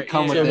 Like, all we right,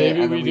 come yeah, with So it, yeah.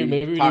 and then maybe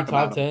we do talk top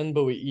about 'em. 10,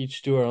 but we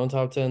each do our own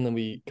top 10, then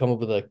we come up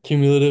with a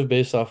cumulative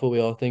based off what we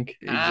all think.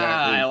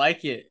 Ah, I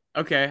like it.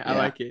 Okay, I Yeah.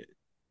 like it.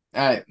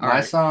 All right, All my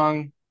right.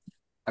 song,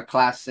 a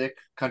classic,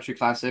 country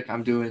classic.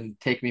 I'm doing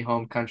 "Take Me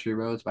Home, Country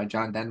Roads" by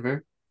John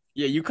Denver.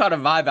 Yeah, you caught a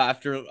vibe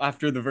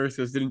after the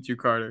verses, didn't you,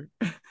 Carter?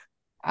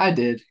 I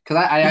did, because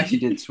I actually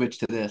did switch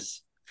to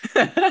this,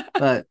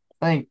 but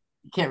I think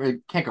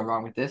you can't go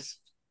wrong with this.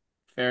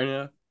 Fair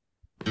enough.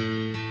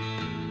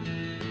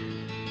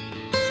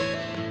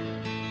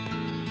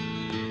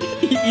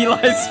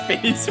 Eli's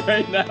face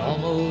right now.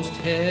 Almost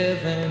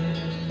heaven.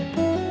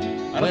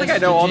 I don't think I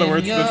know all the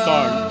words to this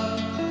song.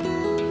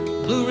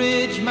 Blue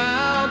Ridge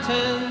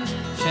Mountains,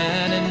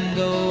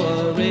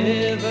 Shenandoah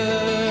River.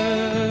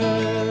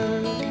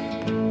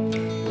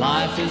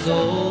 Life is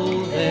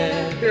old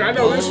there. Here, I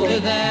know this one. You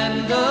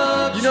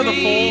know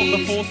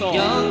the full song.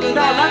 No,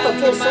 not the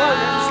full song. I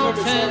just know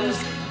the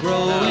song.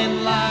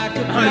 Growing like a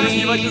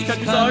You like this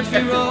country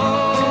song?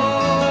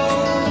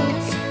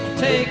 roads.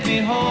 Take me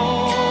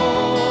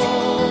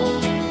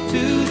home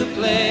to the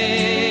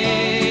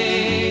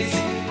place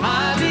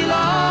I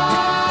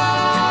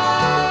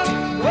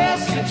belong.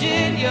 West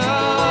Virginia,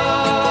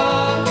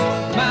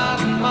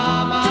 Mountain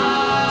Mama,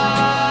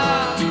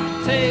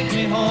 take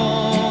me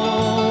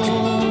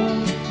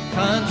home.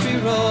 Country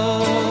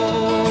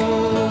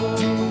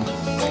roads,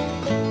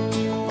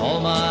 all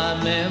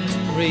my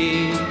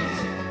memories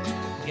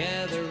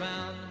gather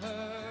round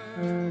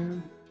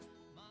her.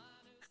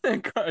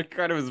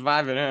 Carter was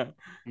vibing, huh?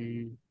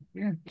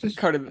 Yeah, just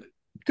Carter.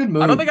 good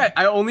movie. I don't think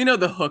I only know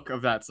the hook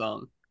of that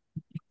song.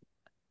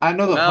 I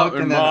know the hook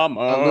Mountain and then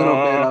Mama.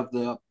 a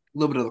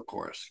little bit of the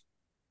chorus.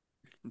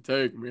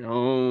 Take me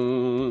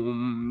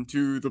home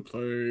to the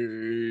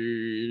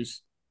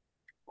place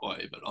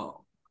I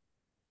belong.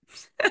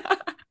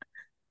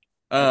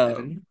 all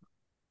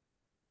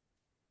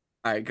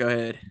right, go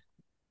ahead,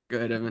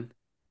 Evan.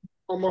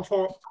 Oh, my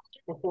fault.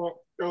 Got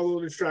a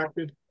little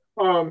distracted.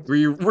 Were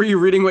you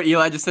reading what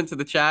Eli just sent to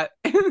the chat?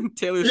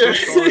 Taylor Yeah.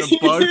 Swift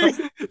swallowed a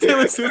bug.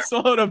 Taylor Swift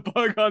swallowed a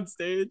bug on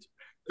stage.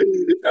 I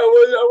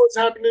was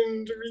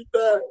happening to read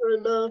that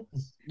right now.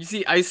 You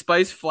see Ice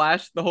Spice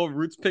flash the whole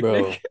Roots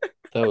picnic. Bro,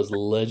 that was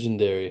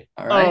legendary.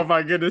 All right. Oh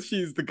my goodness,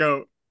 she's the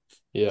GOAT.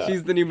 Yeah,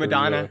 She's the new for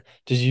Madonna. real.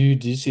 Did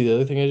you see the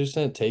other thing I just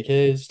sent? TK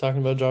is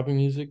talking about dropping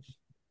music.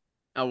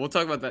 Oh, we'll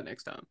talk about that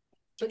next time.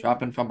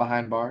 Dropping from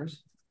behind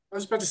bars. I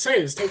was about to say,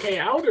 is TK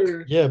out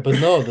or? Yeah, but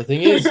no, the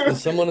thing is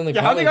someone in the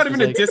Yeah, how they comments got him was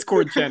in a like,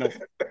 Discord channel?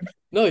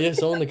 no, yeah,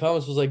 someone in the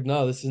comments was like,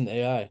 no, this isn't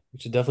AI,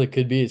 which it definitely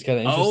could be. It's kind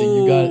of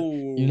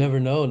interesting. You never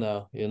know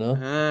now, you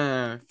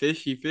know?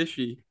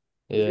 Fishy.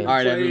 Yeah. All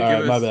right, Evan, All right,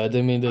 give my us- bad. I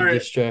didn't mean to All right.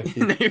 distract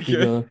you. No, you're Keep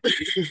good. going.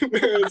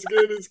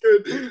 It's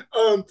good.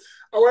 I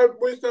went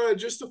with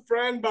Just a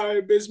Friend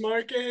by Biz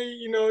Markie.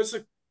 You know, it's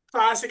a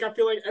classic. I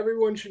feel like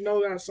everyone should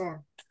know that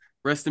song.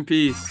 Rest in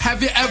peace.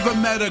 Have you ever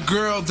met a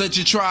girl that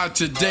you tried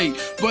to date,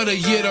 but a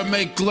year to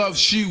make love,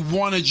 she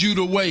wanted you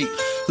to wait?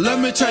 Let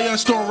me tell you a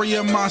story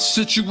of my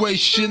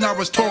situation. I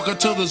was talking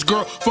to this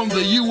girl from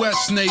the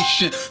U.S.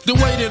 nation. The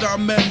way that I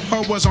met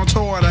her was on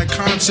tour at a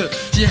concert.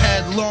 She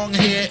had long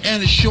hair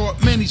and a short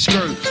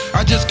miniskirt.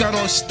 I just got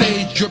on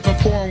stage dripping,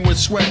 pouring with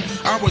sweat.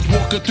 I was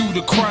walking through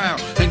the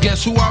crowd, and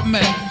guess who I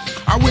met?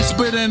 I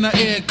whispered in her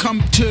ear,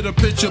 come to the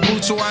picture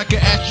booth so I can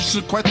ask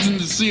you some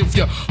questions to see if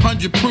you're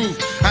 100 proof.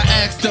 I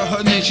asked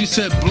her name, she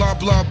said blah,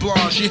 blah,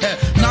 blah. She had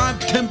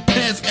 9-10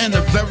 pants and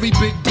a very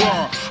big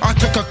bra. I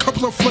took a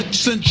couple of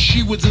flicks and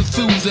she was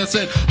enthused. I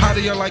said, how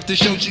do you like the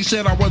show? She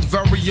said I was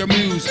very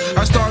amused.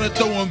 I started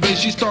throwing bass,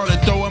 she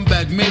started throwing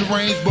back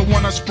mid-range. But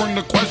when I sprung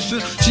the question,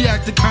 she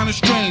acted kind of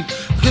strange.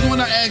 Because when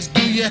I asked,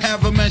 do you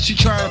have a man? She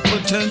tried to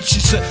pretend. She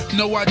said,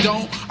 no, I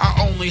don't.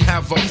 I only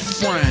have a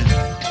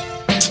friend.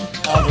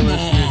 All the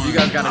listeners, you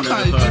guys gotta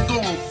know the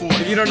hook.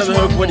 If you don't know the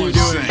hook, what are you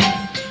doing?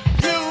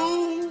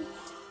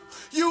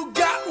 You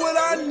got what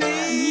I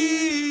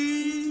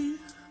need,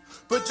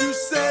 but you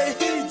say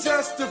he's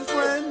just a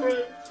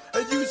friend,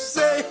 and you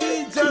say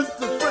he's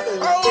just a friend.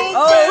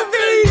 Oh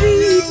baby,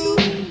 you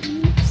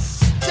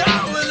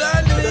got what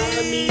I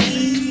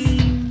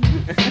need,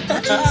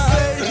 but you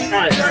say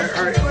he's just a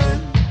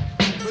friend,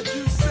 but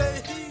you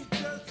say he's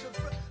just a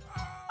friend.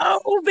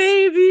 Oh,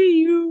 baby,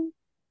 you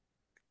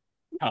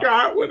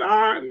got what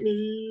I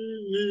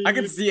need. I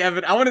can see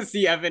Evan. I want to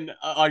see Evan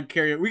on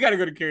karaoke. We gotta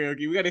go to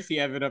karaoke. We gotta see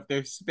Evan up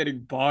there spitting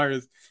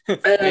bars.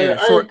 Hey,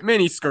 Short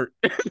mini skirt.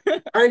 I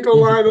ain't gonna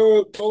lie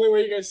though, the only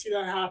way you guys see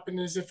that happen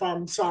is if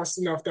I'm sauced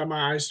enough that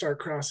my eyes start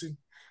crossing.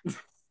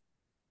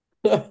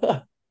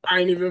 I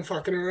ain't even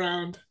fucking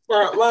around.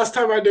 Well, last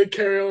time I did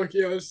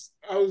karaoke,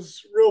 I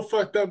was real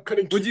fucked up.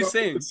 Couldn't keep What'd you up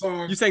sing? with the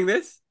song. You sang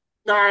this?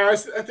 Nah, I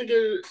think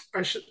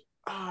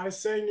I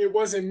sang It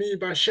Wasn't Me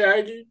by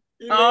Shaggy.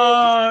 You know?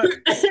 Oh,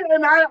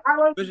 And I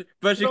like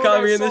but she know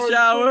called that me in the song,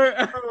 shower.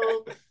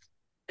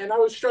 and I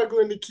was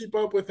struggling to keep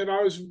up with it.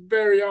 I was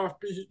very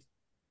offbeat.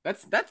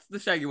 That's the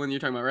Shaggy one you're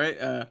talking about,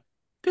 right?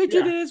 Picture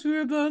Yeah. this, we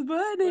were both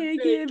butt naked,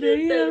 Naked,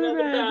 banging banging on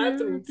the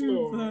bathroom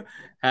floor.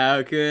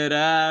 How could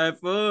I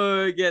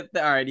forget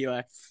that? All right,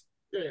 Eli.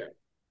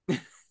 Yeah.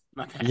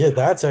 My bad. Yeah,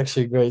 that's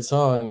actually a great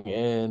song,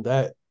 and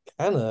that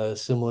kind of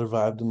similar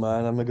vibe to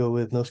mine. I'm gonna go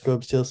with No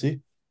Scrubs TLC.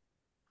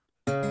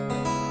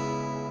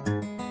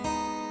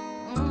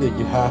 Yeah,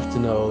 you have to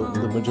know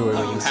the majority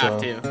Oh, of you the have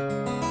song. to.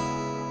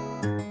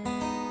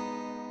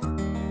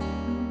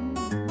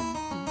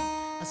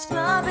 A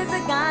scrub is a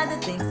guy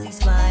that thinks he's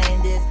fly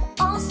and is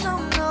also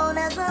known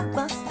as a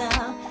buster.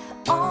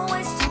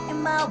 Always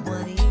talking about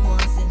what he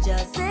wants and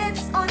just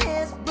sits on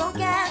his broke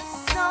ass.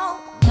 So,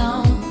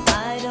 no,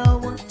 I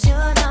don't want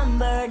your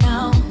number,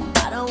 no.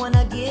 I don't want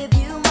to give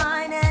you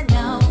mine, and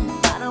no,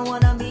 I don't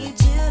want to meet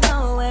you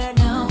nowhere,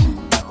 no.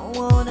 Don't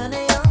want none of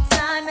your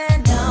time,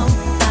 and no,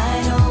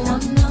 I don't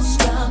want no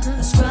scrub.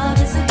 A scrub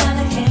is a guy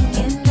that can't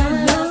get no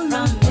love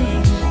from me.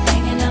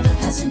 Hanging on the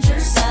passenger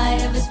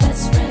side of his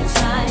best friend's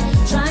ride,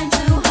 trying to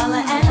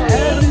holler at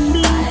me.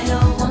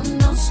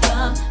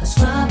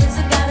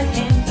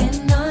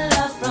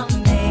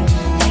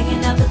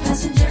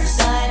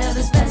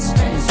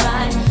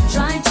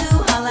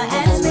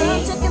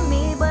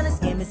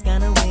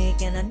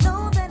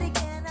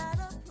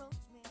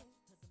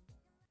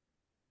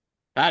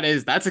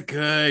 That's a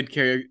good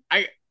karaoke.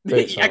 I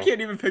Great song.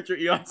 can't even picture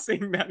Elon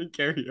singing that in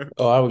karaoke.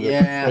 Oh, I would go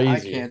Yeah, I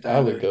crazy. can't I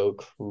would either. go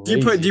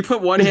Do crazy. you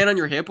put one hand on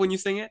your hip when you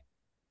sing it?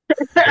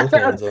 Both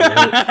hands on it.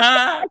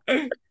 How do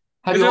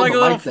Is you there hold like a the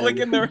little mic flick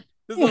then? in the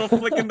this little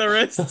flick in the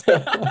wrist?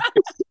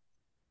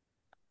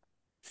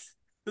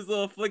 This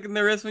little flick in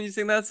the wrist when you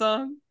sing that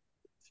song?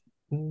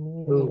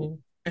 Ooh.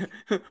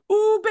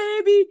 Ooh,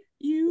 baby,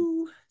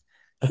 you.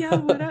 Yeah,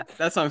 what up?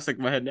 That song's stuck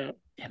in my head now.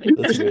 Damn it.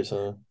 That's a great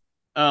song.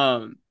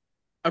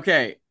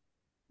 Okay.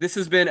 This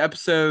has been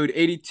episode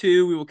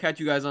 82. We will catch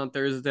you guys on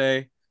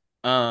Thursday.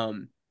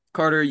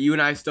 Carter, you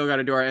and I still got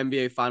to do our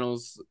NBA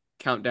Finals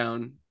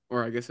countdown,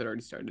 or I guess it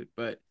already started,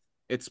 but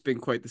it's been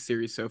quite the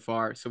series so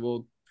far. So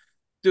we'll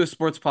do a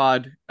sports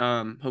pod,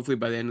 hopefully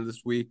by the end of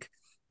this week.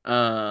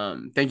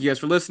 Thank you guys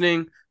for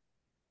listening.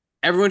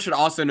 Everyone should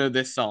also know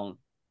this song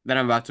that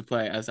I'm about to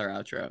play as our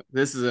outro.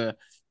 This is a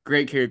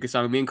great karaoke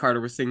song. Me and Carter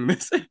were singing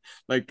this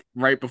like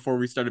right before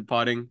we started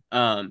podding.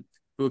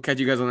 We'll catch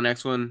you guys on the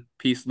next one.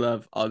 Peace,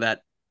 love, all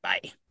that.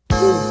 Bye.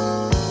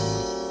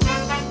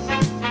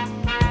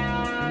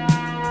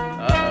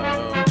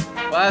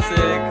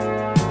 Classic.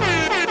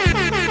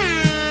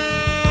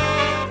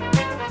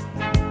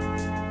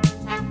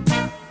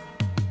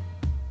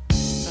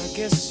 I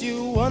guess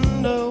you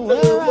wonder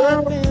where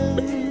I've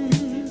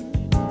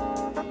been.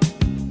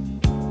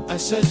 I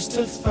search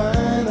to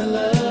find the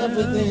love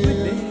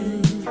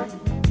within.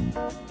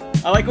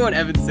 I like when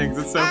Evan sings.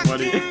 It's so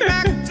funny.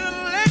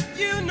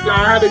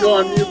 I had to go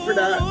on mute for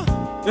that.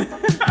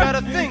 Got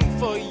a thing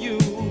for you,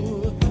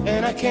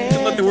 and I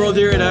can't let the world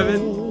hear it,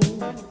 Evan.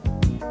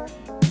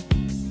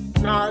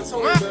 Nah, it's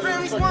only My the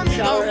friends fucking wonder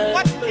shower head.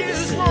 what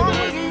is wrong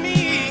with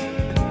me.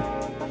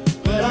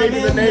 And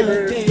maybe the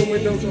neighbor, the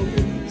windows open.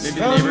 Maybe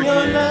the neighbor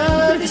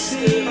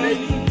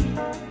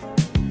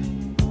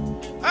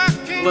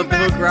can let the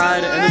hook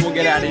ride, and then we'll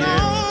get out of here.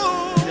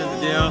 Here's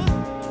the deal.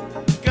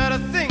 Got a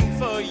thing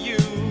for you,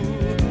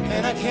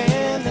 and I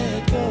can't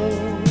let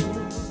go.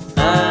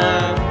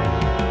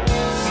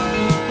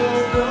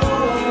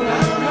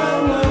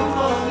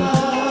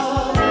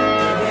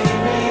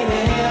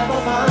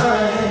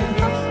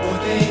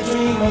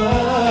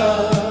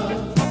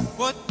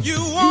 What you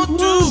want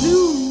to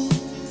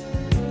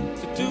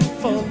do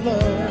for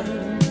love.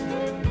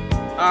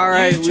 All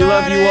right, we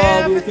love you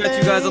all. We will catch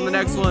you guys on the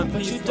next one.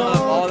 Peace,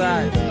 love, all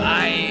that.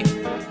 Bye.